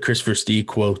heard the Chris Versteeg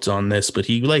quotes on this, but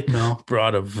he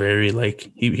brought a very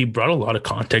he brought a lot of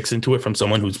context into it from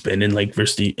someone who's been in like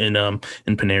Versteeg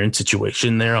in Panarin's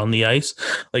situation there on the ice.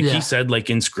 Like he said, like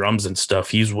in scrums and stuff,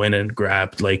 he's went and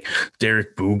grabbed like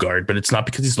Derek Bugard, but it's not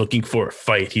because he's looking for a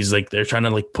fight. He's like, they're trying to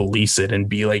like police it and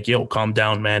be like, yo, calm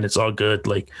down, man. It's all good.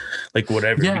 Like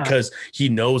whatever, because he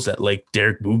knows that like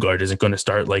Derek Bugard isn't going to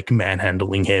start like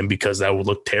manhandling him because that would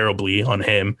look terribly on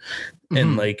him.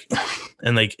 And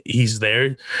he's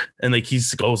there and like he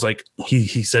goes like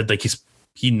he said like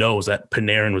he knows that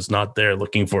Panarin was not there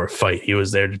looking for a fight. He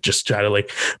was there to just try to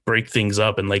like break things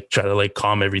up and like try to like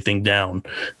calm everything down.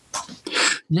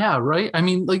 Yeah, right. I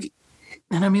mean, like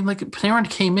Panarin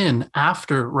came in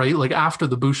after, right? Like after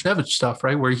the Buchnevich stuff,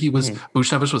 right? Where he was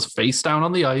Buchnevich was face down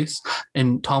on the ice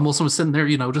and Tom Wilson was sitting there,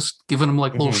 you know, just giving him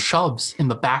like little shoves in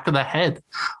the back of the head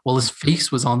while his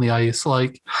face was on the ice.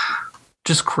 Like,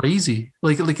 just crazy.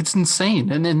 Like it's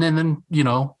insane. And then you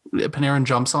know, Panarin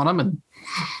jumps on him and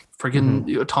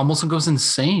friggin' Tom Wilson goes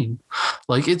insane.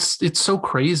 Like it's so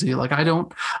crazy. Like I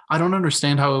don't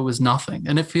understand how it was nothing.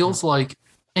 And it feels like,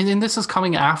 and this is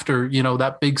coming after, you know,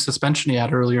 that big suspension he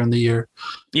had earlier in the year.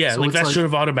 Yeah, so like that should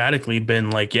have automatically been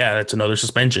like, yeah, that's another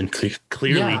suspension.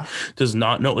 Clearly does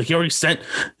not know. Like he already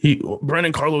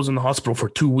Brandon Carlo's in the hospital for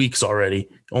 2 weeks already.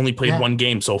 Only played one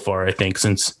game so far, I think,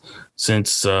 since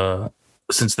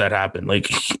that happened. Like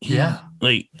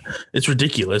like it's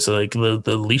ridiculous. Like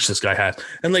the leash this guy has.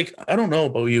 And like I don't know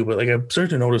about you, but like I'm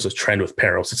starting to notice a trend with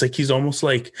Parros. It's like he's almost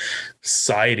like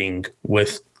siding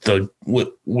with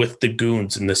the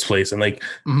goons in this place. And like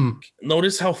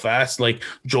notice how fast like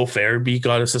Joel Farabee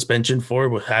got a suspension for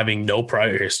with having no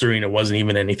prior history, and it wasn't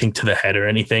even anything to the head or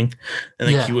anything.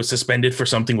 And like he was suspended for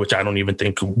something which I don't even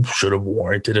think should have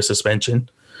warranted a suspension.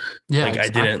 Yeah, like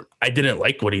exactly. I didn't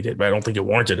like what he did, but I don't think it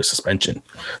warranted a suspension.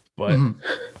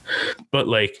 But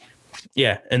like,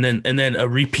 yeah, and then a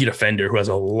repeat offender who has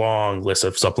a long list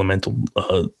of supplemental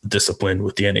discipline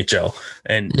with the NHL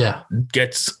and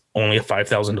gets only a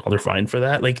 $5,000 fine for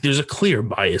that. Like, there's a clear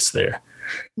bias there.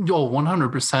 Yo,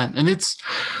 100%, and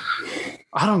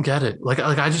I don't get it.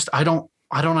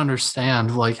 I don't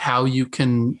understand like how you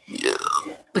can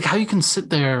sit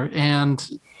there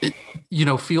and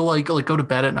feel like go to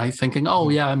bed at night thinking, oh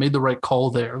yeah, I made the right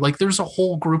call there. Like there's a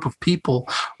whole group of people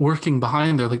working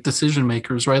behind there, like decision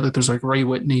makers, right? Like there's like Ray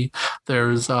Whitney,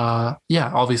 there's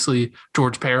obviously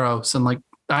George Parros, and like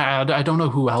I don't know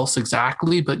who else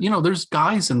exactly, but there's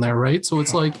guys in there, right? So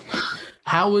it's like,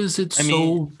 how is it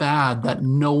so bad that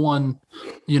no one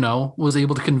was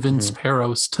able to convince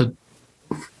Parros to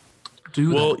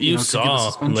do well, that, you saw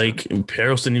like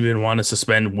Parros didn't even want to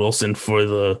suspend Wilson for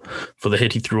the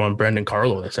hit he threw on Brandon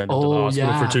Carlo that sent him to the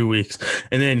hospital for 2 weeks.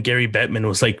 And then Gary Bettman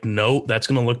was like, no, that's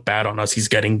going to look bad on us. He's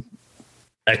getting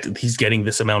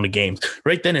this amount of games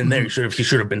right then and there. He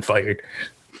should have been fired.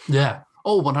 Yeah.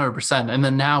 Oh, 100%. And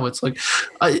then now it's like,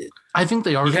 I think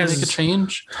they are going to make a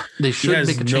change. They should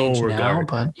make a change now,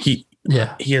 but he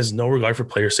has no regard for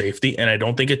player safety, and I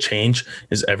don't think a change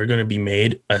is ever going to be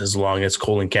made as long as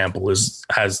Colin Campbell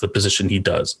has the position he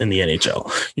does in the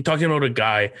NHL. You're talking about a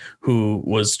guy who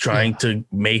was trying to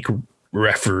make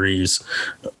referees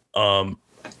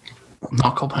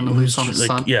not call penalties on his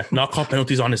son. Yeah, not call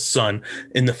penalties on his son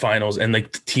in the finals, and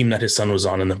like the team that his son was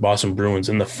on in the Boston Bruins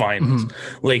in the finals.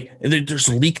 Like there's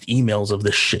leaked emails of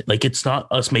this shit. Like it's not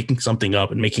us making something up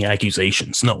and making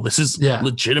accusations. No, this is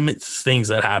legitimate things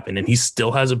that happen, and he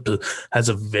still has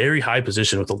a very high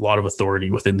position with a lot of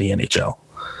authority within the NHL.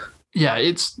 Yeah,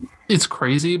 it's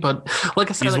crazy, but like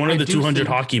I said, he's one of the 200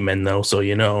 hockey men, though. So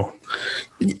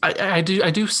I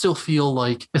do still feel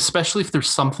like, especially if there's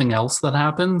something else that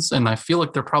happens, and I feel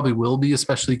like there probably will be,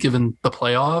 especially given the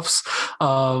playoffs.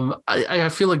 I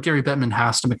feel like Gary Bettman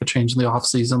has to make a change in the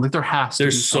offseason. Like there has to.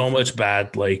 There's so much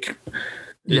bad, like.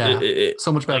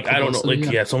 So much bad. Like, I don't know.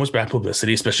 Like, so much bad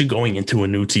publicity, especially going into a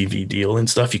new TV deal and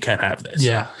stuff. You can't have this.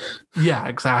 Yeah,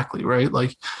 exactly. Right.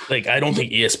 Like I don't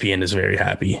think ESPN is very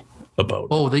happy about.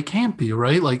 Oh, they can't be,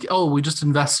 right? Like, oh, we just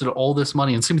invested all this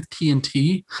money, and same with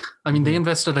TNT. I mean, they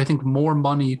invested, I think, more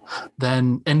money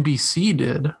than NBC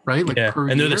did, right? Like,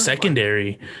 and they're the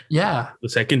secondary. The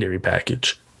secondary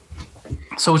package.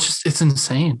 So it's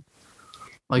insane.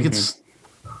 Like, it's,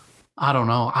 I don't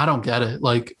know. I don't get it.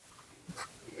 Like,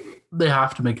 they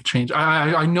have to make a change.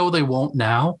 I know they won't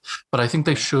now, but I think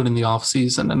they should in the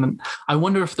offseason. And I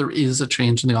wonder if there is a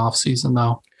change in the offseason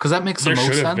though, because that makes the most sense.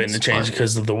 There should have been a change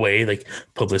because of the way like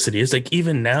publicity is. Like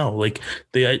even now, like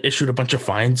they issued a bunch of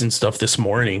fines and stuff this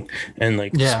morning and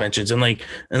like suspensions and like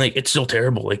it's still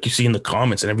terrible. Like you see in the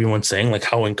comments and everyone's saying like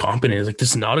how incompetent it is. Like this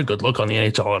is not a good look on the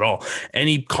NHL at all.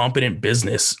 Any competent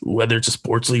business, whether it's a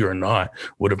sports league or not,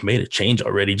 would have made a change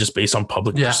already just based on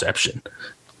public perception.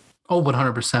 Oh,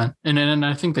 100%. And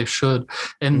I think they should.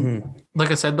 And like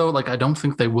I said, though, like I don't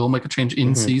think they will make a change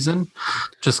in season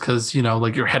just because, you know,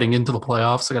 like you're heading into the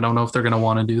playoffs. Like I don't know if they're going to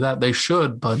want to do that. They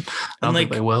should, but I don't think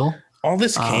they will. All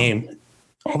this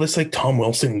like Tom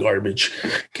Wilson garbage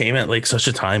came at like such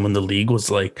a time when the league was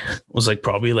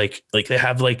probably like they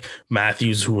have like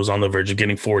Matthews, who was on the verge of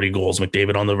getting 40 goals,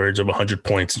 McDavid on the verge of 100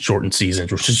 points in shortened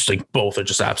seasons, which is just like both are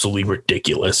just absolutely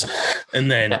ridiculous. And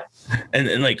then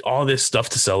and like all this stuff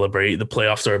to celebrate. The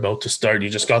playoffs are about to start. You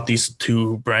just got these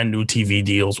 2 brand new TV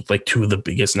deals with like 2 of the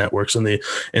biggest networks in the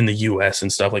US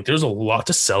and stuff. Like there's a lot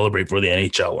to celebrate for the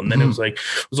NHL. And then it was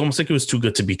almost like it was too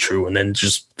good to be true. And then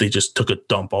they just took a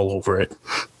dump all over it.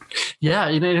 Yeah,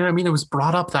 I mean, it was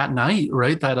brought up that night,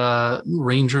 right? That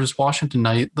Rangers Washington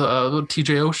night, the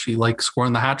TJ Oshie like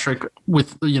scoring the hat trick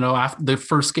with, you know, after the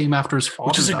first game after his father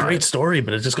which is a great story,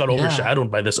 but it just got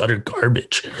overshadowed by this utter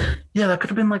garbage. Yeah, that could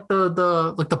have been like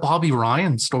the Bobby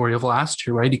Ryan story of last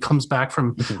year, right? He comes back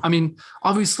from, I mean,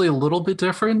 obviously a little bit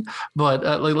different, but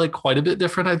like quite a bit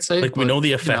different, I'd say. Like we know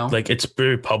the effect, you know, like it's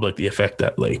very public, the effect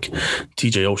that like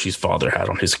TJ Oshie's father had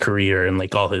on his career and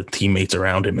like all the teammates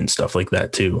around him and stuff like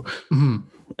that too. And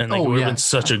like it would have been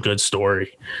such a good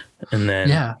story. And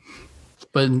then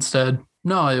but instead,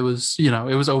 no, it was, you know,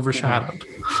 it was overshadowed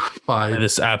by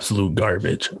this absolute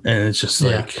garbage. And it's just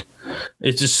like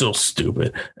it's just so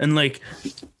stupid. And like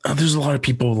there's a lot of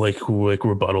people like who like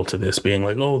rebuttal to this being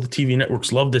like, oh, the TV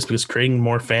networks love this because creating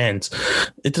more fans.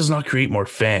 It does not create more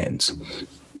fans.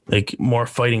 Like more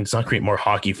fighting does not create more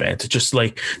hockey fans. It's just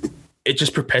like it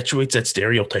just perpetuates that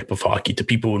stereotype of hockey to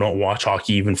people who don't watch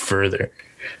hockey even further.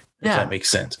 If that makes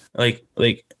sense. Like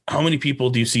how many people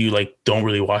do you see like don't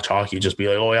really watch hockey, just be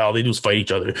like, oh yeah, all they do is fight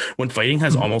each other, when fighting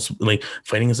has almost like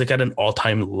fighting is like at an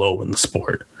all-time low in the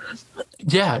sport.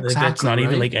 Yeah, like, exactly. That's not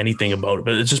even like anything about it,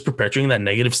 but it's just perpetuating that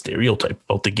negative stereotype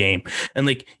about the game. And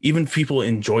like even people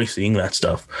enjoy seeing that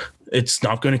stuff. It's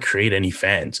not going to create any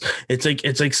fans. It's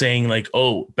like saying like,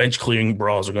 oh, bench clearing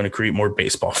brawls are going to create more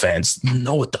baseball fans.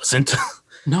 No, it doesn't.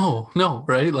 No,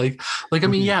 right? Like I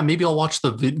mean, yeah, maybe I'll watch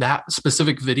that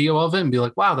specific video of it and be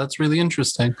like, wow, that's really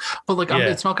interesting. But like,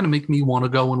 it's not going to make me want to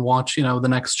go and watch, you know, the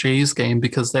next Jays game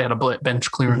because they had a bench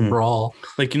clearing brawl.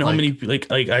 Like, you know, how many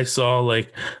like I saw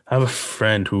like I have a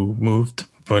friend who moved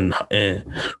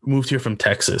here from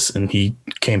Texas, and he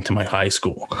came to my high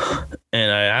school,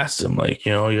 and I asked him like,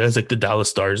 you know, you guys like the Dallas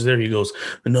Stars there? He goes,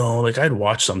 no, like I'd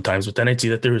watch sometimes, but then I'd see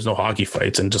that there was no hockey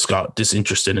fights and just got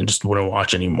disinterested and just wouldn't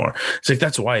watch anymore. It's like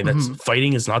that's why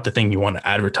fighting is not the thing you want to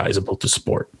advertise about the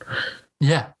sport.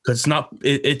 Yeah, because it's not.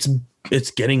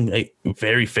 It's getting like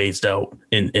very phased out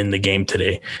in the game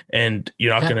today, and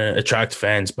you're not going to attract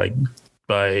fans by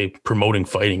promoting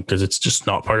fighting because it's just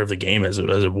not part of the game as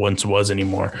it once was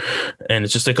anymore. And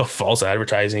it's just like a false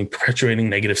advertising, perpetuating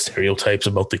negative stereotypes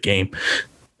about the game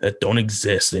that don't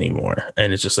exist anymore.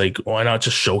 And it's just like, why not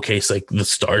just showcase like the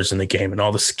stars in the game and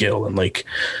all the skill and like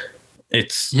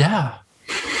it's yeah,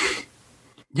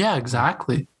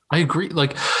 exactly. I agree.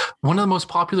 Like one of the most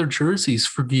popular jerseys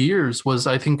for years was,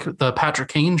 I think, the Patrick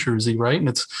Kane jersey, right? And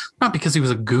it's not because he was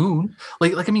a goon.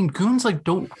 Like I mean, goons like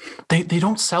they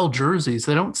don't sell jerseys.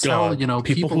 They don't sell, you know,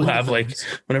 people who have like.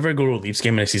 Whenever I go to a Leafs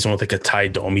game and I see someone with like a Ty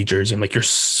Domi jersey, I'm like, you're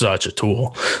such a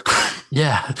tool.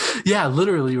 yeah,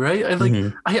 literally, right? And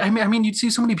like I mean, you'd see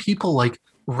so many people like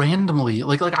randomly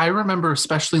like I remember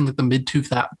especially in like the mid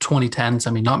 2010s,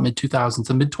 I mean not mid 2000s,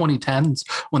 the mid 2010s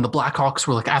when the Blackhawks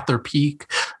were like at their peak,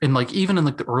 and like even in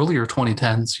like the earlier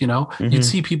 2010s, you know, you'd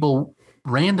see people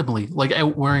randomly like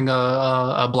out wearing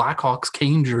a Blackhawks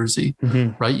Kane jersey,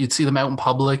 right? You'd see them out in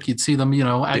public, you'd see them, you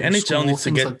know, at the NHL school, needs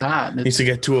to get like that. Needs to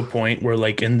get to a point where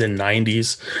like in the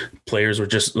 90s players were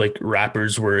just like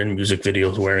rappers were in music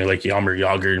videos wearing like Jaromir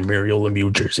Jagr and Mario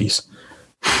Lemieux jerseys.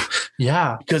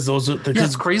 Yeah, because those are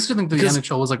it's crazy to think the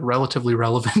NHL was like relatively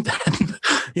relevant then.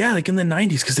 Yeah, like in the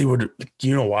 90s, because they would,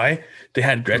 you know why? They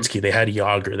had Gretzky, they had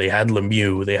Jagr, they had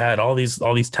Lemieux, they had all these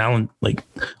talent, like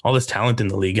all this talent in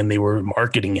the league, and they were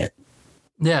marketing it.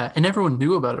 Yeah, and everyone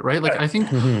knew about it, right? Like I think,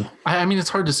 I mean, it's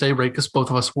hard to say, right? Because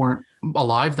both of us weren't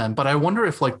alive then. But I wonder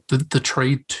if like the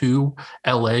trade to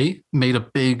LA made a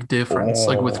big difference,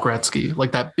 like with Gretzky,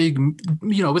 like that big,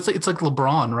 it's like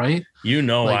LeBron, right?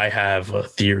 Like, I have a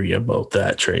theory about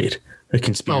that trade, a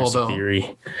conspiracy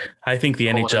theory. I think the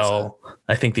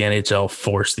NHL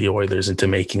forced the Oilers into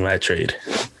making that trade.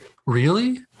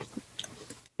 Really?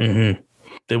 Mm-hmm.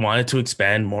 They wanted to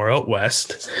expand more out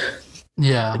west.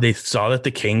 Yeah. They saw that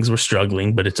the Kings were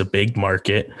struggling, but it's a big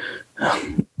market.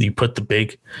 You put the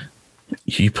big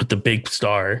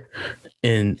star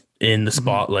in the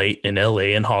spotlight in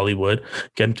LA and Hollywood,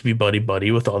 get him to be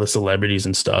buddy with all the celebrities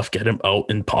and stuff, get him out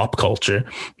in pop culture.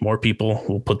 More people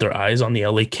will put their eyes on the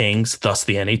LA Kings, thus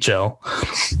the NHL.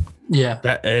 Yeah.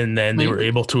 And then they were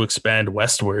able to expand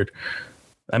westward.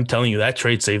 I'm telling you, that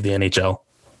trade saved the NHL.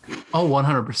 Oh,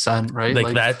 100%, right?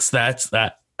 Like that's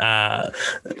that.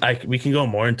 We can go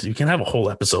more into. We can have a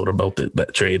whole episode about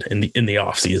that trade in the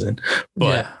off season,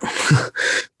 but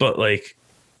but like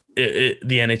the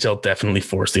NHL definitely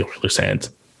forced the Oilers' hand.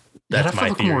 That's my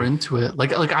theory. More into it.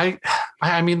 Like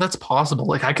I mean, that's possible.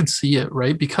 Like I could see it,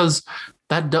 right? Because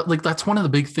that's one of the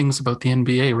big things about the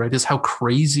NBA, right? Is how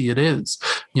crazy it is.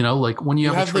 Like when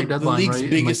you have a trade deadline, the league's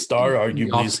biggest star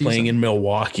arguably is playing in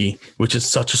Milwaukee, which is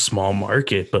such a small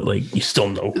market, but like you still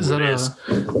know who it is.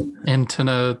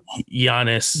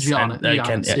 Giannis.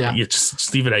 You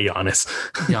just leave it at Giannis.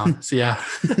 Giannis, yeah.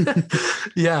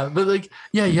 Yeah, but like,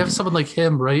 yeah, you have someone like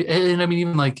him, right? And I mean,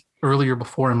 even like earlier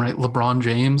before him, right? LeBron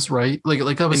James, right?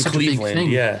 Like that was such a big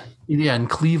thing. Yeah, in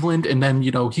Cleveland, and then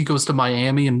he goes to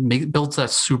Miami and builds that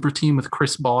super team with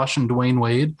Chris Bosh and Dwayne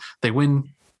Wade. They won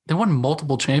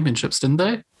multiple championships, didn't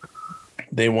they?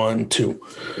 They won two.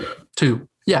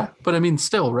 Yeah, but I mean,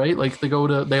 still, right? Like they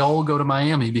all go to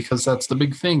Miami because that's the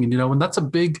big thing, and and that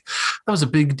was a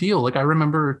big deal. Like I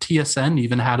remember TSN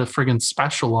even had a friggin'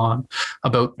 special on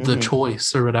about the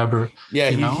choice or whatever.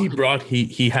 Yeah,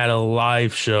 he had a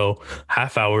live show,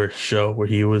 half-hour show where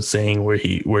he was saying where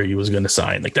he was going to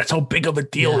sign. Like that's how big of a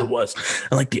deal it was.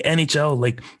 And like the NHL,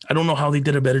 like I don't know how they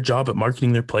did a better job at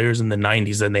marketing their players in the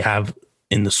 90s than they have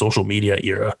in the social media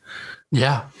era.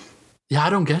 Yeah. Yeah, I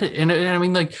don't get it. And I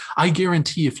mean, like, I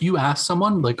guarantee if you ask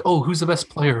someone, like, oh, who's the best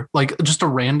player? Like, just a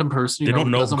random person. They don't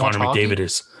know who Connor McDavid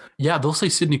is. Yeah, they'll say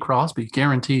Sidney Crosby,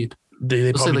 guaranteed.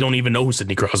 They probably don't even know who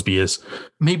Sidney Crosby is.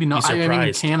 Maybe not. I mean,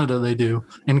 in Canada, they do.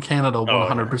 In Canada,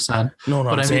 100%. No,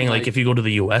 I'm saying, like, if you go to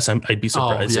the US, I'd be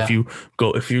surprised if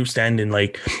you stand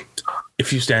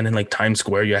in Times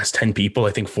Square, you ask 10 people,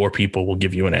 I think 4 people will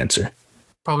give you an answer.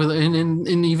 Probably. And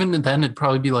even then, it'd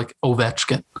probably be like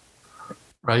Ovechkin.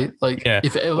 Right? Like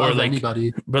if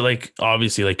anybody, but like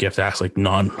obviously like you have to ask like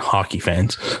non-hockey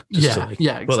fans. Exactly.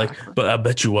 But I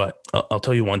bet you what, I'll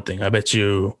tell you one thing. I bet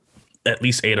you at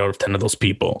least 8 out of 10 of those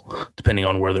people, depending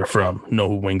on where they're from, know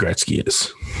who Wayne Gretzky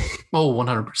is. Oh,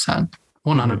 100%.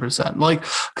 100%. Like,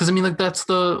 cause I mean like that's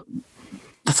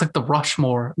like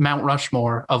the Mount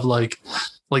Rushmore of like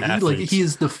he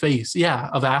is the face,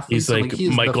 of athletes. He's like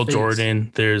Michael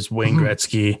Jordan. There's Wayne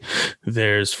Gretzky.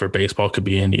 There's, for baseball, could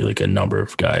be a number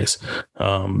of guys.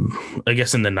 I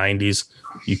guess in the 90s,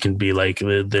 you can be like,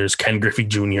 there's Ken Griffey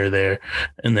Jr. there,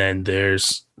 and then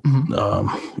there's in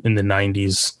the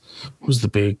 90s, who's the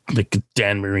big like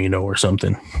Dan Marino or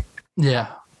something. Yeah.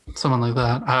 Someone like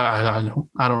that.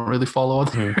 I don't really follow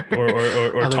other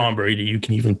or Tom Brady. You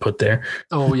can even put there.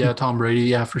 Oh yeah, Tom Brady.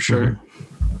 Yeah, for sure.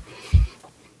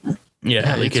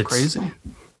 Yeah, like it's crazy.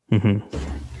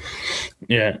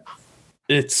 Yeah,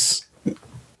 it's I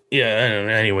don't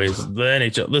know. Anyways, the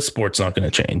NHL, the sport's not going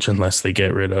to change unless they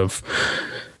get rid of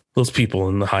those people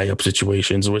in the high up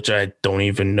situations, which I don't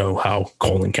even know how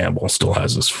Colin Campbell still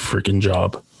has this freaking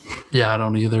job. Yeah, I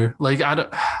don't either. Like I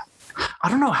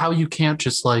don't know how you can't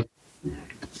just like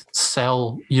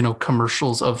sell,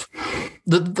 commercials of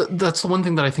that's the one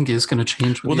thing that I think is going to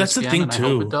change. Well, that's the thing too. I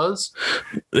hope it does.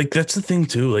 Like that's the thing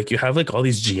too. Like you have like all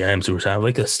these GMs who have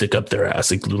like a stick up their ass,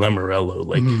 like Lou Lamoriello.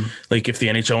 Like if the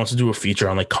NHL wants to do a feature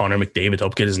on like Connor McDavid,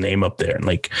 help get his name up there, and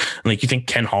like you think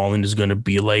Ken Holland is going to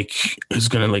be like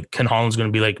Ken Holland's going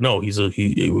to be like, no, we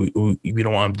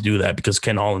don't want him to do that because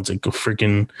Ken Holland's like a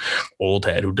freaking old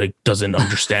head who like doesn't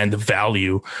understand the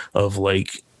value of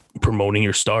like promoting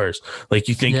your stars. Like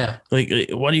you think like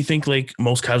why do you think like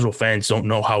most casual fans don't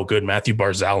know how good Matthew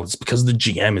Barzal is? Because the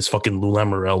GM is fucking Lou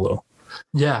Lamoriello.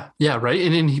 Yeah, right.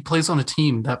 And he plays on a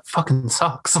team that fucking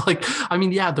sucks. Like, I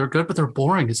mean, they're good, but they're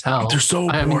boring as hell. They're so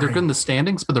boring. I mean, they're good in the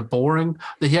standings, but they're boring.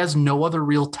 He has no other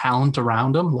real talent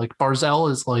around him. Like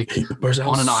Barzal is like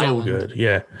on an island. Good.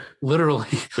 Yeah. Literally.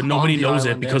 But nobody knows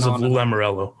it because of Lou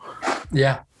Lamoriello.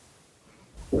 Yeah.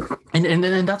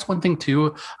 And that's one thing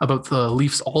too about the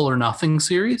Leafs All or Nothing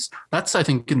series. That's, I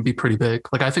think, can be pretty big.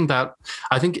 Like I think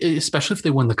especially if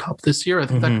they win the cup this year, I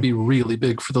think that could be really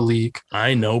big for the league.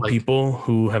 I know people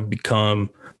who have become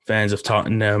fans of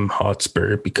Tottenham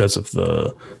Hotspur because of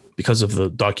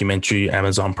the documentary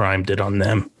Amazon Prime did on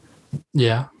them.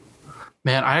 Yeah,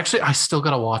 man, I still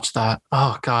gotta watch that.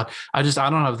 Oh God, I don't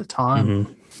have the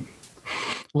time.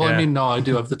 Well, yeah. I mean, no, I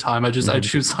do have the time. I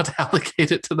choose not to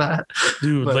allocate it to that.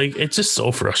 Dude, like, it's just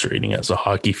so frustrating as a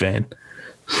hockey fan.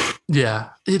 Yeah,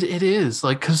 it is.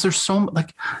 Like, because there's so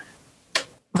like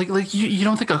you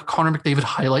don't think a Connor McDavid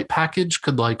highlight package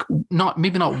could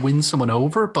maybe not win someone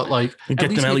over, but like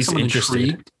get them at least interested.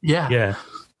 Intrigued. Yeah.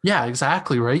 Yeah,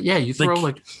 exactly. Right. Yeah. You throw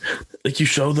like you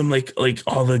show them like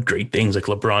all the great things like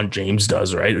LeBron James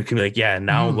does, right? It can be like, yeah,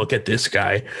 now look at this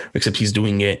guy, except he's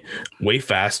doing it way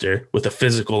faster with a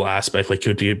physical aspect. Like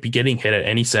he'd be getting hit at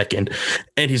any second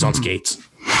and he's on skates.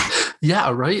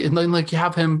 Yeah, right. And then like you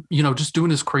have him, just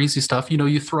doing his crazy stuff.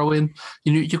 You throw in,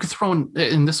 you could throw in,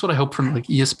 and this is what I hope from like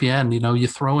ESPN. You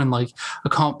throw in like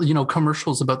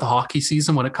commercials about the hockey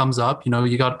season when it comes up.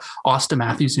 You got Austin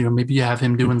Matthews. Maybe you have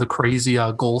him doing the crazy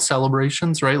goal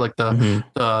celebrations, right? Like the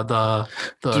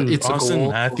Dude, it's Austin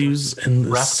Matthews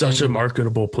and such a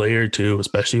marketable player too,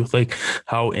 especially with like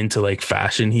how into like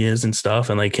fashion he is and stuff,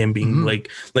 and like him being like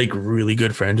really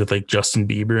good friends with like Justin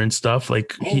Bieber and stuff.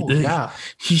 Like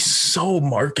he's so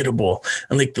marketable,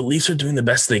 and like the Leafs are doing the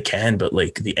best they can, but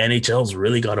like the NHL's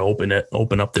really got to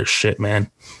open up their shit, man.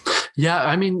 Yeah,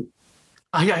 I mean,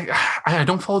 I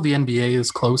don't follow the NBA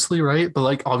as closely, right? But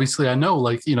like obviously I know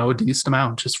like a decent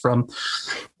amount just from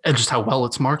and just how well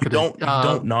it's marketed. You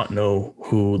don't not know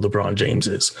who LeBron James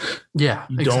is. Yeah,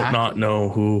 you don't not know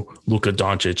who Luka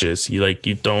Doncic is.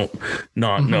 You don't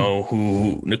not know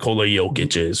who Nikola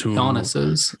Jokic is. Who Giannis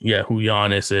is. Yeah, who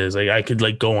Giannis is. Like I could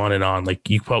like go on and on. Like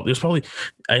there's probably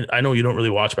I know you don't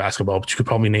really watch basketball, but you could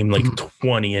probably name like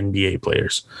 20 NBA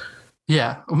players.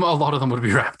 Yeah, a lot of them would be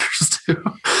Raptors too.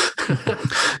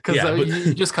 Because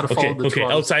you just kind of follow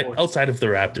the outside of the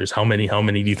Raptors, how many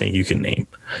do you think you can name?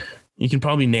 You can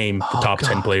probably name the top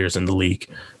 10 players in the league.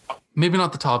 Maybe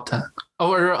not the top 10.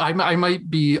 Oh, or I might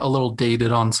be a little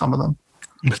dated on some of them.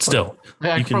 But still,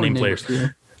 you can name players.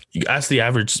 You ask the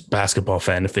average basketball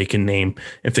fan if they can name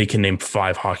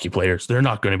 5 hockey players. They're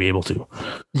not going to be able to.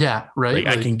 Yeah, right.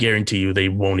 I can guarantee you they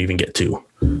won't even get 2.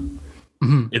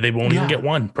 They won't even get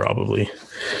 1 probably.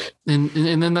 And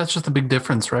then that's just a big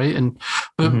difference, right? And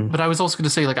but I was also going to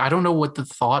say, like, I don't know what the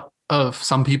thought of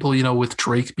some people, with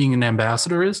Drake being an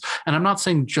ambassador is, and I'm not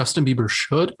saying Justin Bieber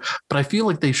should, but I feel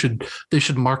like they should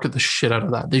market the shit out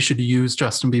of that. They should use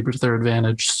Justin Bieber to their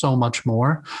advantage so much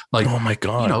more. Like, oh my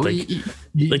god, like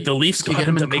the Leafs got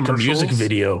him to make a music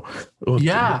video. With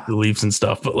the Leafs and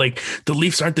stuff, but like the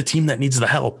Leafs aren't the team that needs the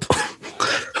help.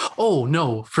 Oh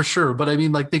no, for sure. But I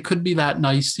mean, like they could be that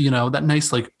nice,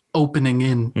 like opening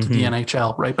in to the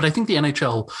NHL, right? But I think the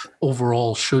NHL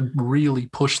overall should really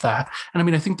push that. And I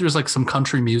mean, I think there's like some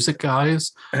country music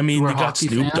guys. I mean, we got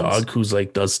Snoop Dogg who's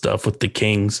like does stuff with the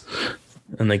Kings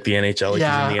and like the NHL, like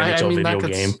he's in the NHL video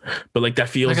game. But like that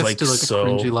feels like so a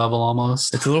cringy level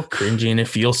almost. It's a little cringy and it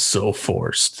feels so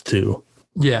forced too.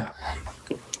 Yeah.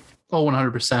 Oh,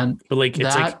 100%. But like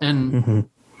it's that like and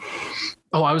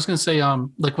oh, I was gonna say,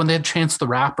 like when they had Chance the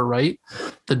Rapper, right?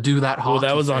 To do that. Well,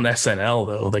 that was on SNL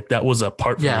though. Like that was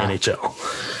apart from the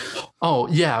NHL. Oh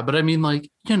yeah, but I mean, like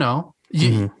you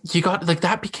got like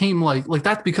that became like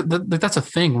that because that's a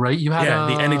thing, right? You had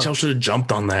the NHL should have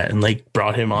jumped on that and like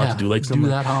brought him on to do like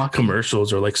some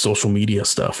commercials or like social media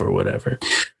stuff or whatever.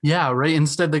 Yeah, right.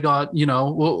 Instead, they got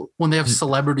when they have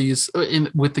celebrities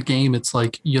with the game, it's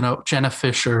like Jenna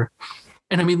Fisher.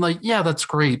 And I mean, like, yeah, that's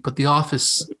great, but The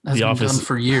Office has been done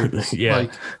for years. Yeah,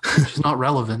 like, she's not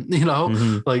relevant,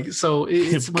 Like, so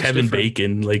it's Kevin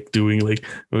Bacon, like doing like,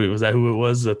 wait, was that who it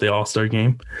was at the All-Star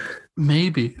game?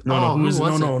 Maybe. No. Who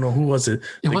was it?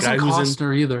 It wasn't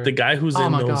Costner either. The guy who's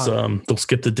in those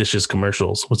skip the dishes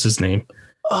commercials. What's his name?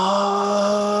 Is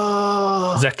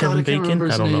that Kevin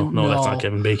Bacon? I don't know. No, that's not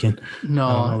Kevin Bacon.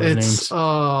 No, it's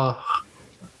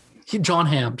John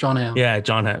Hamm. Yeah,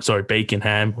 John Hamm. Sorry, Bacon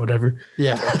Ham, whatever.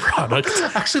 Yeah. Product.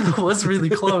 Actually, that was really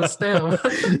close. Damn.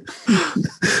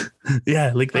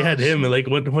 Yeah, like they had him. And like,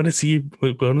 when was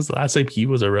the last time he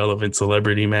was a relevant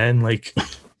celebrity, man? Like,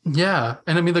 yeah.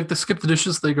 And I mean, like the skip the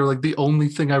dishes thing are like the only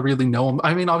thing I really know him.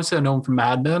 I mean, obviously I know him from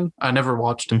Mad Men. I never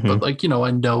watched it, but like,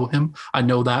 I know him. I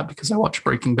know that because I watched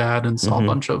Breaking Bad and saw a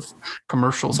bunch of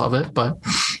commercials of it, but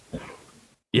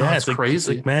yeah, it's like,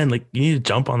 crazy. Like, man, like you need to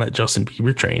jump on that Justin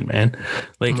Bieber train, man.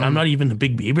 Like I'm not even a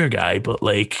big Bieber guy, but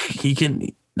like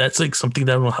that's like something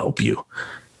that will help you.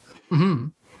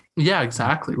 Yeah,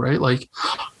 exactly. Right. Like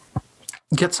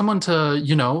get someone to,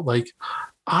 like,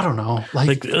 I don't know,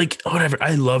 like whatever.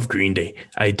 I love Green Day.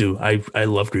 I do. I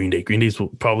love Green Day. Green Day's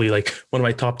probably like one of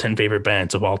my top 10 favorite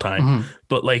bands of all time. mhm.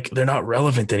 But like they're not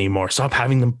relevant anymore. Stop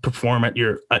having them perform at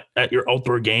your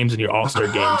outdoor games and your all-star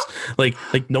games. Like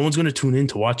no one's going to tune in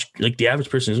to watch, like the average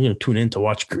person isn't going to tune in to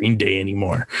watch Green Day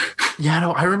anymore. Yeah,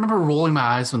 no, I remember rolling my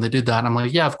eyes when they did that. And I'm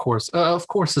like, yeah, of course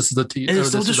this is the team. And it's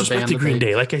still disrespect to Green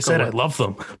Day. Like I said, I love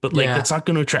them, but like that's not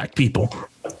going to attract people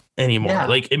anymore. Yeah.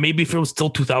 Like it maybe if it was still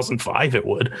 2005, it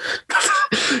would.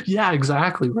 Yeah,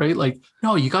 exactly. Right. Like,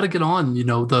 no, you got to get on,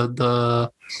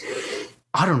 the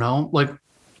I don't know, like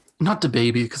not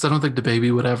DaBaby, because I don't think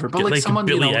DaBaby would ever, but Get, like someone,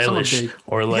 Billie someone Eilish big.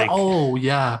 or like, oh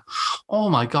yeah. Oh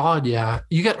my God. Yeah.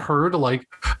 You get her to like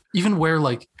even wear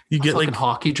like you get like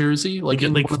hockey jersey, like you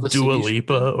in get one of the like Dua CDs.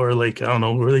 Lipa or like I don't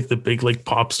know, we're like the big like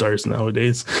pop stars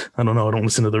nowadays. I don't know. I don't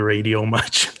listen to the radio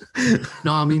much.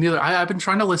 No, I mean neither. I've been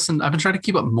trying to listen. I've been trying to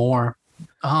keep up more.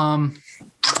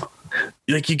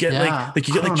 Like you get Travis, like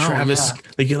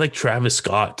you get like Travis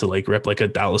Scott to like rep like a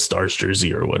Dallas Stars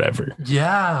jersey or whatever.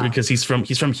 Yeah, because he's from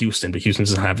Houston, but Houston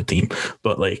doesn't have a team.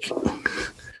 But like,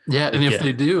 yeah, and if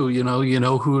they do, you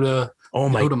know who to. Oh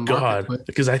my God!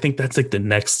 Because I think that's like the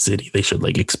next city they should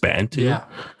like expand to. Yeah.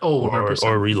 Oh,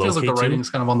 or relocate. Feels like the writing's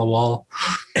kind of on the wall.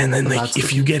 And then like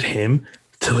if you get him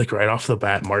to like right off the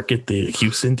bat market the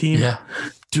Houston team, yeah,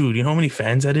 dude, you know how many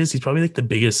fans that is? He's probably like the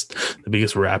biggest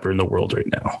rapper in the world right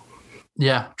now.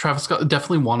 Yeah, Travis Scott,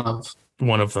 definitely one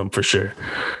of them for sure.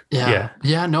 Yeah.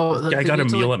 No, I got a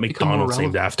meal at McDonald's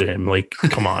named after him. Like,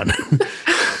 come on.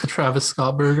 The Travis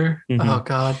Scott burger. Mm-hmm. Oh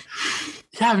God.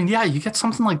 Yeah, I mean, yeah, you get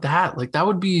something like that. Like that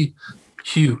would be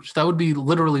huge. That would be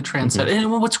literally transcendent.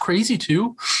 Mm-hmm. And what's crazy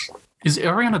too is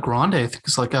Ariana Grande, I think,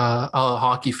 is like a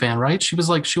hockey fan, right? She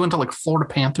went to like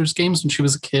Florida Panthers games when she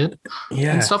was a kid.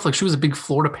 Yeah. And stuff. Like she was a big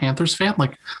Florida Panthers fan.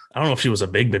 Like I don't know if she was a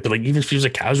big bit, but like even if she was a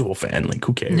casual fan, like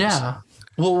who cares? Yeah.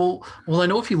 Well, I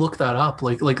know if you look that up,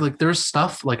 like there's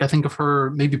stuff like I think of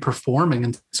her maybe performing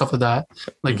and stuff like that,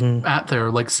 like at there,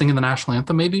 like singing the national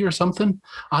anthem maybe or something.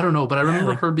 I don't know, but I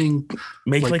remember her being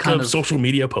like a social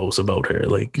media post about her,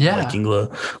 like liking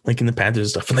the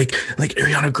Panthers stuff, and like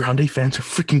Ariana Grande fans are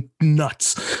freaking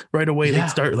nuts right away. They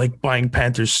start like buying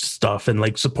Panthers stuff and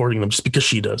like supporting them just because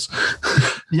she does.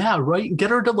 Yeah, right.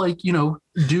 Get her to like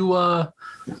do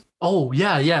Oh,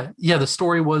 yeah. The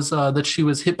story was that she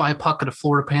was hit by a puck at a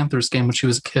Florida Panthers game when she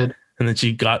was a kid. And then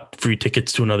she got free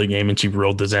tickets to another game and she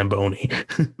rode the Zamboni.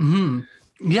 Mm-hmm.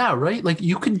 Yeah, right. Like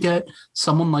you could get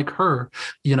someone like her,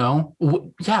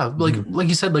 like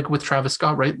you said, like with Travis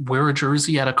Scott, right? Wear a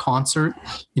jersey at a concert,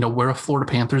 wear a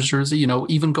Florida Panthers jersey,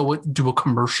 even go do a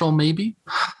commercial, maybe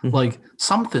like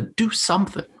do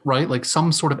something, right? Like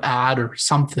some sort of ad or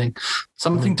something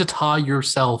to tie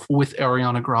yourself with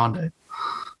Ariana Grande.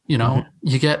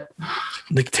 You get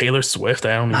like Taylor Swift.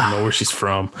 I don't even know where she's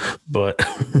from, but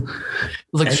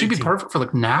like she'd be perfect for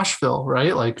like Nashville,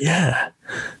 right? Like, yeah,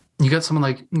 you get someone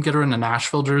like get her in a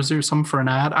Nashville jersey or something for an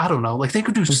ad. I don't know. Like they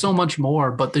could do so much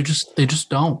more, but they just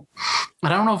don't.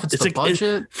 And I don't know if it's the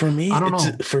budget. For me, I don't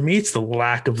know. For me, it's the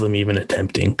lack of them even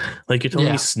attempting. Like you're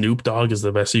telling me Snoop Dogg is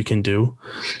the best you can do.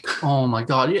 Oh my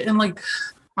God. Yeah, and like,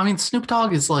 I mean, Snoop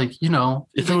Dogg is like,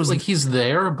 if it was like he's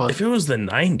there, but if it was the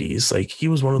 90s, like he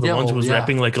was one of the ones who was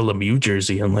repping like a Lemieux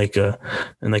jersey and like a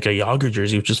Yager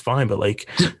jersey, which is fine. But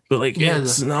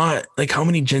it's not like how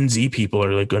many Gen Z people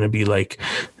are like going to be like,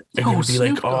 they're going to be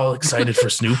like all excited for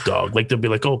Snoop Dogg. Like they'll be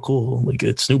like, oh, cool. Like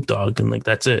it's Snoop Dogg. And like,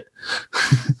 that's it.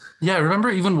 Yeah. I remember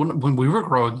even when we were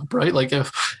growing up, right? Like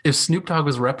if Snoop Dogg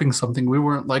was repping something, we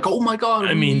weren't like, oh my God.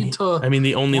 I mean,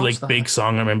 the only like big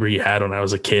song I remember he had when I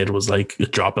was a kid was like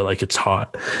Drop It Like It's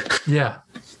Hot. Yeah.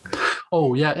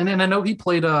 Oh yeah. And I know he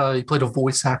played a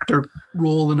voice actor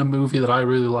role in a movie that I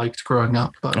really liked growing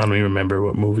up, but I don't even remember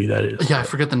what movie that is. Yeah. I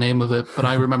forget the name of it, but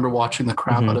I remember watching the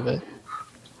crap out of it.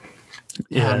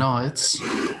 Yeah, no,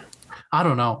 I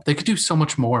don't know. They could do so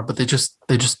much more, but they just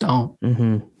don't.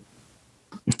 Mm-hmm.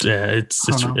 Yeah, it's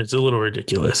a little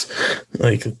ridiculous.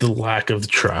 Like the lack of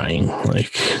trying.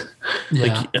 Like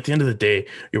at the end of the day,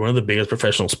 you're one of the biggest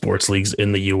professional sports leagues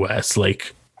in the US.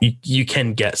 Like you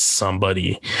can get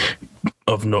somebody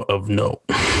of note.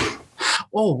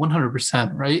 Oh,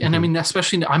 100%. Right. And I mean,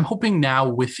 especially I'm hoping now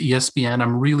with ESPN,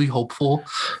 I'm really hopeful.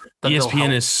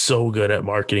 ESPN is so good at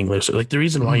marketing. Like the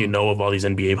reason why you know of all these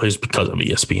NBA players is because of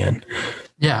ESPN.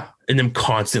 Yeah. And them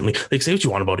constantly like say what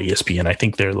you want about ESPN. I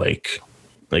think they're like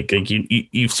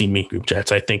you've seen me group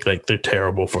chats. I think like they're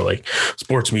terrible for like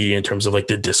sports media in terms of like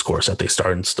the discourse that they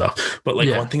start and stuff. But like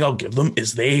one thing I'll give them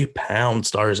is they pound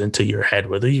stars into your head,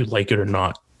 whether you like it or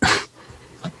not.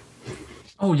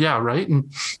 Oh yeah, right.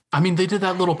 And I mean, they did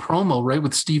that little promo right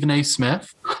with Stephen A.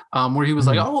 Smith, where he was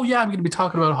like, "Oh yeah, I'm going to be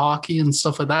talking about hockey and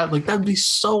stuff like that." Like that'd be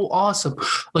so awesome.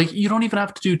 Like you don't even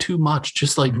have to do too much.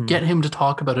 Just like get him to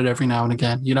talk about it every now and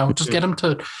again. You know, just get him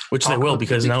to. Which they will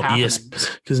because now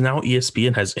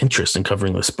ESPN has interest in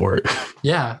covering the sport.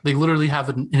 Yeah, they literally have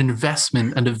an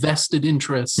investment and a vested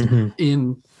interest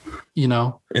in, you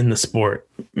know, in the sport,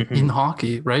 in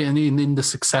hockey, right, and in the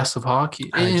success of hockey.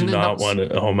 I do not want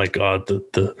to. Oh my god,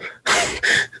 the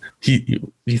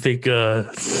you think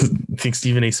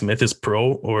Stephen A. Smith is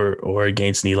pro or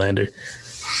against Nylander?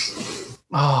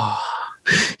 Oh,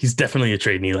 he's definitely a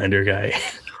trade Nylander guy.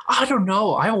 I don't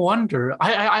know. I wonder.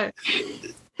 I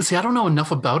see. I don't know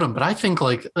enough about him, but I think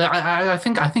like I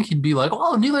think he'd be like,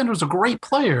 "Oh, Nylander's a great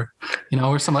player," you know,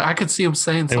 or something. I could see him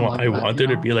saying something. I want there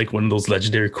to be like one of those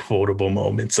legendary quotable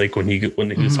moments, like when he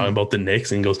was talking about the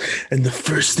Knicks and he goes, "And the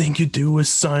first thing you do is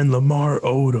sign Lamar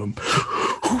Odom,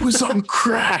 who was on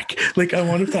crack." Like I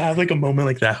wanted to have like a moment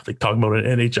like that, like talking about an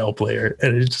NHL player,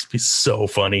 and it'd just be so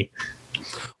funny.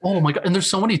 Oh my god! And there's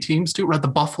so many teams too. Right, the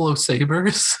Buffalo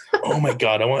Sabres. Oh my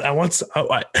god!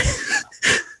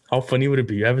 How funny would it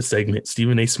be? You have a segment,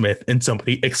 Stephen A. Smith, and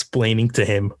somebody explaining to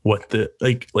him what the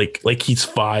like he's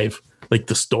 5, like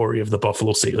the story of the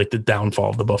Buffalo Sabres, like the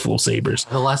downfall of the Buffalo Sabres,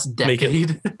 the last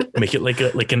decade. Make it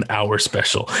like an hour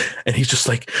special, and he's just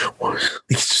like,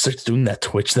 he just starts doing that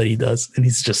Twitch that he does, and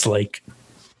he's just like,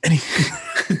 and he.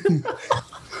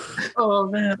 Oh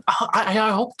man,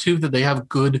 I hope too that they have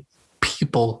good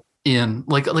people in.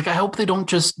 Like I hope they don't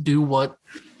just do what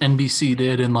NBC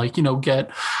did and like, you know,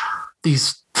 get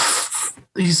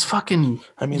these fucking,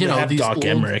 I mean, you know, have these Doc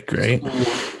Emmerich, right?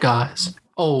 Guys.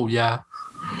 Oh yeah.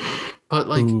 But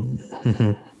like,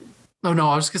 no,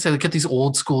 I was gonna say, like, get these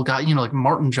old school guys, you know, like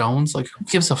Martin Jones. Like, who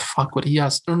gives a fuck what he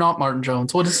has? Or not Martin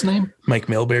Jones. What is his name? Mike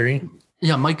Milbury.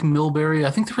 Yeah, Mike Milbury.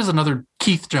 I think there was another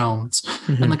Keith Jones.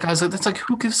 And the guys like, that's like,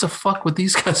 who gives a fuck what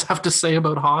these guys have to say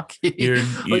about hockey?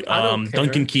 Like,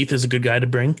 Duncan Keith is a good guy to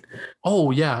bring.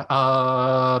 Oh yeah,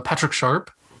 Patrick Sharp.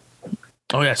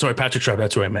 Oh yeah, sorry, Patrick Sharp.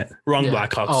 That's who I meant. Wrong, yeah.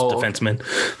 Blackhawks defenseman.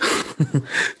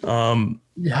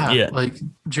 Yeah, like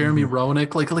Jeremy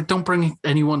Roenick. Like don't bring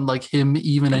anyone like him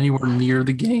even anywhere near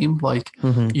the game. Like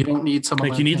you don't need someone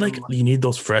like you need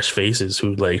those fresh faces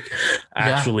who like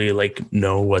actually like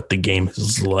know what the game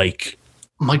is like.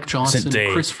 Mike Johnson,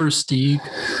 Christopher Stieg.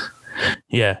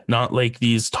 Yeah, not like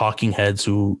these talking heads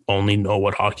who only know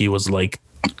what hockey was like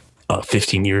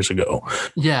 15 years ago.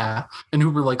 Yeah, and who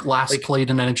were like played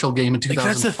an NHL game in 2005. Like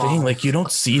that's the thing. Like you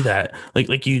don't see that.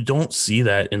 Like you don't see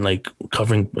that in like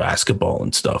covering basketball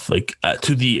and stuff. Like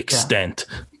to the extent,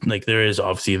 like there is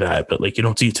obviously that, but like you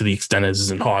don't see it to the extent as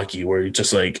is in hockey, where you're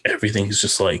just like everything's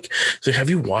just like. So have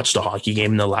you watched a hockey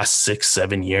game in the last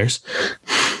 6-7 years?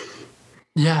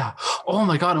 Yeah. Oh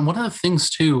my god. And one of the things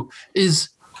too is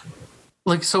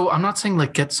like, so I'm not saying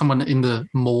like get someone in the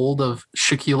mold of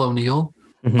Shaquille O'Neal.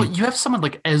 But you have someone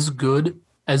like as good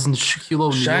as in Shaquille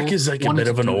O'Neal. Shaq is like a bit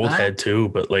of an old head too,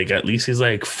 but like at least he's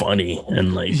like funny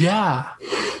and like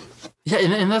yeah,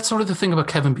 and that's sort of the thing about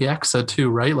Kevin Bieksa too,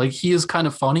 right? Like he is kind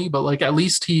of funny, but like at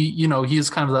least he is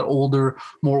kind of that older,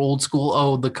 more old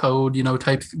school, the code, you know,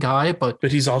 type guy. But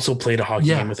he's also played a hockey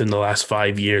game within the last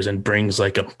 5 years and brings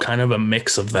like a kind of a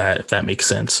mix of that, if that makes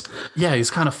sense. Yeah,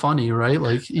 he's kind of funny, right?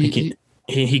 Like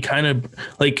he kind of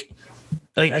like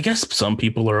I guess some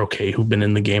people are okay who've been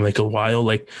in the game like a while.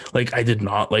 Like I did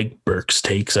not like Burke's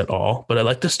takes at all, but I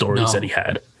like the stories that he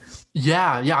had.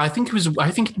 Yeah. I think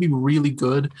he'd be really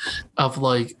good of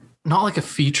like not like a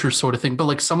feature sort of thing, but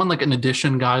like someone like an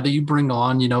addition guy that you bring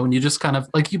on, you know, and you just kind of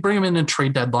like you bring him in a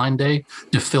trade deadline day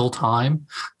to fill time,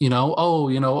 you know.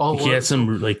 He had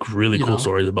some like really cool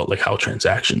stories about like how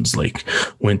transactions like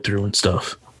went through and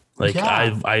stuff. Like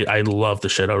I love the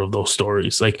shit out of those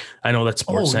stories. Like I know that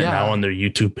Sportsnet now on their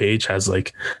YouTube page has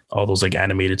like all those like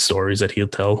animated stories that he'll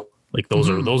tell. Like those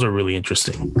are really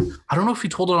interesting. I don't know if he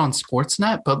told it on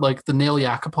Sportsnet, but like the Nail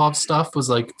Yakupov stuff was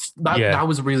like that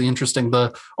was really interesting.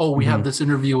 We had this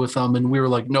interview with them and we were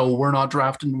like, no, we're not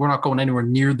drafting, we're not going anywhere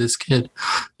near this kid.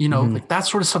 You know, like that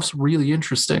sort of stuff's really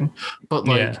interesting. But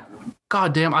like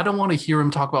God damn, I don't want to hear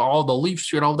him talk about all the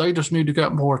Leafs, you know, they just need to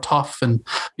get more tough. And,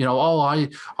 you know, I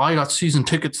got season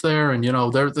tickets there and, you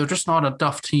know, they're just not a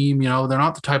tough team. You know, they're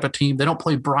not the type of team. They don't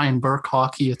play Brian Burke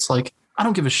hockey. It's like, I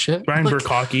don't give a shit. Brian Burke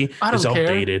hockey is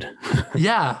outdated.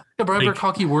 Yeah. Brian Burke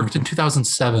hockey worked in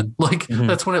 2007. Like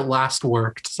that's when it last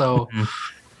worked. So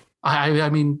I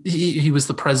mean, he was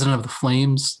the president of the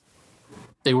Flames.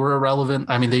 They were irrelevant.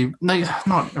 I mean, they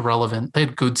not irrelevant. They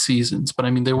had good seasons, but I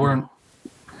mean, they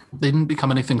didn't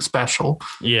become anything special.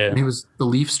 Yeah. And he was the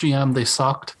Leafs GM. They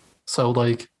sucked. So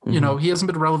like, You know, he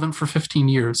hasn't been relevant for 15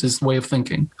 years, his way of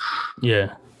thinking.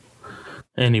 Yeah.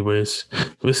 Anyways,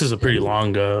 this is a pretty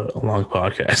long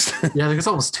podcast. Yeah, I think it's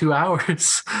almost 2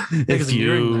 hours. We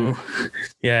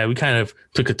kind of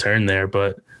took a turn there,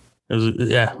 but it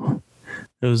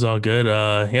was all good.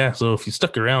 So if you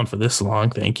stuck around for this long,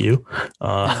 thank you.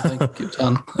 Thank you,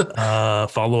 John.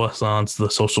 Follow us on the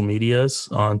social medias,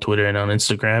 on Twitter and on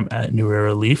Instagram at New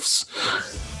Era Leafs.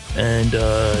 And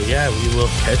we will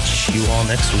catch you all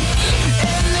next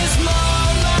week.